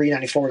 93,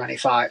 94,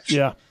 95.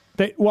 Yeah.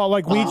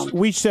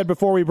 Weege said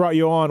before we brought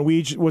you on,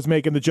 Weege was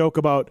making the joke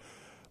about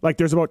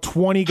there's about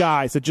 20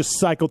 guys that just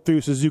cycled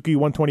through Suzuki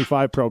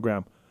 125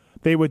 program.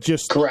 They would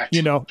just, correct.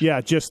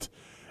 Just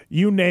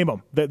you name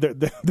them.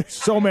 There's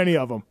so many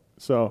of them.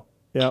 So,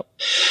 yeah.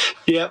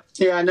 Yeah.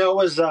 I know it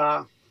was,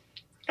 that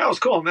was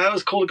cool, man. It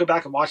was cool to go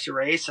back and watch the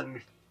race,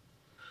 and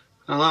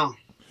I don't know.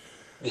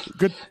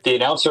 Good. The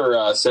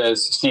announcer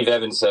Steve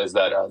Evans says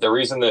that the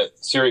reason the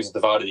series is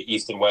divided to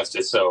East and West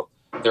is so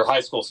they're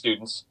high school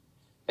students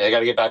and they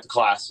got to get back to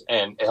class,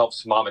 and it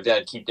helps mom and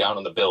dad keep down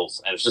on the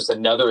bills. And it's just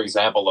another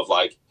example of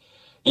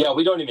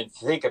we don't even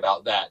think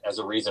about that as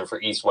a reason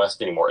for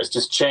East-West anymore. It's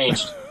just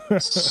changed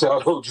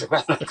so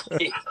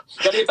dramatically.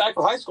 Got to get back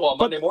to high school on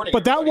Monday morning.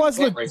 But that was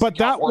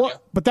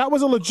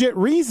a legit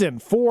reason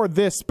for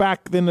this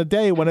back in the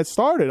day when it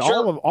started.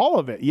 Sure. All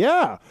of it.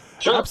 Yeah.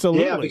 Sure.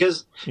 Absolutely.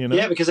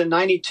 Yeah, because in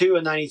 92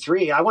 and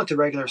 93, I went to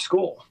regular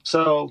school.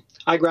 So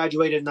I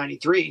graduated in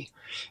 93,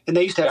 and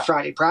they used to have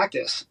Friday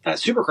practice at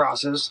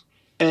Supercrosses,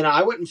 and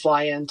I wouldn't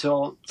fly in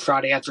until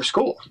Friday after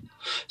school.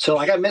 So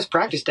I missed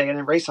practice day and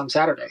then race on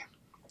Saturday.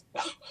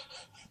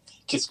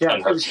 It's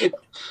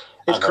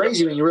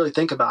crazy when you really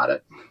think about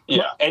it.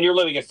 Yeah, and you're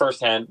living it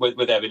firsthand with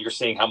Evan. You're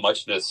seeing how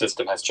much the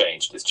system has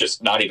changed. It's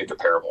just not even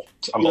comparable.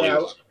 It's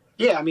unbelievable.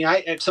 Yeah,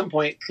 I at some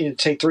point,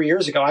 say 3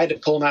 years ago, I had to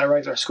pull him out of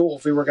regular school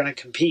if we were going to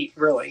compete,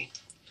 really.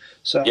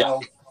 So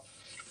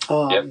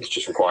it's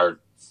just required.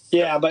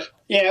 Yeah, but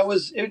it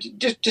was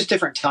just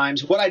different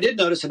times. What I did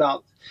notice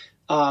about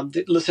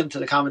listening to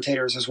the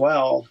commentators as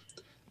well,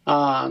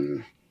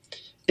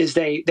 is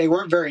they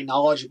weren't very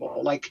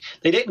knowledgeable.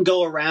 They didn't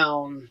go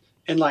around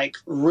and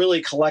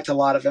really collect a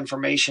lot of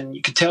information.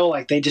 You could tell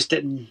they just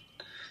didn't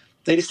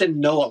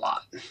know a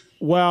lot.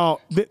 Well,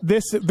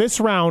 this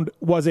round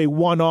was a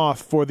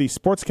one-off for the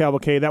Sports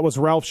Cavalcade. That was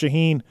Ralph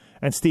Shaheen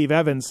and Steve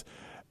Evans.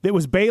 It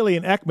was Bailey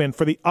and Ekman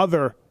for the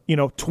other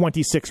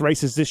 26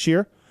 races this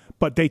year.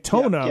 But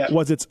Daytona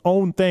was its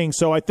own thing.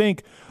 So I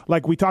think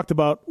we talked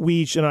about,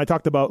 Weege and I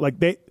talked about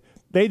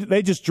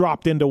they just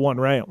dropped into one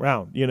round,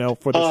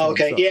 for this. Oh,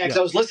 okay. So, Because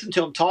I was listening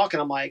to him talk,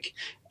 and I'm like,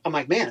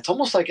 man, it's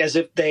almost as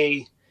if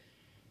they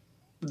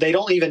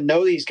don't even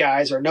know these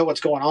guys or know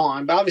what's going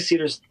on. But obviously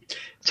it's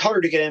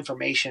harder to get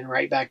information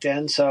right back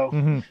then.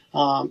 So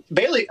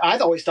Bailey,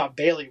 I've always thought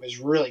Bailey was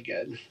really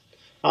good.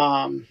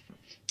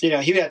 He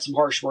had some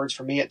harsh words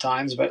for me at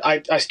times, but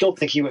I still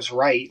think he was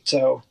right.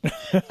 So,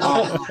 at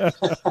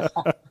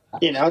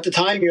the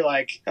time you're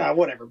like,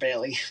 whatever,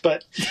 Bailey.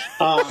 But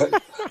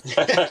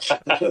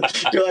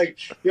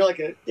you're like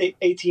an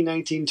 18,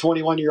 19,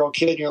 21-year-old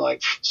kid. And you're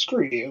like,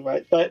 screw you,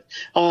 right? But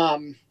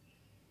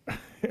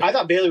I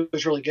thought Bailey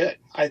was really good.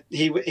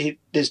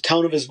 His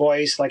tone of his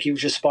voice, like he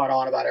was just spot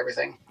on about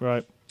everything.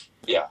 Right.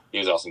 Yeah, he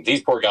was awesome.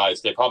 These poor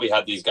guys, they probably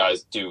had these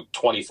guys do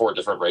 24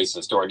 different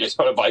races during just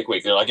on a bike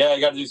week. They're like, yeah,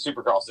 you got to do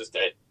Supercross this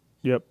day.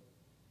 Yep.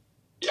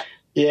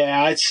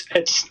 Yeah,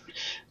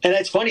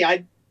 it's funny.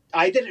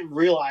 I didn't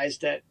realize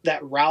that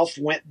Ralph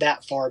went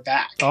that far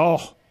back.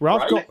 Oh,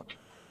 Ralph. Right?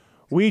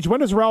 Weege, when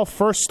does Ralph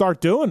first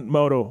start doing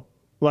moto?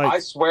 I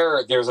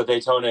swear there's a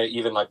Daytona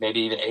even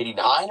maybe even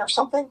 89 or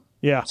something.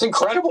 Yeah. It's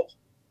incredible.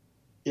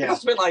 Yeah. He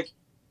must have been like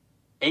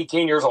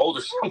 18 years old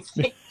or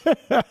something.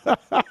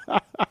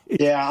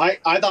 Yeah,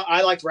 I thought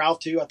I liked Ralph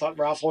too. I thought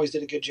Ralph always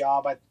did a good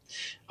job.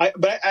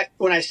 But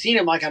when I seen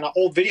him like on an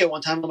old video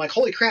one time, I'm like,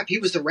 holy crap, he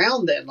was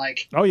around then.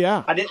 Like, oh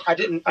yeah, I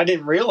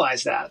didn't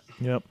realize that.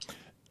 Yep.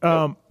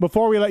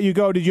 Before we let you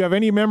go, did you have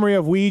any memory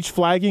of Weege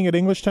flagging at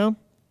Englishtown?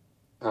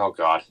 Oh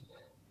God,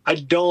 I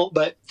don't.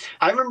 But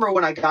I remember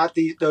when I got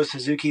those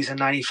Suzuki's in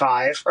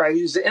 '95, or I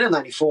used it in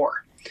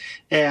 '94.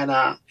 And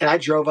I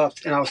drove up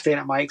and I was staying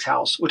at Mike's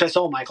house, which I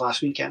saw Mike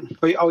last weekend.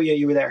 Oh yeah,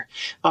 you were there.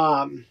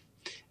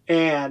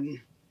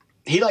 And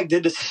he like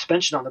did the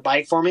suspension on the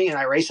bike for me, and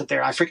I raced it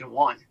there. I freaking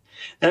won. And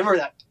I remember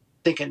that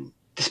thinking,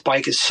 this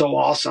bike is so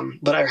awesome.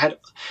 But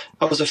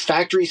I was a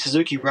factory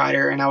Suzuki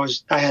rider, and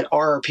I had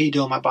RRP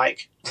doing my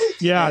bike.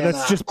 Yeah, and,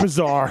 that's just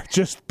bizarre.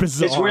 Just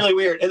bizarre. It's really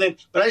weird.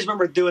 But I just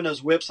remember doing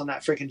those whips on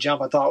that freaking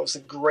jump. I thought it was the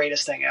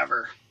greatest thing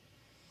ever.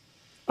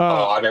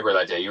 I remember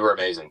that day. You were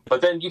amazing. But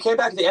then you came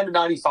back at the end of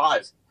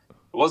 95. It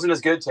wasn't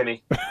as good,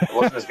 Timmy. It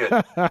wasn't as good.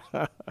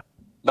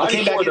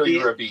 94, though,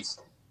 you were a beast.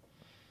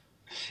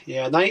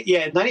 Yeah,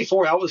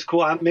 94, that was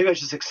cool. Maybe I was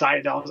just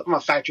excited. I'm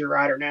a factory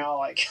rider now.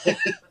 Like,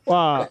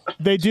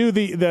 they do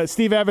the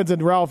Steve Evans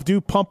and Ralph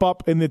do pump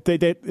up in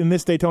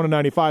this Daytona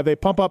 95. They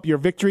pump up your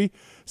victory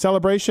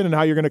celebration and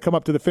how you're going to come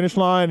up to the finish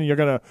line and you're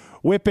going to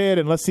whip it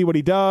and let's see what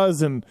he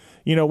does and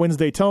wins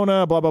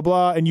Daytona, blah blah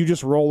blah, and you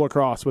just roll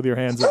across with your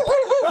hands up.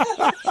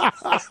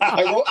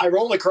 I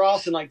rolled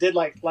across and did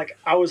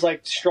I was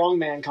like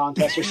strongman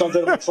contest or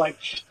something. It's like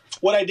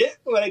what I did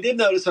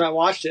notice when I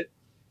watched it,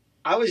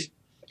 I was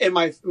in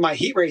my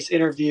heat race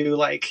interview,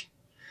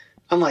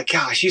 I'm like,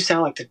 gosh, you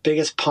sound like the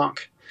biggest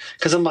punk.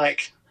 Cause I'm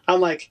like, I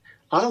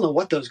don't know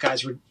what those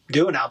guys were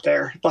doing out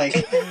there. Like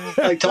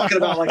talking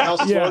about how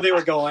slow they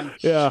were going.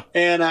 Yeah.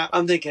 And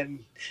I'm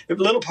thinking, a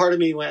little part of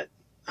me went,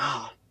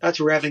 oh, that's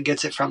where Evan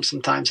gets it from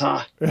sometimes,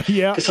 huh?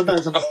 Yeah. Cause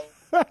sometimes I'm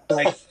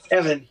like,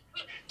 Evan,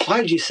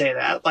 why did you say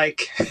that? But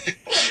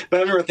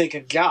I remember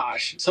thinking,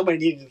 gosh, somebody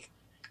needed to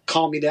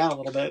calm me down a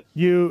little bit.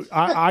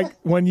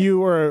 When you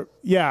were,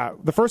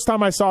 the first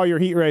time I saw your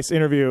heat race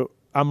interview,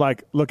 I'm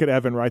like, look at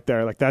Evan right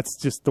there. Like, that's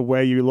just the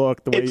way you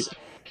look, the way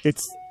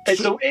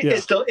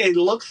it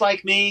looks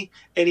like me.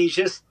 And he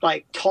just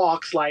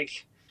talks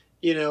like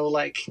a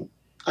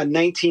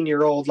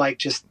 19-year-old,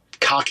 just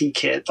cocky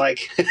kid.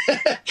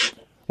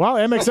 Well,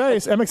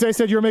 MXA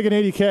said you were making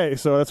 $80K,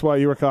 so that's why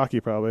you were cocky,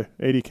 probably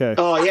 $80K.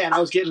 Oh yeah, and I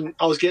was getting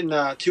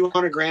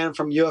 $200,000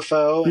 from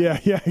UFO. And,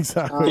 yeah,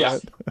 exactly.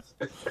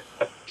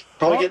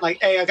 Probably getting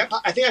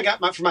I think I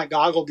got for my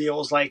goggle deal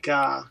was I think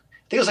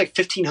it was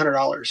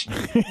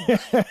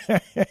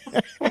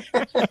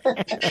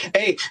 $1,500.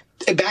 Hey,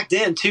 back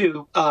then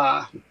too,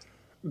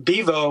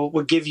 Bevo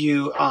would give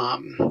you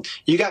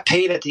you got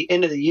paid at the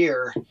end of the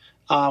year.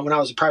 When I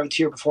was a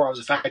privateer before I was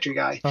a factory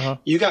guy,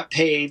 you got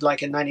paid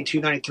in 92,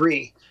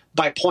 93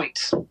 by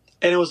points. And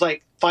it was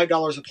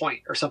 $5 a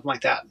point or something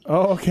like that.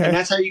 Oh, okay. And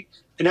that's how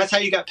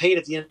you got paid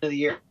at the end of the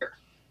year.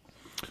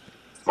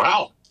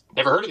 Wow.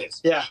 Never heard of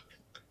this. Yeah.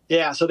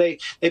 Yeah. So they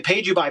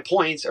paid you by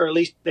points, or at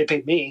least they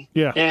paid me.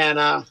 Yeah. And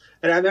I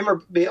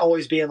remember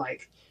always being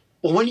like,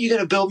 well, when are you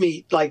going to build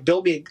me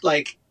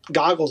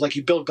goggles like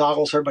you build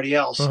goggles for everybody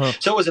else?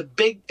 So it was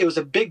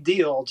a big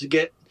deal to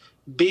get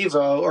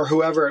Bevo or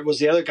whoever it was,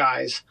 the other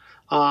guys,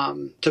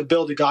 to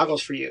build the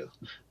goggles for you.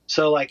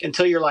 So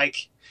until you're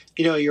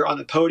you're on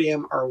the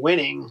podium or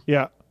winning,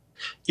 you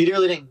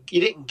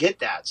didn't get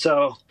that.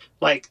 So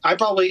I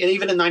probably, and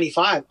even in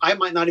 95, I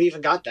might not have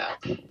even got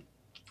that.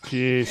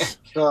 Jeez.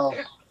 So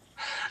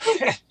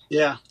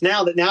yeah,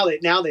 now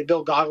they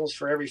build goggles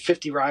for every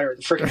 50 rider at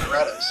the freaking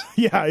Berettas.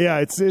 yeah,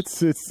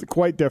 it's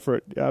quite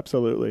different.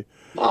 Absolutely.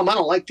 Mom, I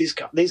don't like these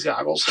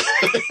goggles.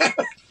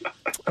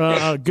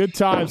 Good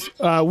times.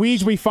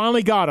 Weege, we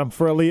finally got him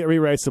for Elite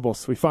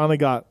Re-Raceables. We finally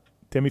got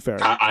Timmy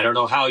Ferry. I don't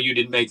know how you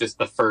didn't make this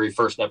the very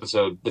first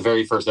episode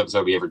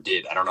we ever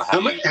did. I don't know how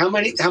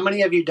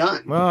many have you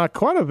done?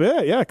 Quite a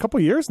bit. Yeah, a couple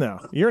years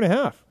now. A year and a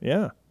half.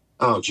 Yeah.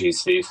 Oh, geez,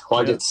 Steve.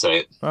 Why did you say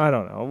it? I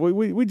don't know.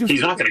 We just.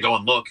 He's not going to go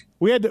and look.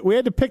 We had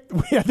to pick.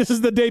 Yeah, this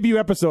is the debut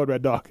episode,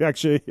 Red Dog.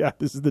 Actually, yeah,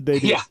 this is the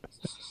debut. Yeah.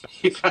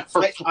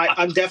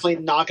 I'm definitely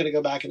not going to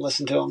go back and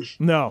listen to him.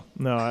 No,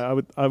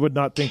 I would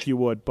not think you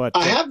would. But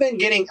I have been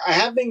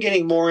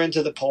getting more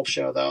into the Pulp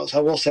Show though, so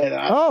I will say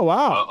that. Oh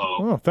wow! Uh-oh.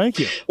 Oh, thank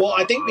you. Well,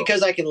 I think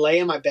because I can lay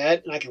in my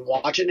bed and I can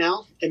watch it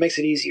now, it makes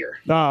it easier.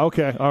 Ah,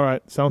 okay, all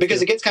right, sounds because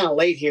good. It gets kind of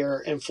late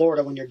here in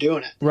Florida when you're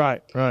doing it.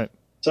 Right.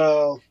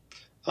 So,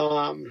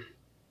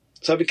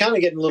 so I've been kind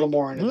of getting a little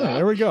more into that.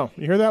 There we go.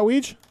 You hear that,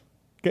 Weege?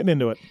 Getting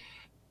into it.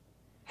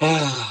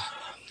 All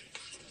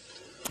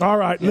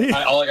right.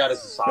 All I got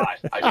is a sigh.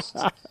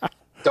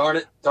 Darn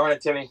it,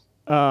 Timmy.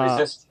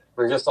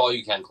 Resist all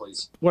you can,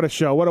 please. What a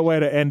show. What a way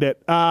to end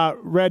it.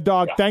 Red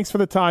Dog, thanks for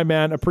the time,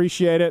 man.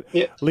 Appreciate it.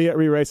 Yep. Lee at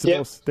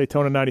Re-Raceables,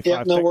 Daytona 95.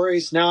 Yep, no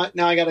worries. Now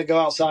I got to go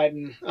outside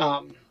and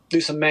do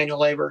some manual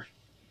labor.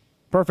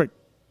 Perfect.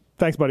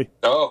 Thanks, buddy.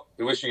 Oh,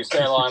 you wish you could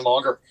stay in line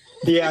longer.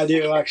 Yeah, I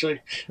do,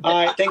 actually.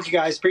 All right, thank you,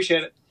 guys.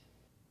 Appreciate it.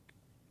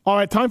 All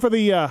right, time for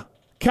the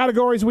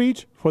categories,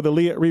 Weege, for the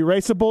Lee at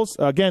Re-Raceables.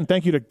 Again,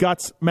 thank you to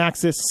Guts,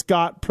 Maxis,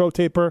 Scott, Pro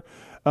Taper,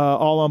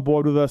 all on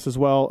board with us as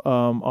well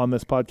on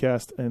this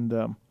podcast. And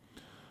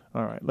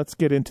all right, let's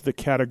get into the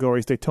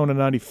categories. Daytona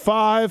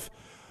 95.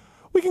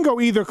 We can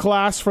go either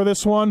class for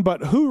this one,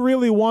 but who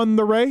really won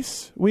the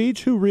race? Weege,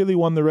 who really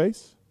won the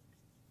race?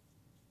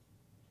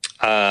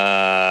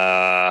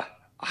 I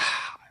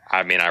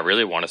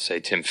really want to say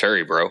Tim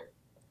Ferry, bro.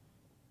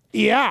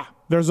 Yeah,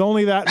 there's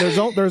only that.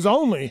 There's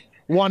only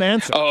one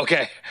answer. Oh,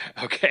 okay.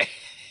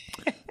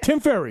 Tim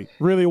Ferry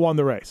really won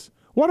the race.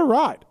 What a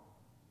ride!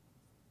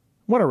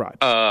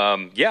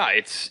 Yeah,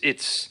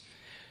 it's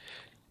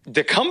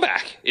the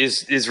comeback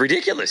is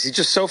ridiculous. He's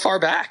just so far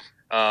back.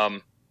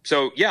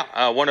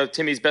 One of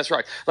Timmy's best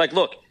rides. Like,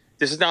 look,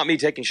 this is not me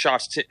taking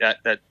shots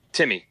at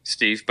Timmy,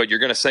 Steve, but you're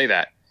going to say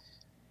that.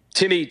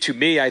 Timmy, to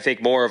me, I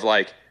think more of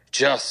like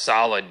just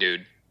solid,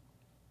 dude.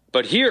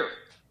 But here,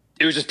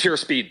 it was just pure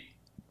speed.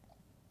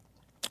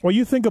 Well,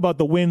 you think about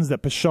the wins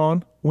that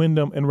Pichon,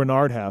 Wyndham, and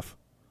Renard have.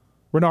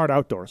 Renard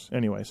Outdoors,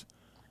 anyways.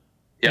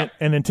 Yeah.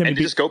 And then Timmy. And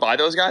you just go by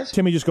those guys?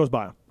 Timmy just goes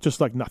by them, just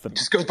like nothing.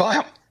 Just goes by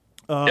them.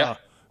 Yeah.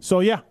 So,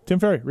 yeah, Tim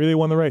Ferry really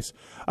won the race.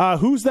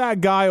 Who's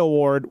That Guy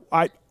award?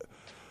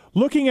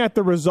 Looking at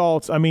the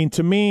results, I mean,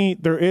 to me,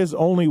 there is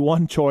only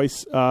one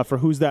choice for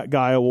Who's That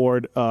Guy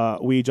award.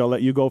 Weege, I'll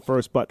let you go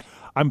first, but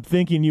I'm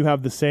thinking you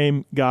have the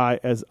same guy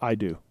as I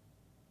do.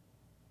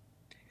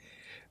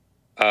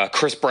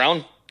 Chris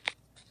Brown?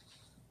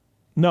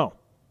 No.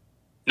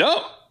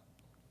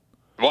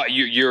 What,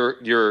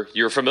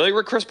 you're familiar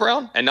with Chris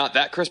Brown? And not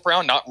that Chris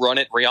Brown? Not Run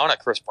It Rihanna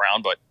Chris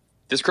Brown, but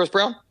this Chris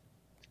Brown?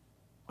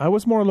 I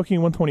was more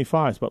looking at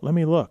 125s, but let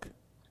me look.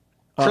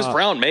 Chris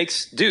Brown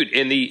makes, dude,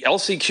 in the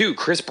LCQ,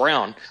 Chris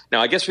Brown.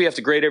 Now, I guess we have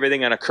to grade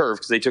everything on a curve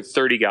because they took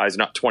 30 guys,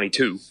 not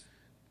 22.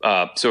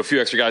 So a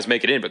few extra guys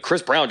make it in. But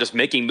Chris Brown just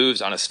making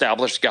moves on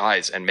established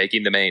guys and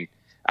making the main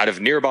out of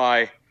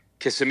nearby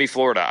Kissimmee,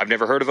 Florida. I've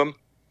never heard of him.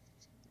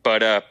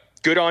 But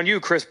good on you,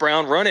 Chris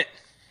Brown. Run it.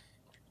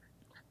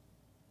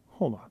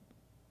 Hold on.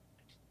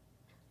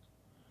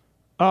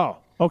 Oh,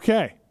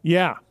 okay.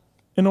 Yeah.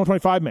 In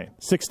 125 main.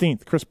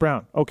 16th, Chris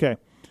Brown. Okay.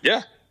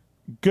 Yeah.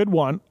 Good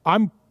one.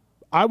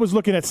 I was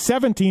looking at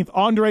 17th,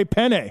 Andre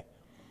Penne.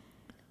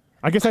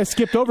 I guess I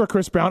skipped over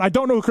Chris Brown. I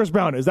don't know who Chris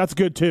Brown is. That's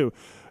good, too.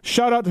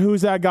 Shout out to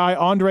Who's That Guy,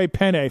 Andre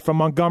Penne from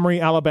Montgomery,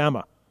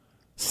 Alabama.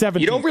 17th.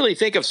 You don't really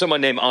think of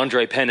someone named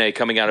Andre Penne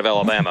coming out of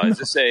Alabama. Is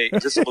this a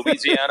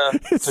Louisiana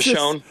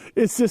Pichon?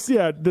 It's just,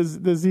 yeah.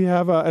 Does he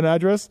have an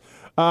address?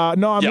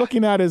 No, I'm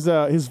looking at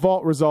his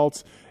vault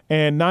results,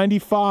 and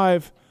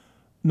 95,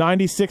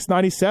 96,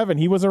 97,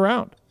 he was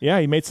around. Yeah,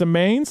 he made some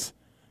mains,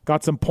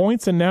 got some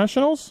points in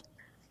nationals.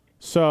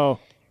 So,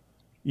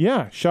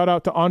 yeah, shout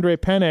out to Andre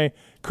Penne.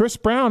 Chris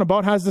Brown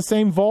about has the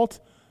same vault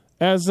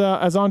as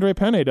Andre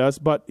Penne does,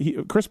 but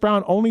Chris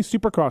Brown only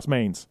Supercross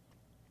mains.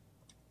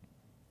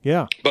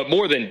 Yeah, but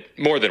more than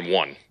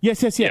one.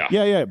 Yes.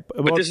 Yeah.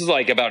 But this is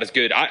like about as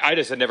good. I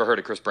just had never heard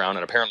of Chris Brown,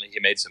 and apparently he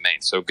made some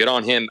mains. So good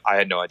on him. I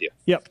had no idea.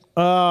 Yep.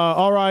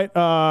 All right.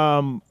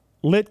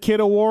 Lit Kid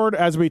Award,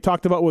 as we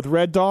talked about with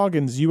Red Dog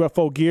and his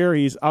UFO gear,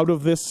 he's out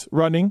of this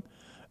running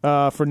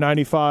for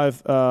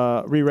 95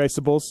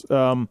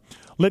 Re-Raceables.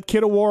 Lit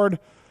Kid Award.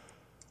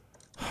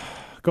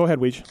 Go ahead,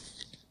 Weege.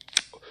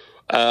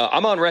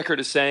 I'm on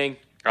record as saying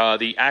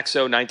the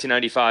AXO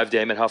 1995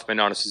 Damon Huffman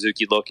on a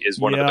Suzuki look is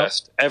one of the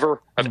best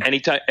ever of any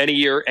time, any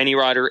year, any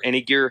rider,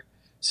 any gear.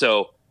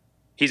 So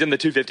he's in the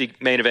 250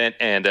 main event,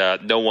 and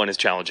no one is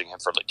challenging him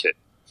for Lit Kid.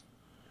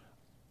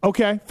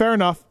 Okay, fair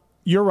enough.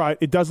 You're right.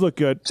 It does look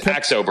good. It's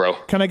AXO, bro.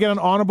 Can I get an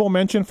honorable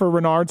mention for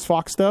Renard's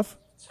Fox stuff?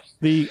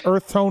 The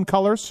earth tone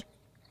colors?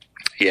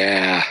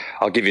 Yeah,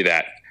 I'll give you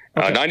that.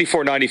 Okay.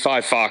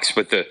 94-95 Fox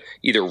with the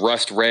either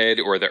rust red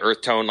or the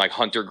earth tone like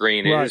hunter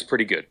green. It is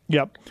pretty good.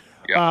 Yep.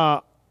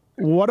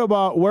 What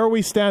about where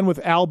we stand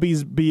with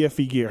Albie's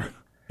BFE gear?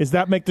 Does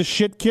that make the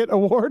shit kit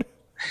award?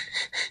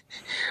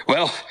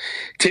 Well,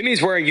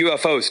 Timmy's wearing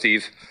UFO,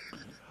 Steve.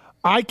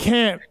 I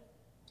can't,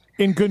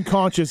 in good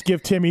conscience,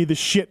 give Timmy the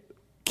shit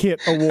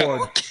kit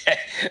award.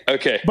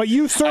 Okay. But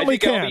you certainly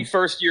can. Albie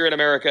first year in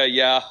America,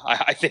 yeah,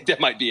 I think that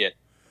might be it.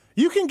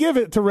 You can give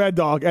it to Red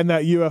Dog and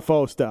that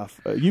UFO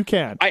stuff. You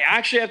can. I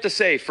actually have to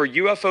say, for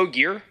UFO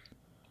gear,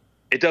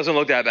 it doesn't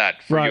look that bad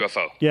for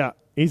UFO. Yeah.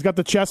 He's got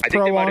the chest Pro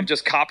on. I think they might have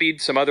just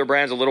copied some other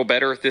brands a little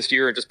better this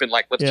year and just been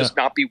like, let's just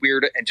not be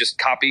weird and just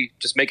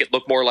make it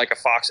look more like a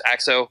Fox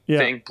AXO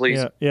thing,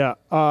 please. Yeah.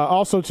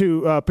 Also,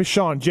 to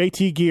Pichon,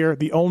 JT Gear,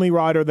 the only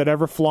rider that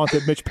ever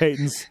flaunted Mitch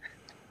Payton's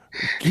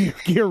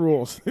gear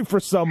rules for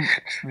some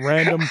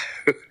random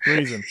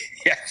reason.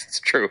 Yes, it's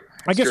true.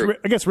 I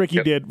guess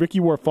Ricky did. Ricky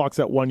wore Fox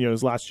at 1 year,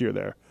 his last year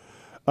there.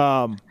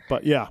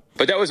 But yeah.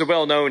 But that was a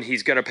well-known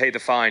he's going to pay the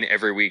fine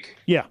every week.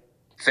 Yeah.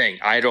 Thing.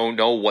 I don't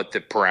know what the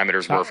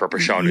parameters were for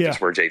Pichon who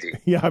just were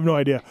JT. Yeah, I have no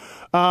idea.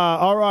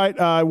 All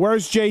right.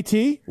 Where's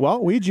JT? Well,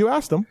 Weege, you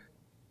asked him.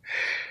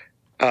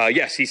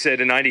 Yes, he said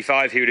in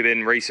 95 he would have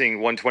been racing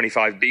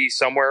 125B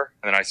somewhere.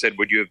 And then I said,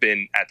 would you have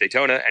been at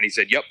Daytona? And he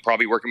said, yep,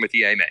 probably working with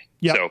the AMA.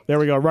 Yeah, so, there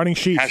we go. Running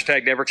sheets.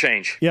 Hashtag never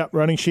change. Yeah,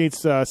 running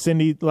sheets,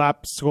 Cindy,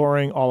 lap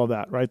scoring, all of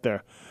that right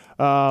there.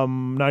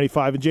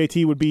 95 and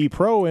JT would be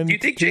pro. And do you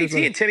think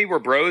JT and Timmy were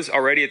bros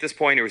already at this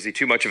point, or was he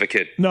too much of a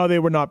kid? No, they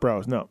were not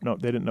bros. No,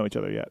 they didn't know each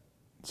other yet.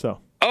 So.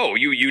 Oh,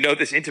 you know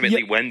this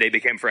intimately when they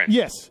became friends?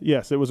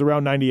 Yes, it was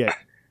around 98.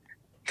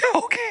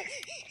 Okay.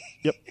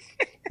 Yep.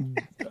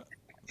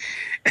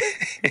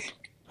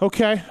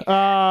 Okay.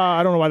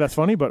 I don't know why that's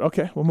funny, but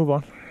okay, we'll move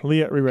on.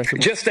 Leah,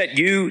 re-raceable. Just that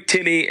you,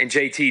 Timmy, and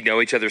JT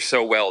know each other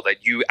so well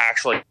that you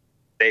actually.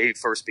 They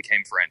first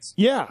became friends.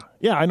 Yeah,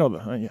 I know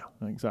that.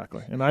 Yeah,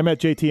 exactly. And I met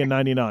JT in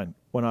 '99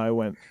 when I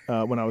went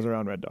when I was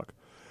around Red Dog.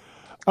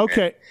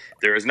 Okay. And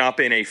there has not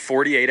been a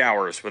 48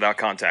 hours without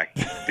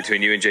contact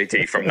between you and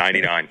JT from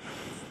 '99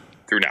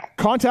 through now.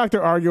 Contact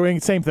or arguing,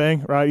 same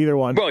thing, right? Either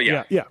one. Well,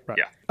 yeah, right.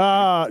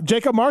 Yeah.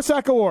 Jacob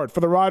Marsack Award for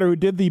the rider who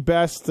did the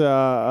best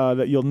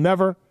that you'll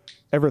never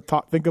ever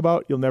think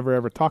about. You'll never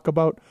ever talk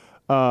about.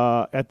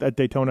 At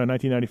Daytona in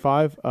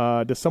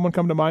 1995. Does someone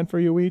come to mind for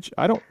you, Weege?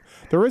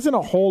 There isn't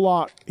a whole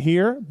lot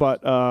here,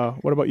 but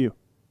what about you?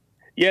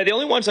 Yeah, the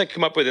only ones I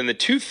come up with in the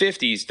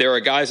 250s, there are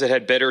guys that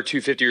had better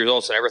 250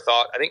 results than I ever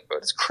thought. I think,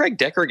 does Craig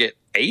Decker get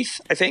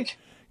 8th, I think?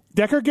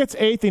 Decker gets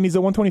 8th, and he's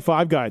a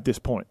 125 guy at this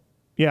point.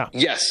 Yeah.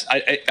 Yes.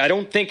 I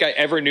don't think I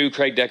ever knew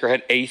Craig Decker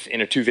had 8th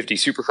in a 250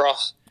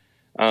 Supercross.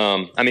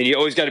 I mean, you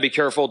always got to be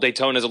careful.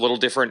 Daytona is a little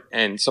different,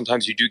 and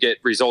sometimes you do get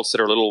results that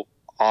are a little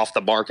off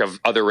the mark of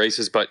other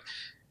races, but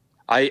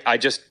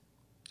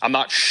I'm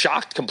not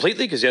shocked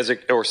completely because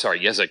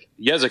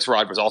Yezek's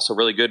ride was also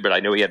really good, but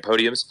I know he had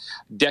podiums.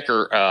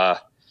 Decker, I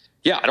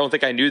don't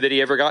think I knew that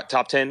he ever got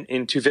top 10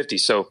 in 250.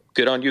 So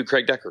good on you,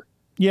 Craig Decker.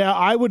 Yeah,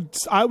 I would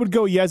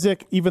go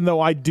Yezek, even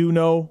though I do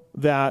know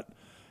that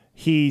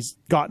he's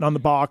gotten on the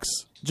box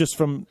just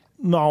from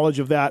knowledge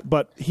of that,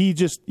 but he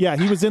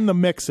was in the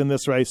mix in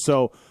this race.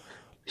 So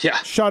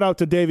shout out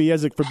to Davey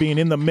Yezek for being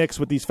in the mix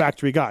with these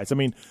factory guys. I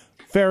mean,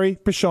 Ferry,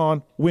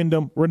 Pichon,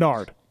 Wyndham,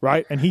 Renard,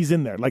 right? And he's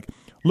in there. Like,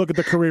 look at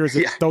the careers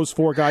that those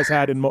four guys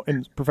had in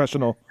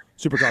professional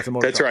Supercross and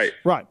motocross. That's right.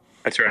 Right.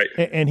 That's right.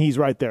 And he's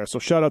right there. So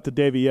shout out to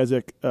Davey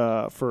Yezek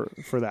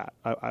for that.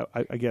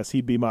 I guess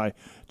he'd be my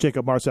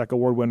Jacob Marsack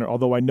Award winner,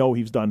 although I know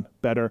he's done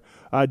better.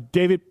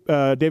 David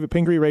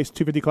Pingree raced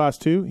 250 Class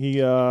 2. He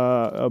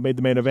made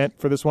the main event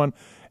for this one.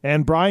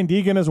 And Brian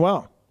Deegan as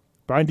well.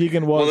 Brian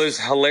Deegan was... Well, it was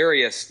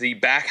hilarious. The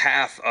back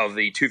half of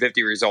the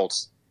 250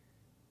 results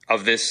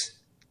of this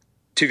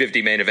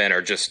 250 main event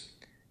are just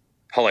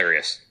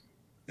hilarious.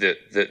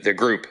 The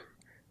group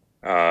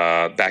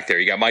back there.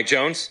 You got Mike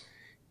Jones,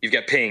 you've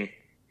got Ping,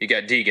 you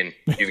got Deegan,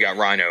 you've got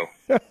Rhino.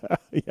 Yeah,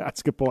 that's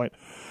a good point.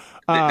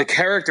 The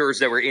characters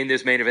that were in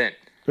this main event.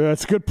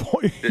 That's a good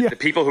point. The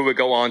people who would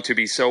go on to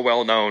be so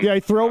well known. Yeah,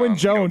 throw in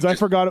Jones. I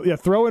forgot it. Yeah,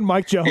 throw in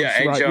Mike Jones.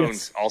 Yeah, and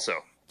Jones also.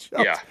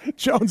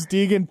 Jones,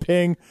 Deegan,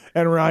 Ping,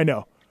 and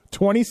Rhino.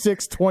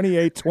 26,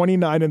 28,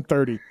 29, and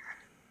 30.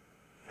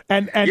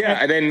 And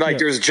then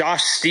there's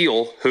Josh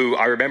Steele, who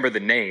I remember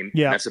the name.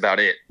 Yeah, that's about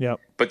it. Yeah.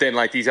 But then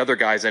these other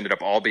guys ended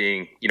up all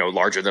being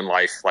larger than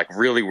life,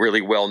 really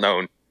really well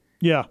known.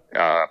 Yeah.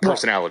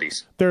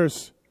 Personalities. Well,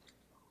 there's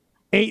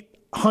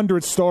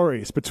 800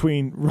 stories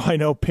between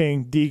Rhino,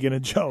 Ping, Deegan,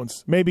 and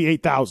Jones. Maybe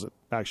 8,000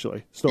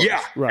 actually. Stories.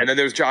 Yeah. Right. And then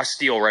there's Josh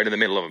Steele right in the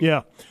middle of them.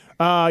 Yeah.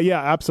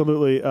 Yeah,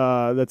 absolutely.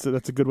 That's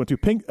a good one too.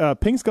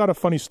 Ping's got a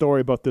funny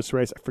story about this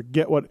race. I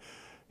forget what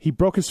he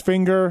broke his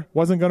finger,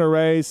 wasn't going to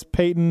race.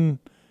 Peyton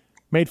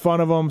made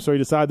fun of him, so he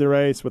decided to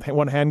race with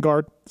one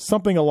handguard.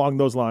 Something along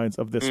those lines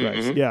of this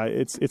race. Yeah,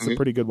 it's a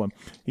pretty good one.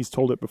 He's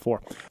told it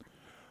before.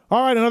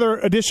 All right, another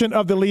edition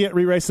of the Liat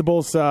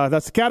Re-Raceables.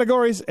 That's the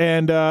categories,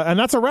 and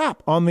that's a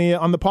wrap on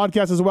the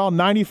podcast as well.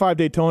 95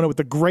 Daytona with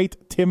the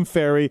great Tim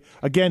Ferry.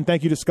 Again,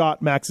 thank you to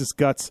Scott, Max's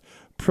Guts,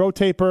 Pro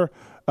Taper,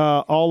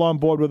 all on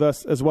board with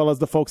us, as well as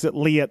the folks at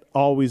Liat,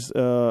 always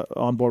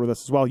on board with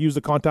us as well. Use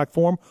the contact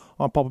form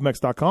on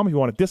pulpmx.com if you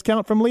want a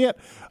discount from Liat.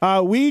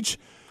 Weege,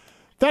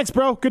 thanks,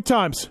 bro. Good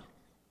times.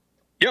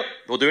 Yep,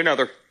 we'll do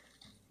another.